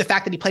the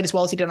fact that he played as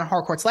well as he did on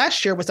hard courts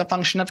last year was a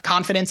function of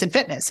confidence and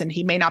fitness. And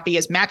he may not be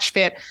as match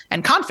fit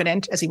and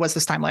confident as he was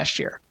this time last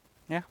year.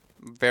 Yeah,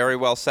 very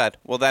well said.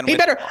 Well, then he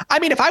better. I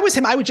mean, if I was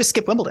him, I would just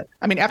skip Wimbledon.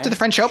 I mean, after the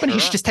French Open, he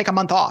should just take a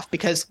month off,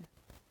 because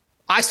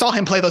I saw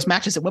him play those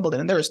matches at Wimbledon,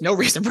 and there is no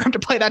reason for him to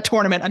play that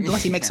tournament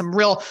unless he makes some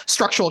real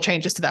structural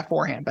changes to that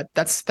forehand. But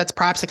that's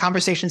perhaps a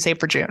conversation saved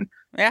for June.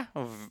 Yeah.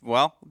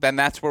 Well, then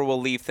that's where we'll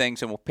leave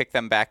things, and we'll pick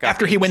them back up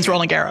after he wins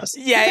Roland Garros.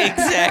 Yeah,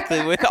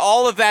 exactly. With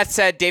all of that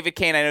said, David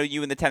Kane, I know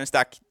you and the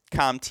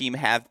Tennis.com team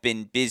have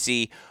been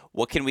busy.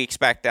 What can we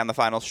expect down the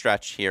final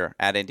stretch here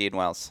at Indian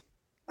Wells?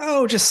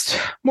 Oh, just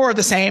more of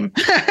the same.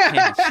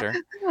 Yeah, sure.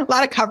 A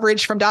lot of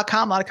coverage from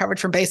 .com, a lot of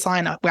coverage from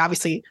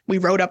Baseline. We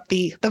wrote up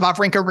the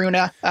Wawrinka Rune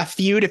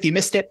feud. If you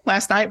missed it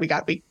last night,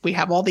 we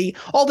have all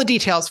the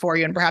details for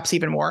you, and perhaps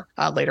even more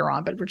later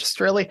on. But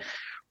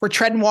we're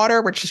treading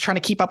water. We're just trying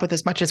to keep up with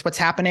as much as what's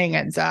happening,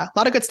 and a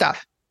lot of good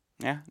stuff.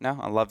 Yeah, no,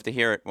 I love to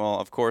hear it. Well,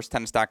 of course,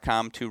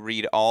 tennis.com to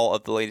read all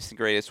of the latest and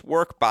greatest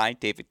work by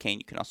David Kane.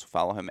 You can also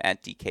follow him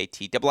at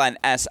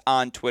DKTNNS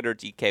on Twitter.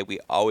 DK, we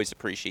always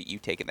appreciate you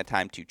taking the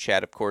time to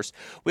chat, of course.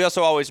 We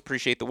also always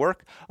appreciate the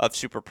work of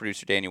super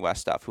producer Daniel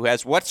Westoff, who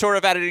has what sort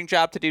of editing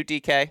job to do,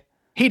 DK?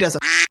 He does a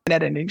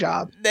editing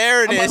job.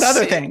 There it is. Among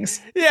other things.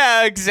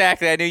 Yeah,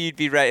 exactly. I knew you'd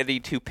be ready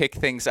to pick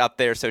things up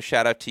there. So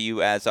shout out to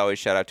you as always.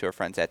 Shout out to our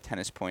friends at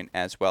Tennis Point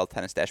as well,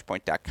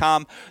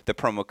 tennis-point.com. The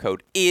promo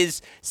code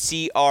is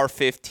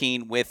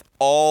CR15. With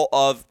all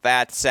of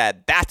that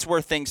said, that's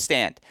where things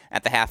stand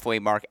at the halfway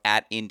mark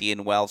at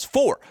Indian Wells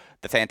for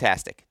the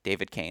fantastic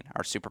David Kane,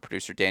 our super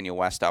producer Daniel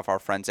Westoff, our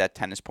friends at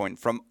Tennis Point.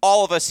 From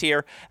all of us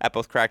here at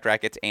both Cracked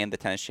Rackets and the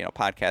Tennis Channel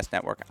Podcast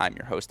Network, I'm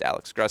your host,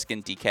 Alex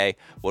Gruskin. DK,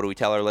 what do we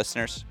tell our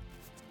listeners?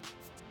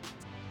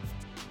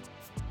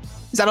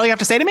 Is that all you have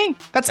to say to me?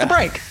 That's the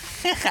break.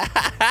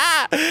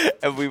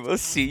 And we will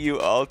see you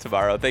all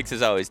tomorrow. Thanks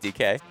as always,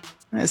 DK.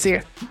 See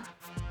you.